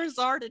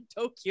Charizard in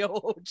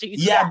Tokyo.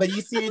 Jesus. Yeah, but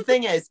you see, the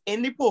thing is,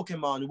 in the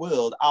Pokemon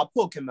world, are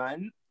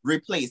Pokemon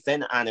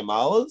replacing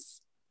animals?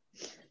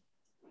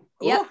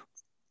 Yeah.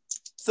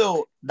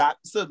 So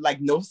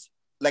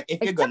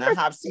if you're gonna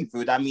have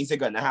seafood, that means you're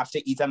gonna have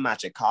to eat a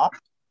Magikarp.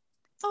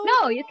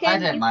 No, you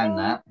can't. I don't mind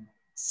that.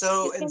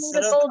 So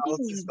instead of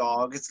Alice's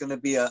dog, it's gonna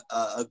be a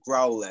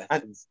Growlithe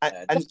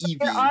instead. An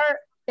Eevee.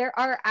 There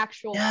are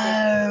actual.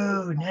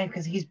 No,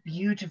 because he's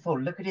beautiful.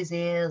 Look at his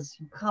ears.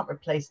 You can't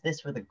replace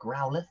this with a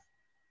Growlithe.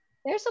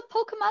 There's a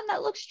Pokemon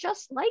that looks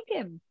just like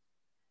him.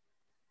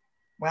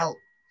 Well,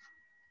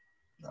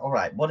 all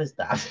right. What is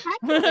that?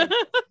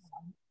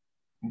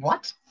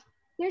 What?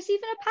 There's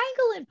even a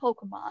pangolin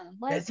Pokemon.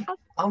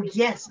 Oh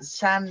yes,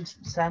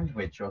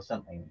 sandwich or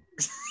something.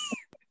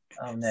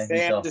 Oh no,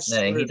 he's off.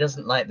 No, he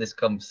doesn't like this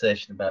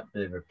conversation about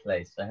being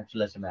replaced. I have to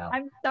let him out.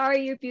 I'm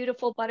sorry, you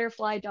beautiful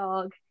butterfly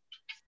dog.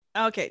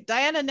 Okay,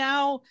 Diana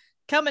now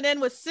coming in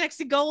with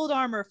sexy gold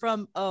armor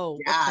from from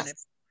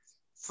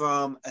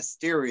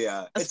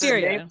Asteria. Asteria. It's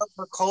a name of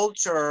her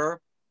culture.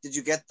 Did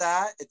you get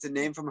that? It's a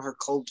name from her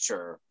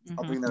culture.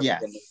 I'll bring that up.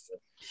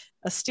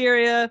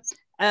 Asteria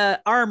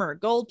armor,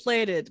 gold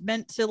plated,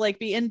 meant to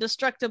be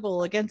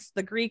indestructible against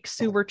the Greeks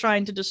who were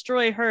trying to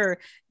destroy her,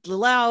 to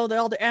allow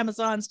all the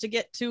Amazons to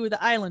get to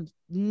the island.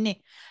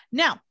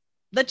 Now,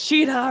 the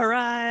cheetah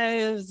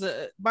arrives.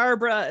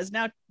 Barbara is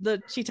now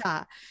the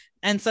cheetah.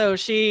 And so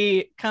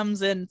she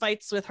comes in,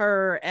 fights with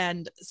her,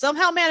 and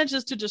somehow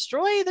manages to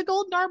destroy the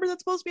golden armor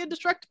that's supposed to be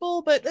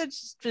indestructible, but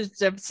it's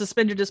just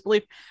suspend your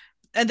disbelief.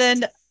 And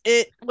then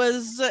it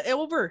was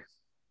over.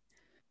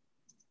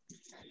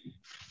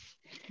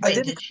 Wait,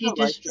 did she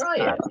destroy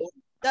it?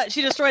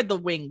 She destroyed the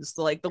wings.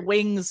 The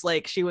wings,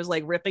 she was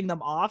ripping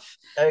them off.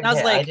 Okay, and I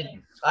was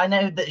I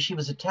know that she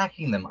was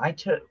attacking them.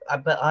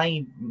 But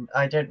I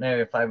don't know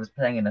if I was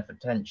paying enough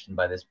attention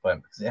by this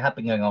point because it had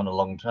been going on a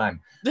long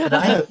time. But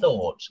I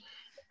thought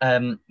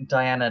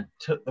Diana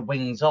took the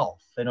wings off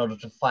in order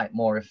to fight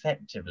more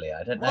effectively.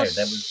 I don't know.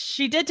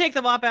 She did take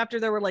them off after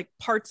there were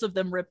parts of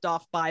them ripped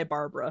off by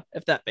Barbara,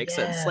 if that makes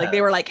sense. They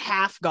were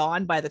half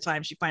gone by the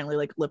time she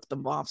finally lipped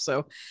them off.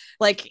 So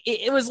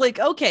it was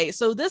okay,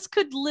 so this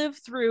could live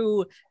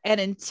through an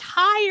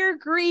entire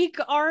Greek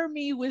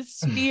army with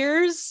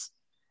spears,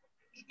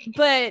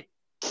 but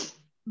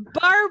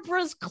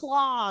Barbara's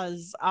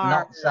claws are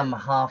not some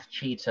half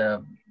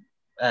cheetah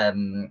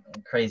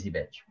crazy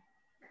bitch.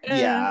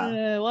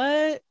 Yeah.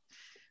 What?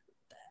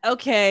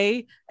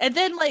 Okay. And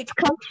then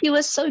because she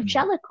was so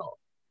jellical.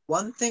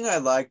 One thing I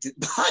liked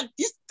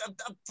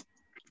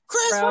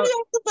Chris, Sprout. what do you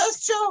have the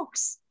best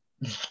jokes?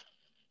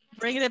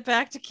 Bringing it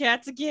back to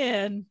cats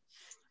again.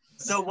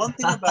 So one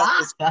thing about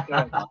this that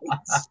I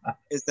liked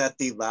is that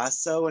the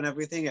lasso and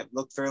everything, it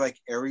looked very like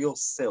aerial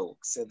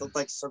silks. It looked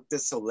like Cirque du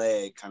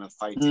Soleil kind of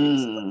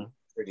fighting.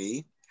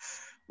 Pretty.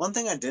 One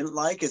thing I didn't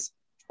like is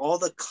all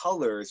the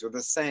colors were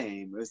the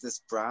same. It was this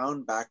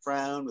brown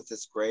background with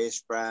this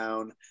grayish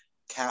brown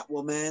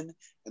Catwoman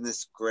and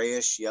this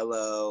grayish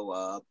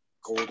yellow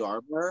gold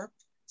armor.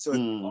 So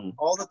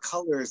all the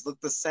colors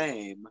look the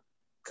same.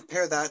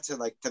 Compare that to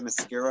like the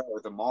mascara or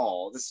the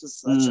mall. This was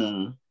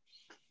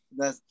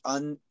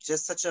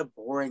such a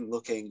boring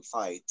looking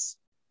fight.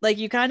 Like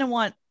you kind of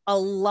want a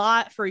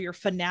lot for your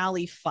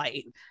finale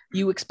fight.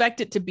 You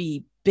expect it to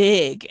be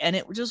big, and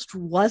it just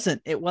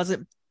wasn't. It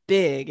wasn't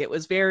big. It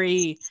was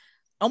very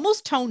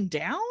almost toned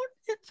down.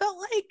 It felt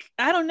like,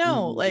 I don't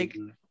know. Like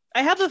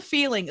I have a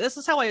feeling this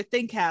is how I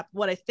think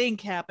what I think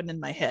happened in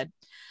my head.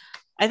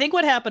 I think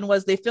what happened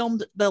was they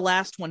filmed the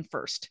last one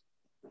first.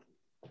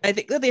 I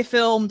think that they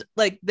filmed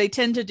like they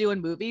tend to do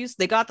in movies.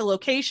 They got the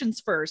locations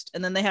first,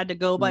 and then they had to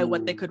go by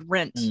what they could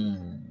rent.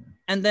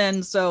 And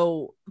then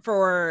so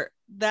for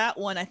that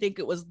one, I think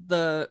it was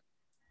the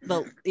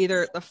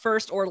either the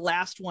first or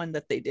last one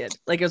that they did.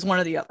 Like it was one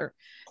or the other.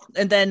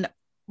 And then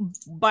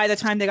by the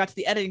time they got to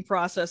the editing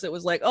process, it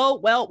was like, oh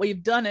well,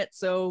 we've done it,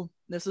 so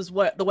this is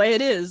what the way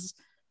it is.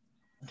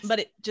 But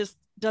it just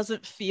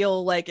doesn't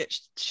feel like it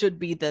should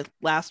be the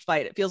last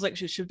fight. It feels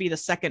like it should be the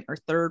second or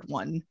third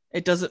one.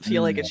 It doesn't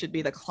feel like it should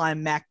be the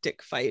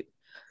climactic fight.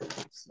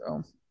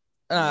 So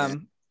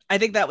I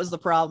think that was the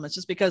problem. It's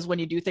just because when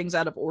you do things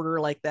out of order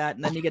like that,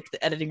 and then you get to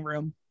the editing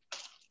room,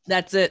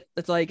 that's it.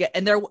 That's all you get.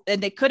 And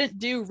they couldn't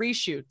do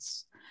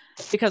reshoots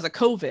because of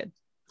COVID.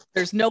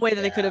 There's no way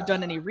that they could have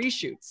done any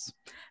reshoots.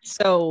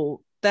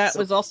 So that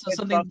was also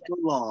something.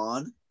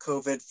 Mulan,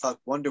 COVID fuck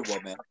Wonder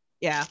Woman.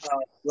 Yeah.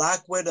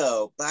 Black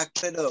Widow,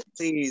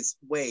 please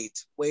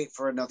wait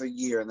for another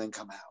year and then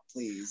come out,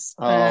 please.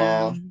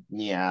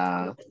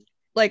 Yeah.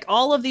 Like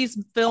all of these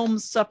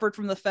films suffered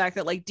from the fact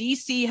that like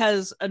DC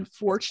has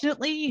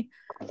unfortunately,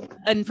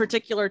 in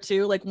particular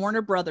too, like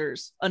Warner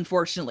Brothers,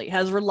 unfortunately,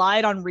 has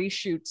relied on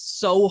reshoots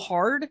so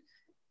hard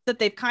that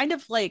they've kind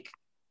of like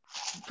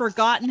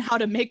forgotten how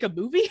to make a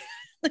movie.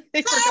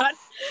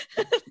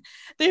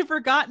 They've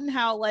forgotten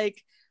how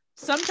like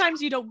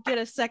sometimes you don't get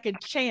a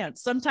second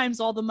chance. Sometimes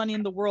all the money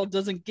in the world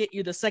doesn't get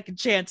you the second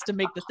chance to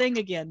make the thing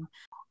again.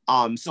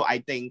 So I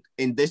think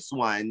in this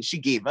one, she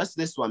gave us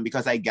this one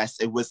because I guess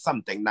it was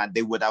something that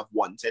they would have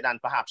wanted,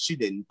 and perhaps she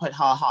didn't put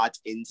her heart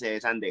into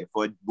it, and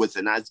therefore it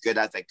wasn't as good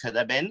as it could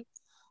have been.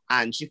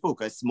 And she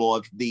focused more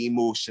of the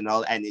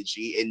emotional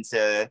energy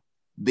into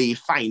the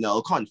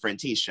final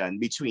confrontation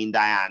between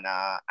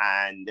Diana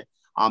and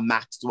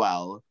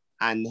Maxwell,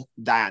 and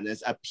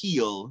Diana's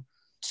appeal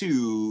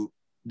to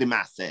the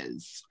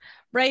masses.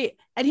 Right.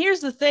 And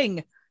here's the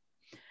thing.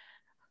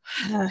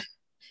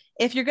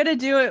 If you're going to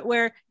do it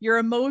where your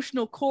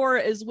emotional core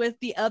is with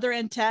the other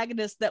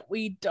antagonist that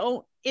we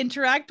don't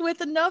interact with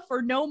enough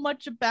or know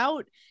much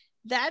about,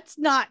 that's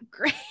not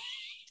great.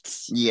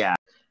 Yeah.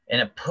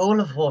 In a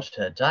pool of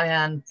water,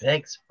 Diane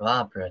begs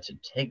Barbara to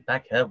take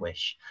back her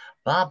wish.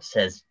 Barb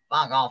says,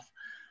 fuck off.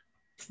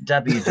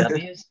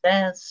 WW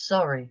says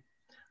sorry.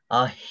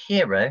 Our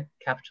hero,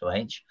 capital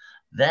H,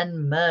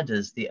 then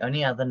murders the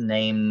only other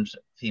named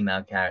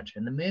female character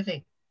in the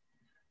movie.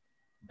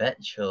 Bet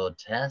your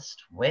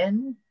test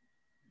win,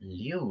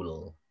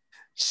 Lule.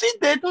 She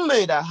didn't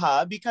murder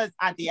her because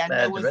at the end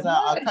there was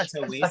a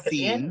cutaway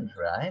scene. End,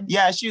 right?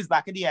 Yeah, she was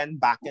back at the end,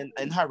 back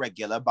in her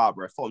regular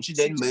Barbara form. She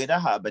didn't murder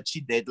her, but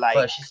she did like.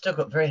 Well, she's still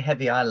got very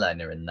heavy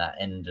eyeliner in that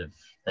end of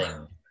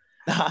thing.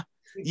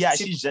 Yeah,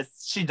 she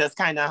just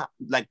kind of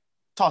like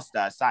tossed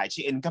her aside.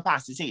 She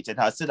incapacitated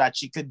her so that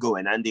she could go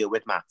in and deal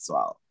with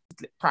Maxwell.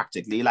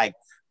 Practically, like,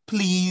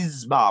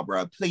 please,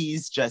 Barbara,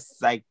 please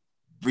just like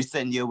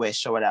rescind your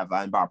wish or whatever.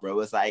 And Barbara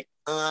was like,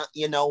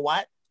 you know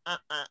what?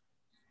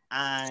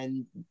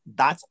 And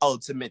that's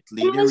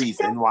ultimately the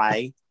reason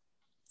why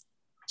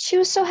she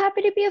was so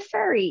happy to be a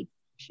furry.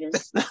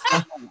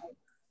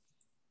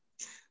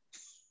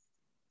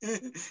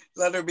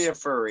 Let her be a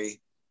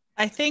furry.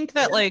 I think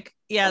that like,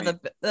 yeah,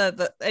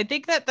 I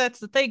think that that's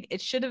the thing.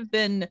 It should have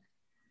been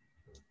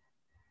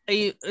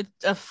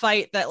a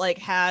fight that like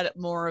had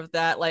more of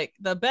that. Like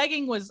the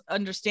begging was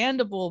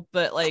understandable,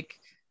 but like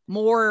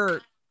more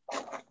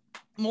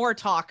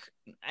talk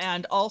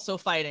and also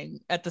fighting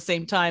at the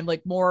same time,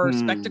 like more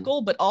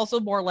spectacle, but also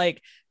more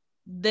like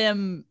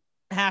them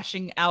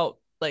hashing out,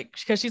 like,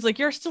 because she's like,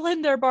 you're still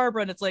in there,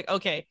 Barbara, and it's like,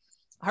 okay,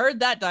 I heard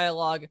that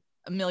dialogue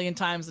a million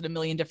times in a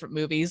million different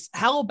movies.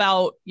 How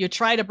about you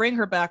try to bring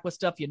her back with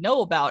stuff you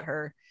know about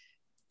her?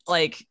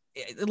 Like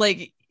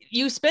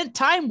you spent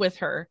time with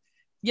her,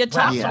 you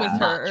talked with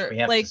her,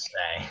 like,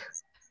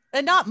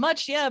 and not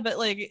much, yeah, but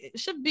like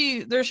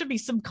there should be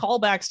some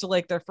callbacks to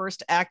like their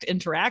first act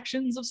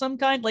interactions of some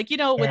kind. Like, you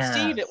know, with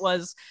Steve, it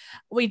was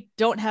we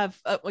don't have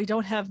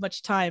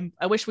much time.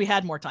 I wish we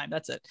had more time.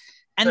 That's it.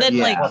 And then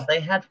Yeah. like, what, they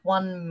had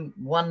one,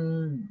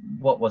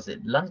 what was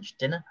it, lunch,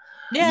 dinner?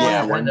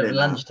 Yeah, One one kind of dinner.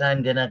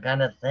 lunchtime dinner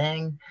kind of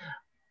thing.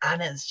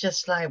 And it's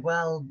just like,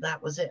 well,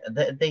 that was it.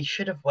 They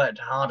should have worked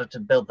harder to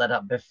build that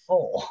up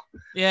before.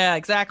 yeah,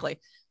 exactly.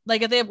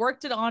 Like if they had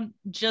worked it on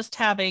just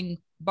having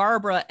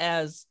Barbara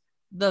as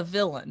the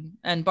villain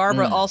and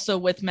Barbara also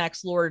with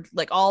Max Lord,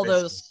 like all This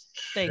those is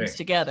things true.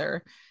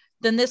 together,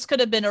 then this could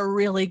have been a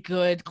really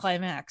good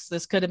climax.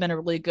 This could have been a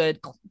really good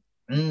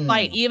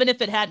fight, even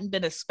if it hadn't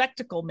been a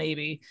spectacle.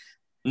 Maybe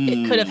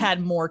it could have had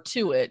more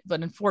to it,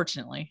 but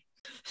unfortunately,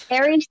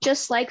 Aries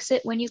just likes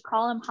it when you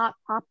call him Hot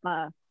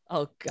Papa.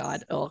 oh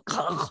god,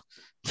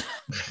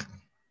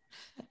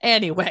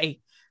 anyway,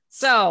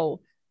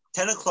 so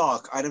 10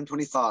 o'clock, item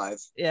 25.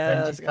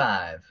 yeah, let's go.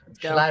 25. go.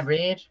 Shall I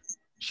read?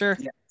 Sure.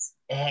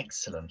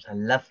 Excellent. I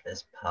love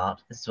this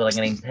part. This is what I'm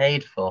getting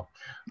paid for.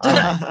 All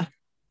right.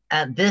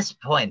 At this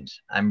point,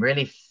 I'm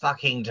really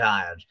fucking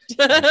tired.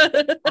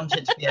 I want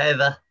it to be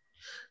over.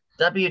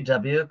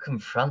 WW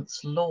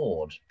confronts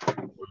Lord.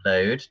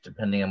 Load,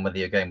 depending on whether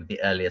you're going with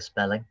the earlier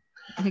spelling.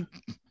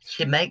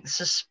 She makes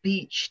a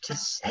speech to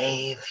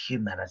save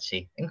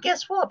humanity. And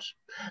guess what?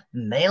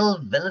 The male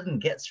villain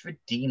gets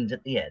redeemed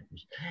at the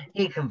end.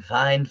 He can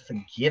find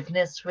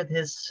forgiveness with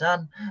his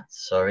son.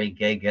 Sorry,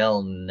 gay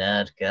girl,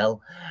 nerd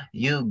girl.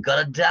 You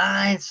gotta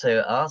die,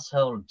 so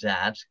asshole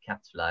dad,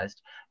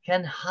 capitalized,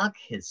 can hug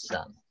his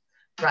son.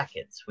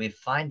 Brackets, we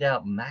find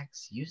out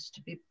Max used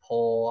to be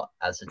poor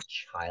as a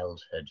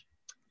childhood.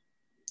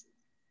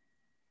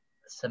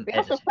 Some We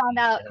also editing found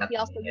out needs to he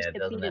also happen used here, to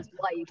doesn't beat his it?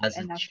 wife, As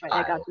and a that's why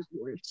they got child.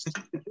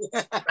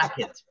 divorced.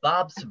 Brackets,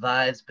 Barb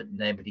survives, but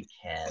nobody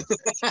cares.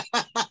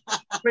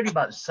 Pretty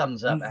much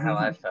sums up how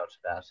I felt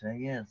about her,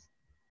 yes.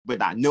 With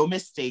that, no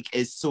mistake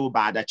is so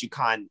bad that you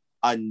can't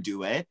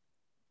undo it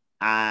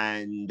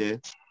and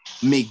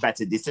make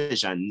better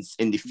decisions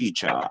in the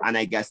future. And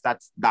I guess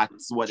that's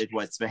what it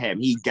was for him.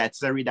 He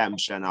gets a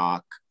redemption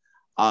arc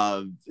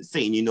of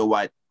saying, you know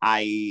what,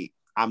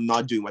 I'm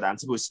not doing what I'm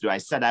supposed to do. I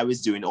said I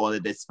was doing all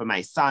of this for my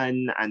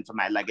son and for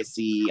my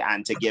legacy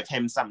and to give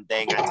him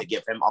something and to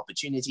give him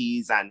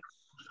opportunities. And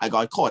I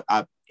got caught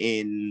up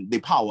in the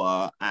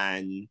power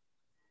and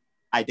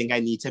I think I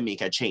need to make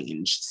a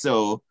change.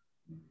 So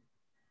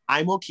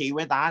I'm okay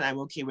with that. I'm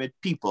okay with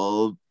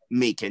people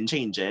making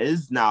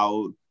changes.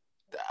 Now,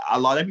 a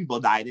lot of people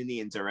died in the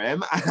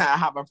interim. I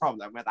have a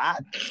problem with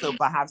that. So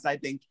perhaps I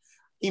think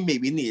he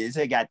maybe needs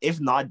to get, if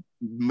not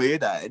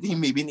murdered, he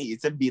maybe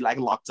needs to be like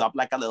locked up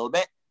like a little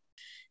bit.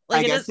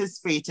 Like I guess his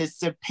fate is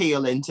to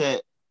pale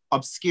into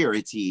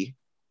obscurity.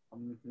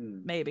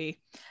 maybe,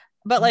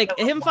 but like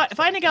him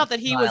finding out that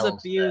he was Child,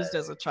 abused though.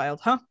 as a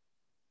child, huh?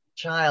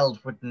 Child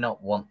would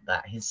not want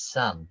that, his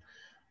son.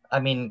 I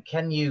mean,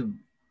 can you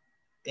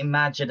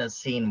imagine a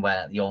scene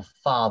where your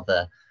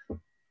father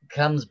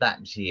comes back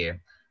to you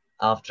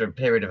after a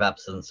period of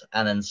absence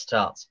and then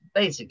starts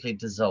basically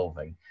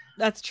dissolving?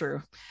 That's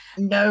true.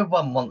 No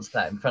one wants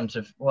that in front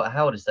of,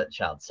 how old is that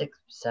child? 6,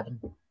 7?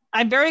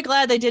 I'm very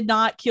glad they did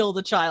not kill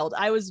the child.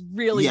 I was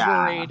really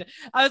worried.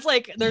 I was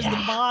like, there's the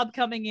mob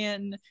coming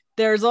in.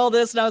 There's all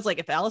this. And I was like,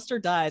 if Alistair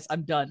dies,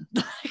 I'm done.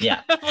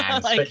 Yeah,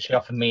 and like, switch it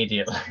off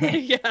immediately.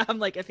 yeah, I'm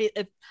like,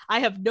 if I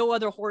have no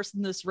other horse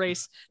in this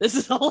race, this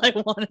is all I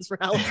want is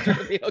for Alistair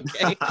to be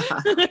okay.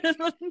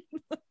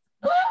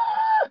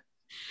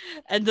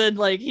 And then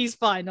like, he's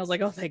fine. I was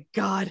like, oh, thank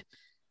God.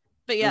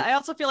 But yeah, I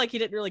also feel like he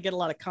didn't really get a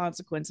lot of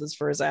consequences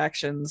for his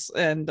actions.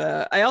 And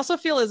I also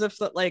feel as if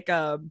that like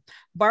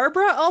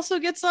Barbara also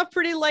gets off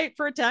pretty light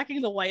for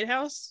attacking the White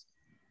House.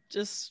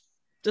 Just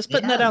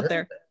putting that out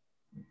there.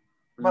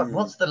 But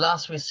what's the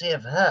last we see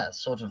of her?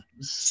 Sort of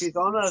She's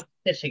on a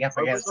sitting up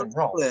against a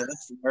rock. cliff,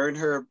 wearing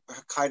her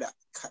kind of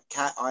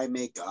cat eye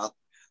makeup.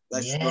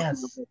 Like she's looking at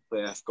the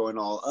cliff, going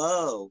all,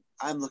 oh,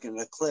 I'm looking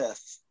at a cliff.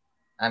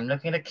 I'm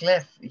looking at a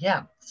cliff.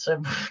 Yeah.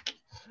 So,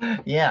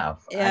 yeah.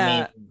 I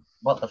mean,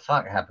 what the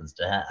fuck happens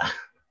to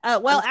her?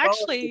 Well, You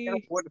actually,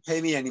 can't afford to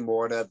pay me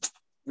anymore to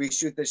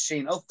reshoot this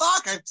scene. Oh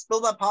fuck! I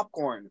spilled that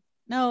popcorn.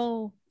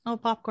 no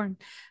popcorn.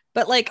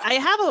 But like, I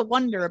have a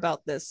wonder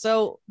about this.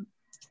 So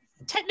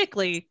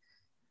technically,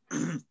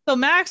 so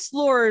Max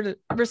Lord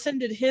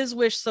rescinded his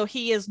wish, so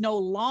he is no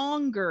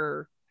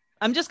longer.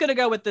 I'm just gonna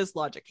go with this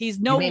logic. He's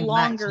no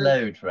longer Max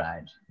Load,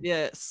 right?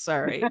 Yes,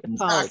 sorry,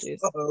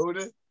 apologies.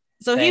 Load.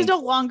 So he's no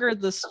longer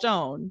the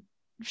stone.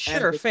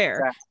 Sure, And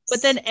fair.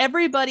 But then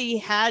everybody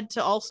had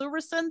to also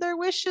rescind their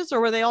wishes,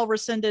 or were they all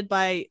rescinded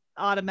by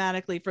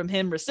automatically from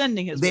him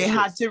rescinding his They wishes?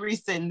 had to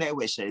rescind their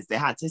wishes. They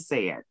had to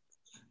say it.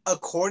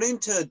 According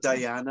to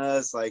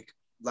Diana's like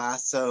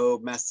lasso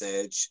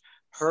message,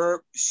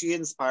 she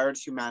inspired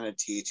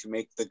humanity to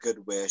make the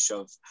good wish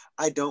of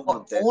I don't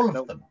want this. All I of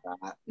don't them. want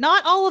that.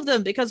 Not all of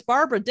them, because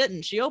Barbara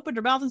didn't. She opened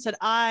her mouth and said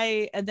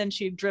I, and then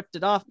she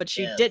drifted off, but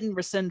she didn't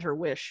rescind her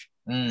wish.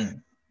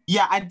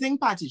 Yeah, I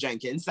think Patty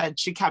Jenkins said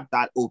she kept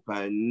that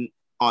open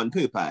on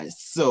purpose.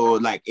 So,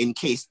 like, in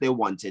case they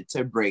wanted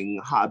to bring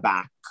her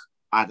back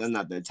at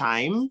another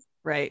time,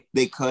 right?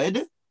 They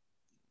could.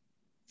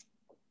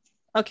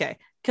 Okay.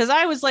 Because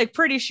I was like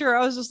pretty sure,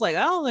 I was just like,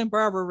 I don't think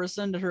Barbara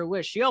rescinded her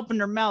wish. She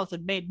opened her mouth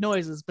and made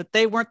noises, but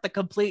they weren't the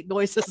complete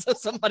noises of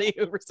somebody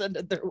who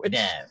rescinded their wish.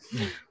 Yeah.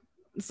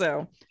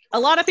 So a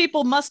lot of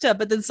people must have,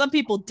 but then some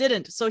people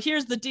didn't. So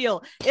here's the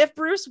deal. If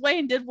Bruce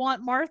Wayne did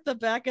want Martha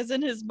back as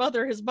in his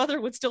mother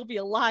would still be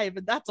alive.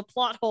 And that's a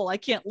plot hole I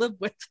can't live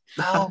with.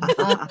 Oh,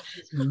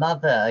 his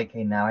mother.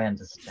 Okay, now I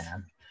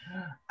understand.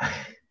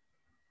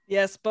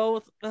 Yes,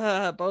 both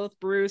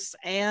Bruce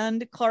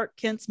and Clark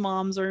Kent's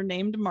moms are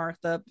named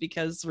Martha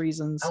because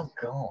reasons. Oh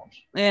God.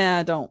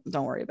 Yeah, don't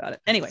worry about it.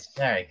 Anyway. It's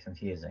very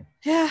confusing.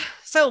 Yeah.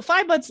 So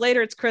 5 months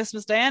later, it's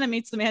Christmas. Diana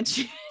meets the man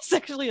she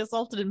sexually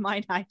assaulted and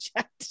mind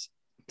hijacked.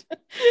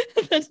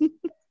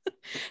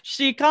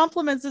 She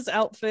compliments his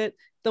outfit,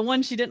 the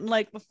one she didn't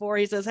like before.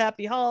 He says,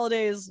 "Happy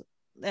holidays."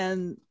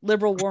 And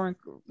liberal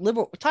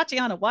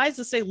Tatiana, why does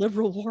it say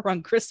liberal war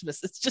on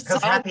Christmas? It's just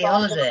Because happy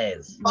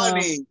holidays.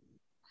 Funny.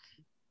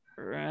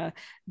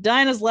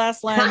 Dinah's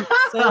last line,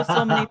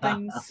 so many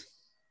things.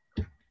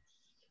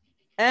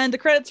 And the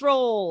credits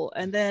roll,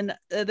 and then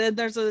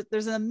there's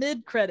a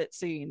mid-credit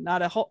scene,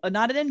 not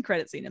an end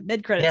credit scene, a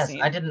mid-credit scene.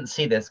 Yes, I didn't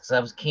see this because I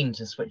was keen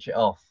to switch it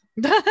off.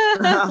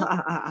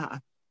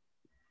 Can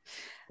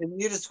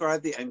you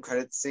describe the end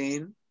credit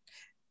scene?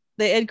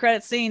 The end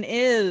credit scene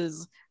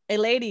is a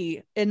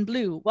lady in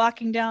blue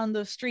walking down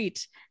the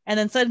street, and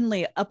then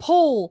suddenly a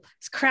pole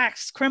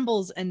cracks,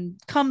 crumbles, and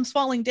comes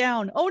falling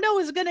down. Oh no,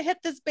 is it gonna hit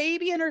this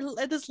baby and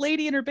this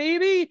lady and her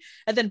baby?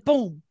 And then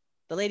boom,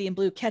 the lady in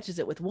blue catches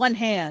it with one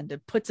hand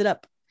and puts it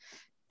up.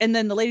 And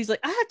then the lady's like,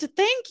 "I have to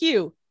thank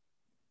you."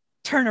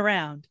 Turn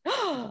around.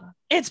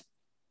 It's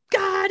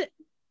God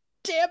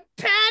damn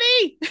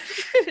Patty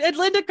and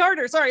Linda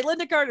Carter. Sorry,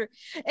 Linda Carter.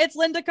 It's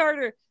Linda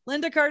Carter.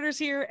 Linda Carter's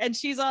here, and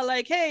she's all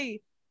like, "Hey,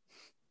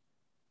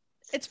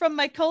 it's from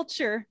my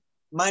culture."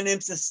 My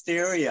name's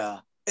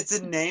Asteria. It's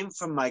a name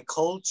from my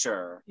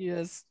culture.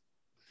 Yes.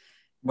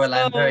 Well,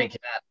 I'm very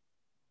glad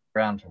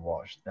around to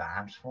watch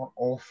that. What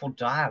awful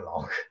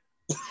dialogue.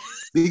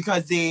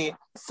 Because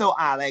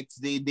Alex,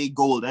 the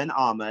golden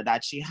armor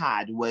that she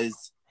had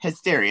was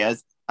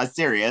Asteria's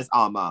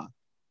armor.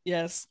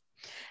 Yes.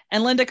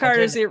 And Linda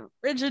Carter's the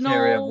original.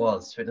 Asteria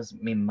was, so it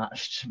doesn't mean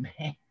much to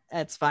me.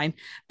 That's fine.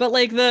 But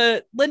like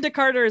the Linda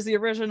Carter is the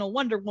original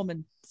Wonder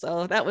Woman.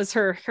 So that was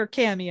her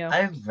cameo.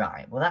 Oh,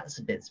 right. Well, that's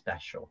a bit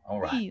special. All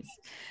right. Please.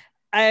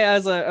 I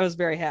was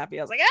very happy.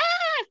 I was like,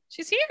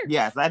 she's here.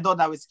 Yes, I thought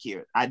that was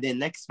cute. I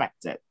didn't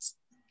expect it.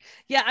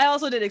 Yeah, I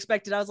also didn't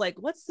expect it. I was like,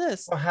 what's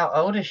this? Well, how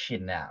old is she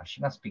now?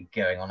 She must be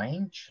going on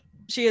ancient.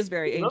 She is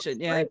very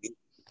ancient, yeah.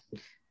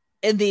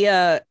 In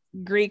the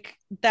Greek,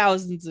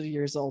 thousands of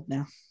years old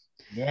now.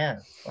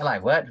 Yeah. Well, I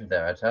worked with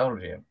her, I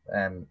told you.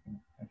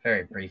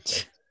 Very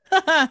briefly.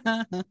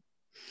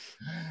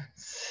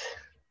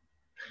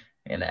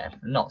 You know,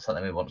 not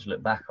something we want to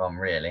look back on,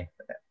 really.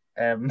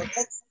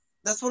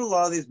 That's what a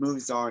lot of these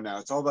movies are now.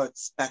 It's all about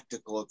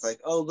spectacle. It's like,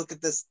 oh, look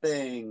at this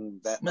thing.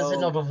 Was it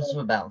not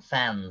also about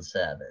fan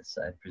service,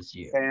 I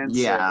presume?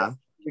 Yeah.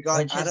 We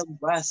got Adam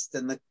West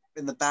in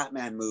the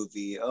Batman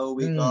movie. Oh,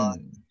 we got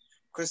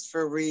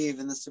Christopher Reeve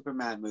in the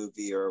Superman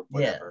movie or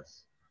whatever.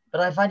 Yes. But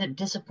I find it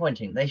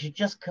disappointing. They should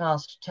just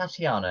cast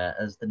Tatiana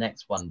as the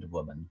next Wonder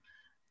Woman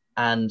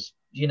and,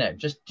 you know,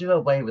 just do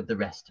away with the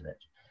rest of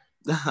it.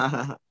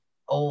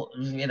 Or,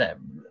 you know,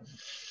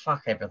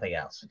 fuck everything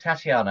else.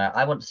 Tatiana,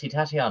 I want to see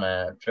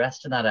Tatiana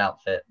dressed in that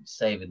outfit,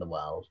 saving the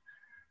world.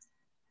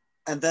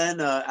 And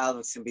then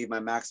Alex can be my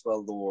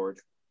Maxwell Lord.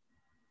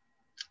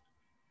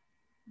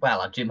 Well,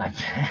 I'll do my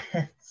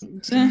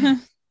best.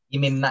 You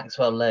mean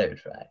Maxwell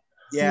Lode, right?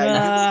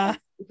 Yeah.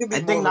 I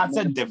think that's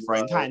a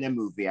different kind of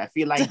movie. I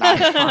feel like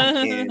that's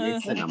not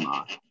in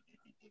cinema.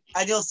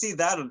 And you'll see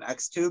that on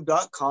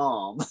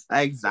xtube.com.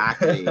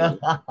 Exactly.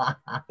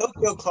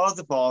 Tokyo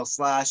Closet Ball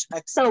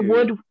 / So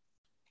would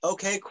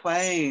Okay,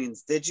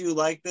 Quains, did you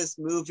like this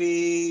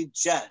movie?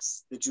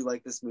 Jess, did you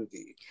like this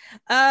movie?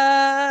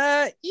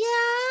 Yeah,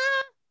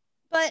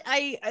 but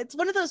it's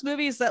one of those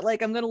movies that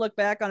like I'm gonna look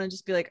back on and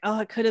just be like, oh,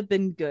 it could have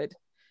been good.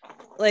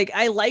 Like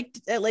I liked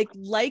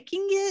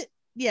liking it,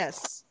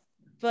 yes,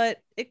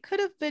 but it could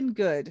have been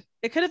good.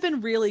 It could have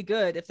been really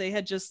good if they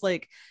had just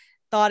like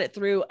thought it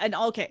through. And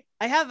okay,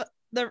 I have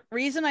the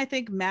reason I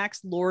think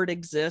Max Lord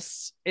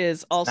exists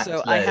is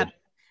also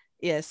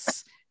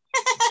yes.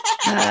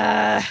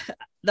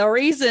 The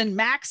reason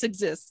Max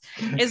exists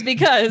is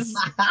because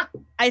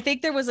I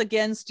think there was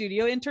again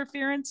studio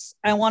interference.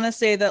 I want to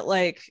say that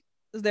like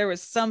there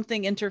was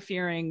something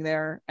interfering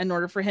there in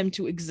order for him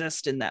to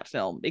exist in that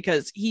film,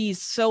 because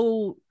he's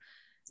so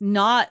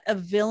not a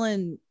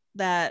villain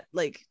that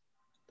like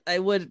I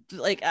would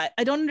like.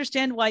 I don't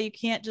understand why you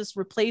can't just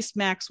replace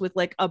Max with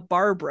like a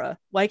Barbara.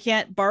 Why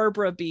can't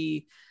Barbara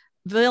be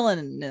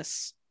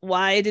villainous?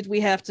 Why did we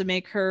have to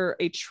make her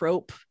a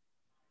trope?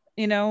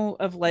 You know,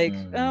 of like,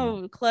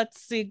 oh,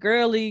 klutzy,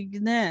 girly,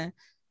 nah.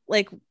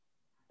 Like,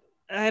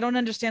 I don't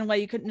understand why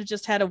you couldn't have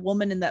just had a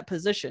woman in that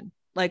position.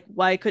 Like,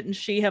 why couldn't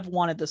she have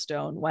wanted the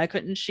stone? Why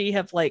couldn't she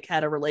have like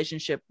had a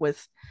relationship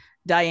with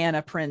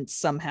Diana Prince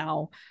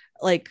somehow?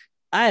 Like,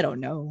 I don't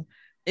know.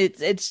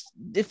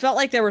 it felt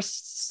like there were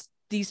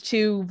these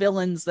two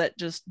villains that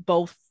just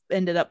both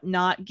ended up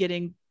not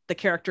getting the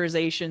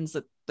characterizations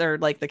that they're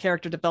like the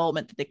character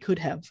development that they could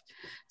have.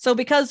 So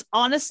because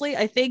honestly,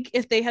 I think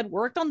if they had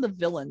worked on the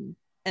villain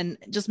and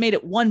just made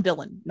it one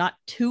villain, not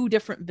two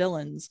different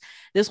villains,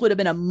 this would have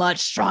been a much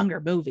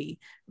stronger movie.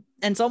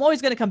 And so I'm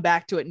always going to come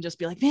back to it and just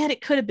be like, man,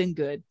 it could have been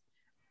good.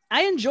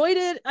 I enjoyed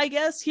it, I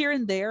guess, here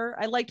and there.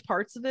 I liked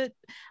parts of it.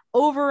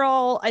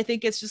 Overall, I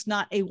think it's just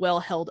not a well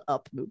held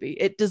up movie.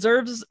 It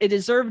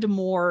deserved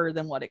more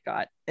than what it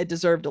got. It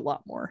deserved a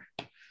lot more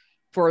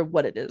for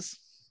what it is.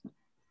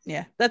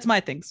 Yeah, that's my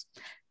things.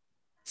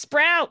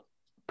 Sprout.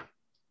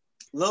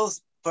 Lil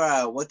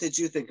Sprout, what did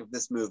you think of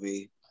this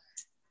movie?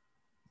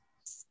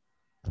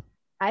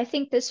 I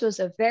think this was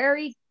a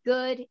very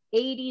good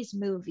 80s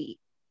movie.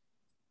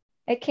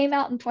 It came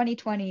out in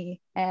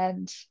 2020,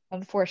 and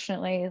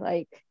unfortunately,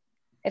 like,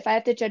 if I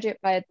have to judge it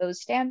by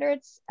those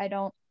standards, I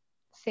don't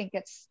think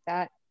it's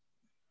that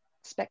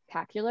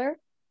spectacular.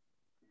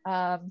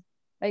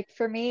 Like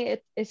for me,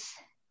 it's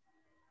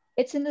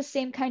in the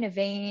same kind of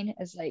vein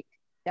as like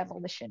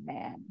Demolition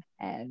Man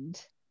and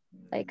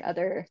like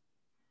other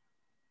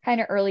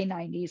kind of early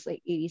 90s,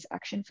 late 80s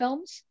action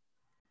films.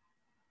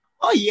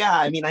 Oh yeah,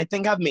 I mean, I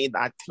think I've made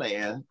that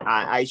clear.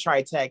 I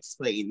try to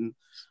explain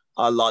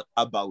a lot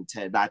about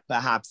it that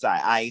perhaps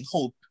I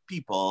hope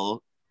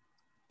people,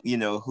 you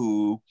know,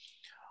 who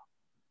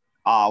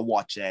are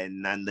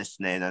watching and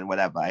listening and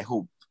whatever, I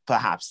hope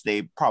perhaps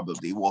they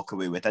probably walk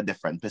away with a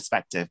different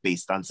perspective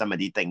based on some of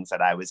the things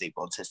that I was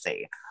able to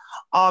say.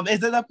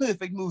 Is it a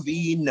perfect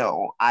movie?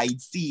 No. I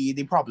see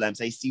the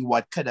problems. I see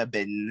what could have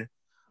been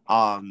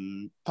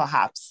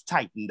perhaps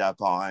tightened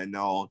up on,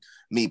 or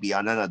maybe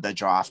on another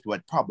draft,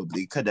 what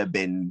probably could have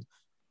been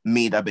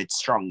made a bit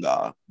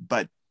stronger.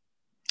 But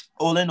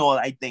all in all,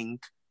 I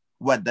think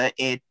whether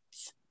it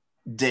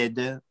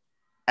did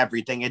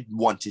everything it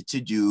wanted to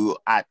do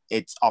at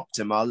its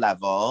optimal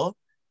level,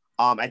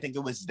 I think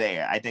it was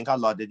there. I think a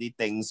lot of the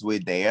things were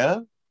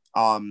there.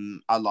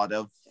 A lot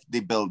of the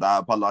build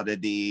up, a lot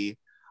of the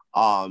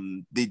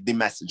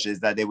messages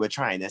that they were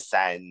trying to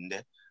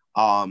send.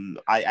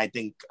 I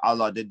think a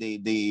lot of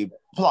the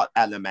plot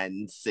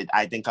elements,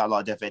 I think a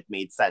lot of it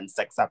made sense,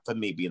 except for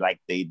maybe like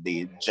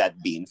the jet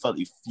being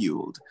fully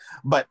fueled.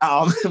 But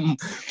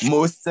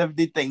most of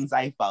the things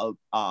I felt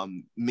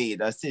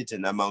made a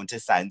certain amount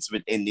of sense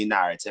within the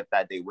narrative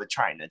that they were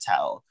trying to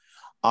tell.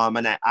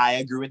 And I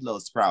agree with Lil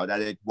Sprout that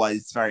it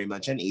was very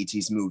much an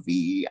 80s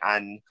movie,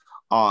 and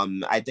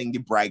I think the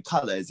bright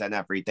colors and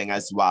everything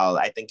as well.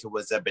 I think it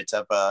was a bit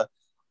of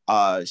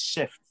a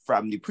shift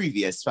from the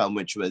previous film,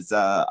 which was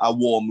a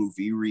war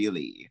movie,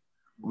 really,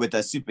 with a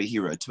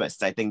superhero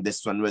twist. I think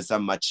this one was a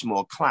much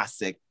more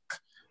classic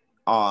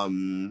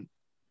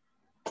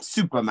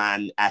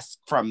Superman-esque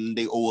from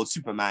the old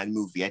Superman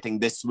movie. I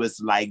think this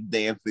was like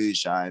their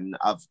version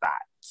of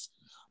that.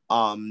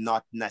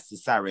 Not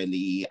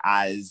necessarily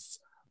as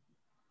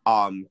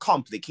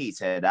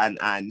complicated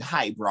and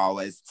highbrow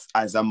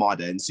as a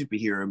modern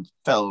superhero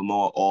film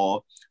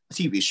or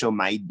TV show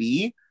might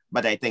be.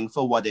 But I think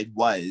for what it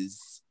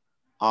was,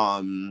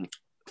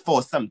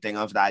 for something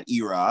of that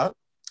era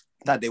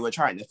that they were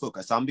trying to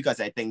focus on,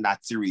 because I think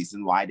that's the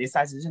reason why they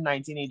started in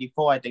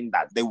 1984. I think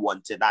that they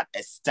wanted that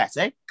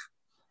aesthetic,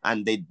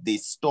 and the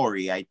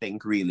story, I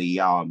think, really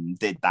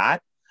did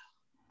that.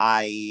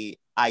 I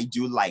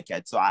do like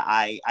it. So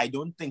I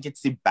don't think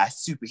it's the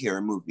best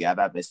superhero movie I've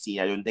ever seen.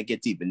 I don't think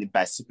it's even the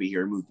best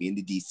superhero movie in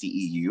the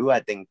DCEU.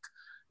 I think,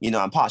 you know,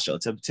 I'm partial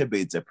to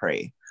Birds of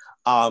Prey.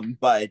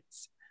 But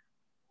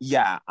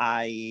yeah,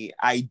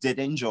 I did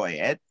enjoy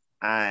it,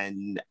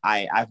 and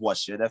I've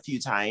watched it a few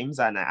times,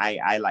 and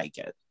I like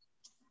it.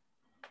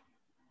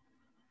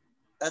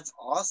 That's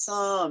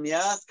awesome.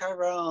 Yes,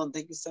 Chiron,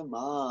 thank you so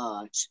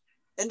much.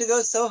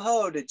 Indigo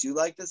Soho, did you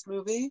like this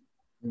movie?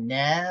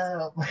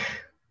 No.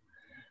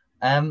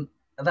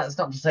 That's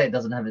not to say it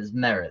doesn't have its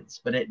merits,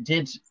 but it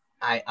did.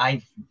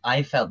 I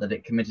felt that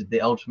it committed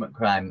the ultimate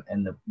crime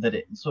in that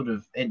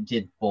it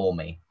did bore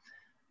me.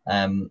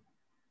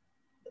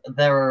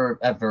 There are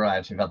a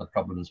variety of other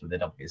problems with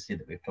it, obviously,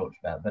 that we've talked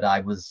about, but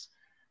I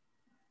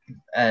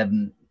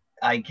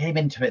came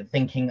into it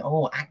thinking,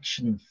 oh,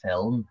 action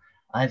film.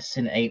 I've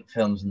seen 8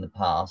 films in the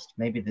past.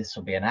 Maybe this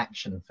will be an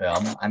action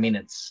film. I mean,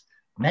 it's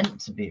meant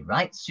to be,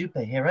 right?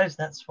 Superheroes,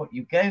 that's what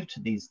you go to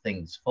these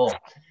things for.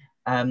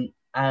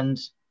 And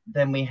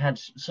then we had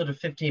sort of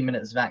 15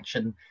 minutes of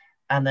action,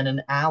 and then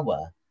an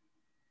hour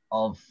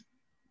of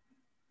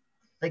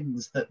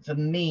things that, for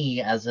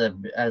me, as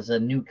a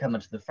newcomer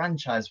to the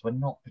franchise, were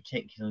not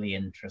particularly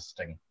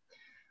interesting,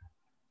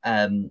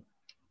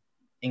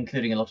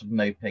 including a lot of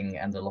moping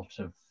and a lot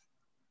of,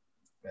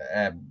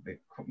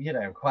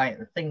 quite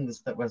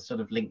things that were sort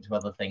of linked to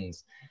other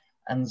things.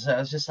 And so I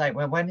was just like,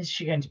 well, when is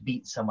she going to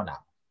beat someone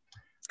up?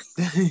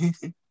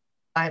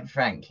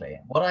 Frankly,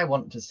 what I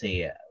want to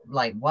see,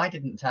 like, why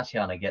didn't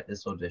Tatiana get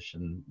this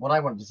audition? What I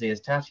want to see is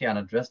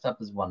Tatiana dressed up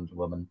as Wonder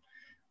Woman,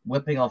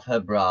 whipping off her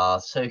bra,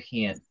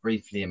 soaking it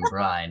briefly in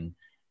brine,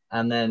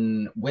 and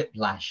then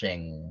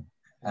whiplashing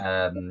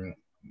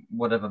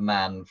whatever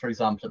man, for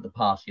example, at the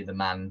party, the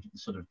man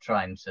sort of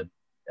trying to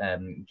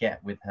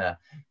get with her,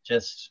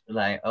 just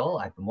like, oh,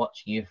 I've been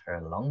watching you for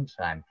a long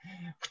time.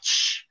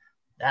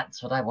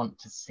 That's what I want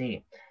to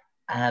see.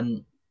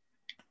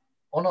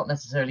 Or not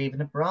necessarily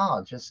even a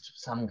bra,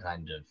 just some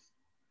kind of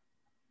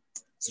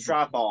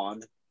Strap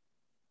on.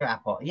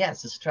 strap on.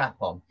 Yes, a strap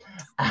on.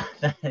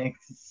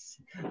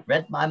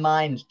 Read my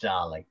mind,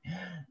 darling.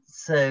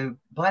 So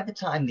by the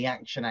time the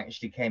action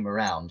actually came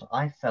around,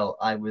 I felt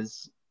I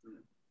was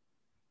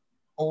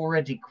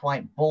already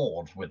quite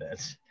bored with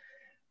it.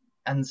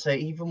 And so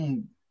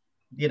even,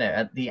 you know,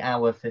 at the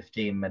hour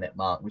 15-minute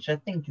mark, which I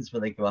think is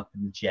where they go up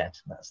in the jet,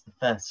 that's the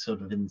first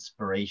sort of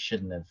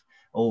inspiration of,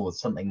 oh,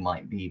 something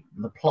might be,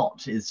 the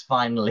plot is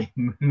finally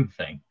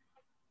moving.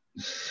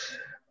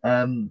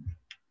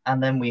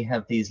 And then we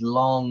have these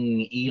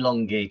long,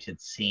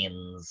 elongated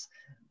scenes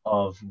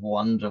of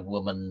Wonder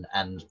Woman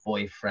and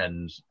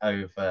boyfriend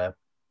over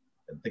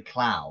the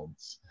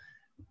clouds,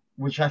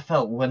 which I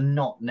felt were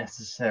not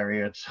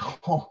necessary at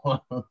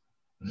all.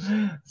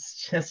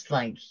 It's just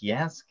like,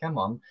 yes, come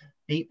on,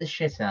 beat the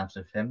shit out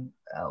of him,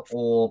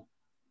 or,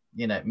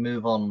 you know,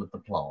 move on with the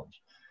plot.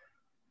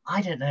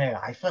 I don't know.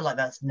 I feel like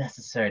that's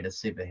necessary in a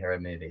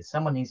superhero movie.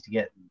 Someone needs to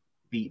get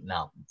beaten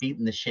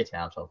the shit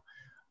out of.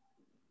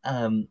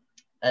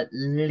 At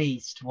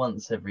least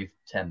once every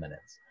 10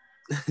 minutes.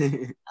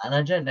 And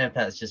I don't know if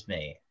that's just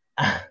me.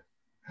 But,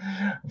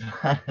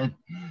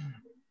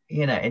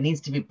 you know, it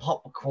needs to be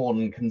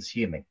popcorn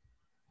consuming.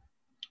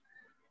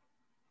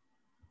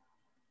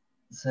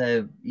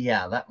 So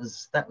yeah, that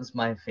was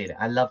my feeling.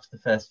 I loved the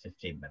first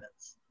 15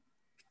 minutes.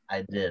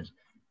 I did.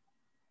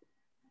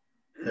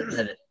 But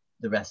then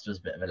the rest was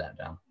a bit of a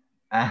letdown.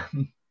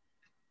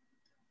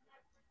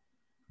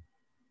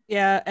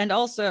 Yeah, and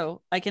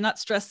also, I cannot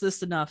stress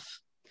this enough.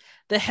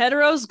 The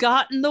heteros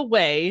got in the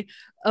way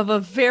of a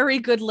very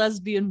good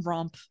lesbian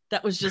romp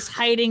that was just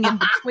hiding in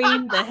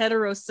between the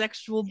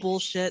heterosexual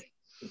bullshit.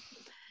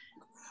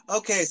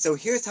 Okay, so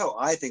here's how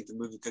I think the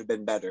movie could have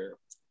been better.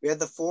 We had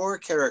the 4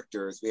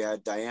 characters. We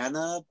had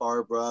Diana,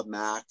 Barbara,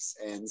 Max,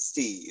 and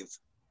Steve.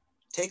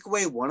 Take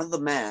away one of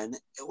the men,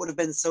 it would have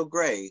been so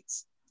great.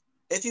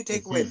 If you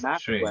take away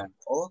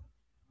Maxwell,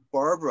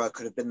 Barbara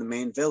could have been the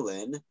main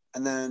villain,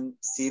 and then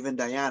Steve and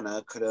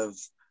Diana could have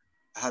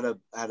had a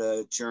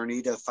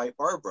journey to fight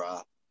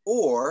Barbara.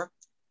 Or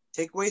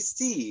take away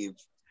Steve,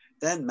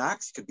 then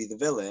Max could be the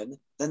villain,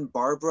 then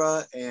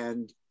Barbara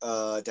and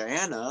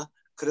Diana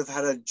could have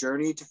had a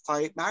journey to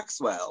fight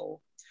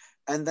Maxwell.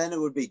 And then it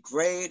would be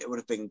great. It would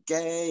have been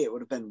gay. It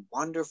would have been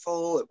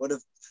wonderful. It would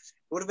have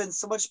been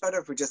so much better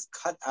if we just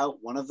cut out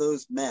one of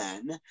those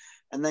men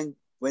and then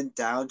went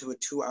down to a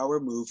 2-hour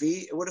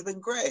movie. It would have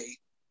been great.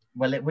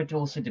 Well, it would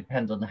also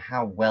depend on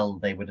how well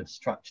they would have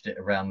structured it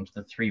around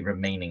the 3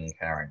 remaining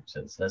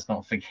characters. Let's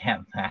not forget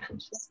that.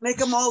 Let's make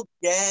them all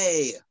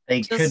gay.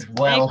 They Just could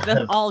well make them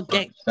have all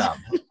gay. up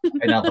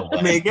in other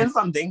ways. Making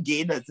something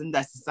gay doesn't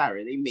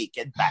necessarily make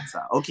it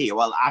better. Okay,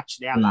 well,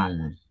 actually, I'm not.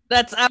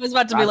 I was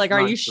about to be That's like,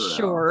 are not you true.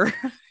 sure?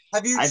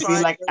 Have you I tried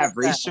feel like doing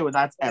every that? show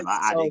that's ever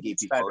It's so added gay much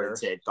people better.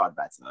 into it got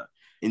better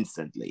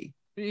instantly.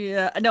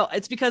 Yeah, no,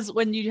 it's because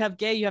when you have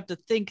gay, you have to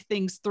think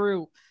things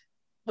through.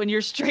 When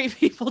you're straight,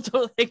 people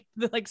don't think,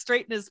 like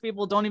straightness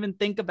people don't even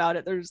think about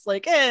it. They're just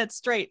like, it's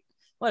straight,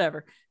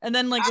 whatever. And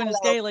then like when it's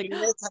gay, like,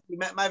 Have you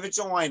met my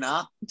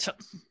vagina?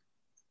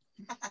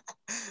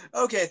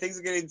 Okay, things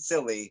are getting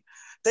silly.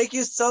 Thank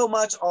you so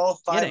much, all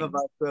 5 of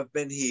us who have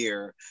been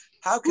here.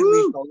 How can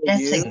we follow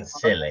Getting you?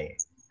 silly.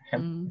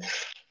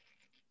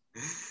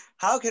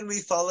 How can we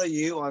follow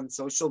you on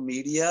social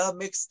media,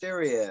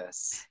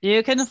 Mixterious?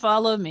 you can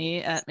follow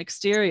me at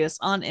Mixterious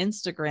on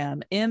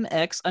Instagram,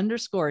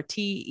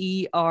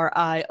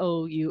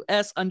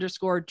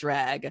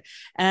 MX_TERIOUS_drag.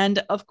 And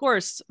of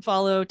course,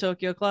 follow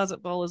Tokyo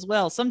Closet Ball as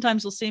well.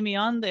 Sometimes you'll see me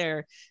on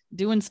there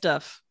doing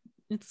stuff.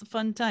 It's a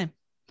fun time.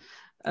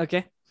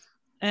 Okay.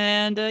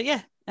 And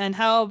yeah. And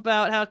how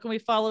can we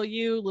follow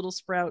you, Little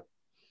Sprout?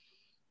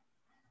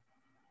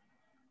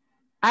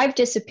 I've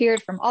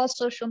disappeared from all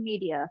social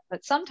media,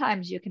 but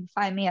sometimes you can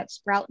find me at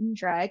Sprout and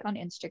Drag on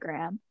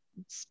Instagram.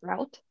 It's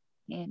Sprout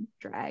and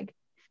Drag.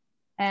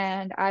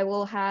 And I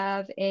will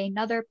have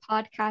another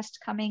podcast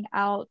coming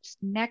out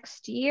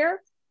next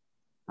year.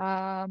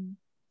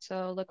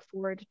 So look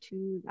forward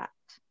to that.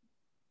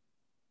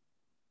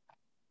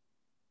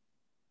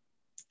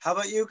 How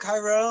about you,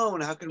 Chiron?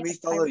 How can we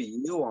follow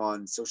you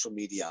on social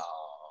media?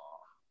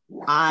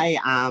 I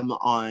am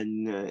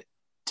on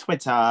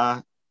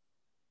Twitter,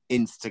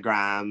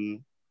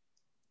 Instagram,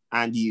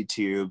 and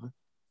YouTube.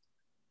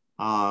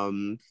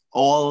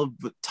 All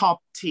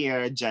top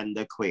tier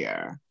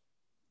genderqueer.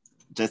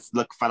 Just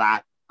look for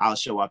that. I'll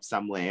show up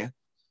somewhere.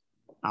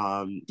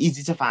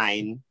 Easy to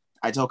find.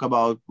 I talk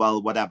about,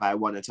 well, whatever I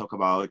want to talk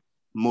about,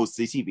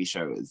 mostly TV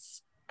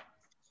shows.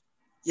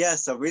 Yeah,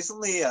 so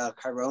recently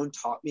Chiron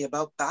taught me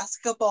about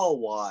Basketball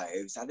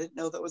Wives. I didn't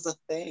know that was a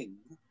thing.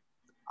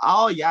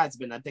 Oh yeah, it's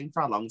been a thing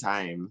for a long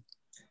time.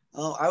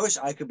 Oh, I wish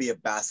I could be a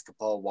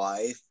basketball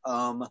wife.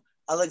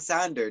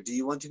 Alexander, do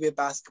you want to be a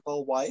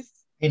basketball wife?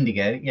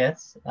 Indigo,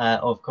 yes.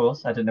 Of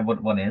course. I don't know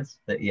what one is,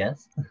 but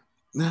yes.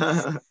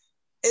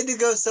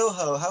 Indigo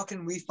Soho, how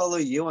can we follow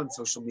you on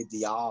social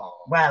media?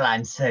 Well,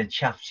 I'm so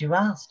chuffed you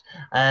asked.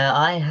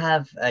 I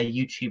have a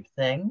YouTube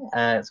thing.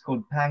 It's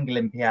called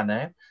Pangolin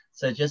Piano.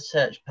 So just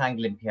search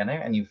Pangolin Piano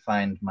and you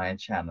find my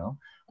channel.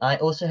 I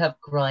also have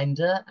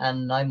Grindr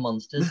and Nine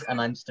Monsters,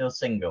 and I'm still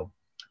single.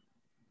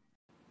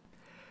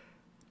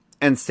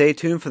 And stay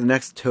tuned for the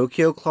next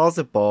Tokyo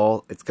Closet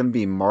Ball. It's going to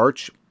be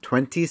March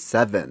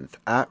 27th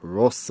at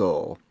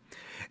Russell.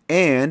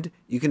 And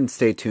you can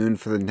stay tuned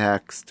for the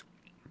next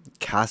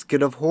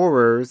Casket of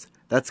Horrors.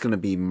 That's going to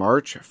be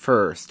March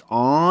 1st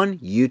on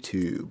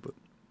YouTube.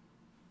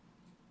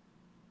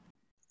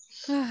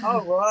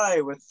 All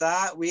right, with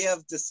that, we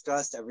have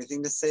discussed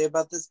everything to say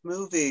about this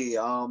movie.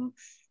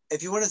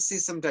 If you want to see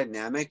some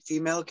dynamic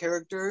female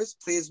characters,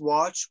 please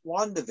watch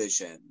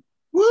WandaVision.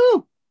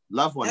 Woo!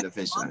 Love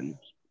WandaVision.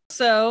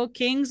 So,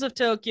 Kings of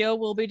Tokyo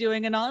will be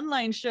doing an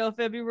online show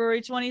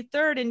February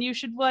 23rd, and you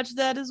should watch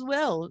that as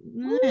well.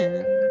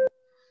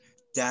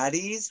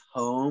 Daddy's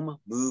Home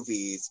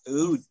Movies.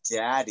 Ooh,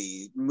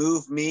 Daddy.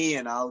 Move me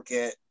and I'll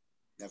get...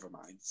 Never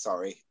mind.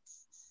 Sorry.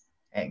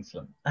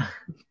 Excellent.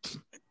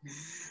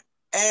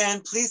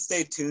 And please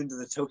stay tuned to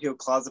the Tokyo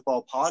Closet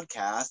Ball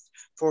podcast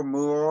for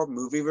more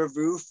movie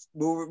review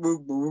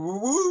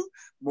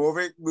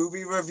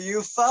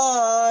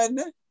fun.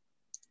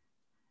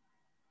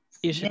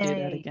 You should do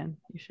that again.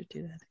 You should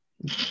do that.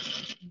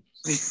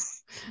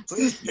 Please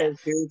stay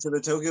tuned to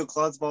the Tokyo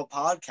Closet Ball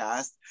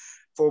podcast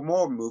for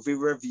more movie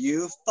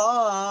review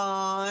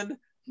fun.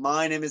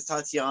 My name is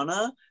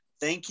Tatiana.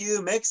 Thank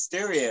you,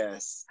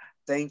 Mysterious.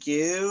 Thank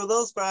you,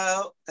 Little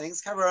Sprout.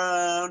 Thanks,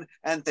 Cameron.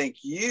 And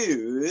thank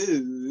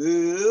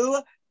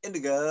you,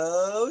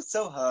 Indigo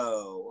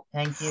Soho.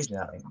 Thank you,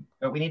 darling.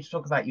 But we need to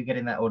talk about you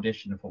getting that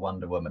audition for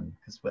Wonder Woman,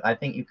 because I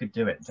think you could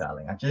do it,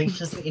 darling. I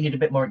just think you need a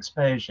bit more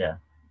exposure.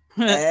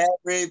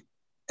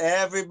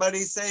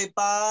 Everybody say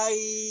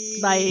bye.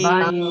 Bye.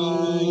 Bye.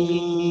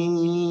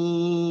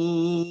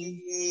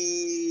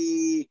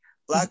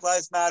 Black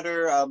Lives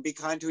Matter. Be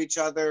kind to each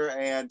other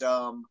and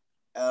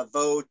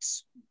vote.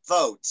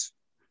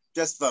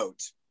 Just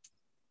vote.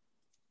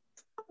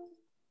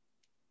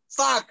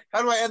 Fuck!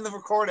 How do I end the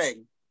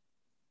recording?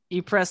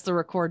 You press the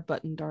record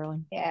button,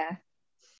 darling. Yeah.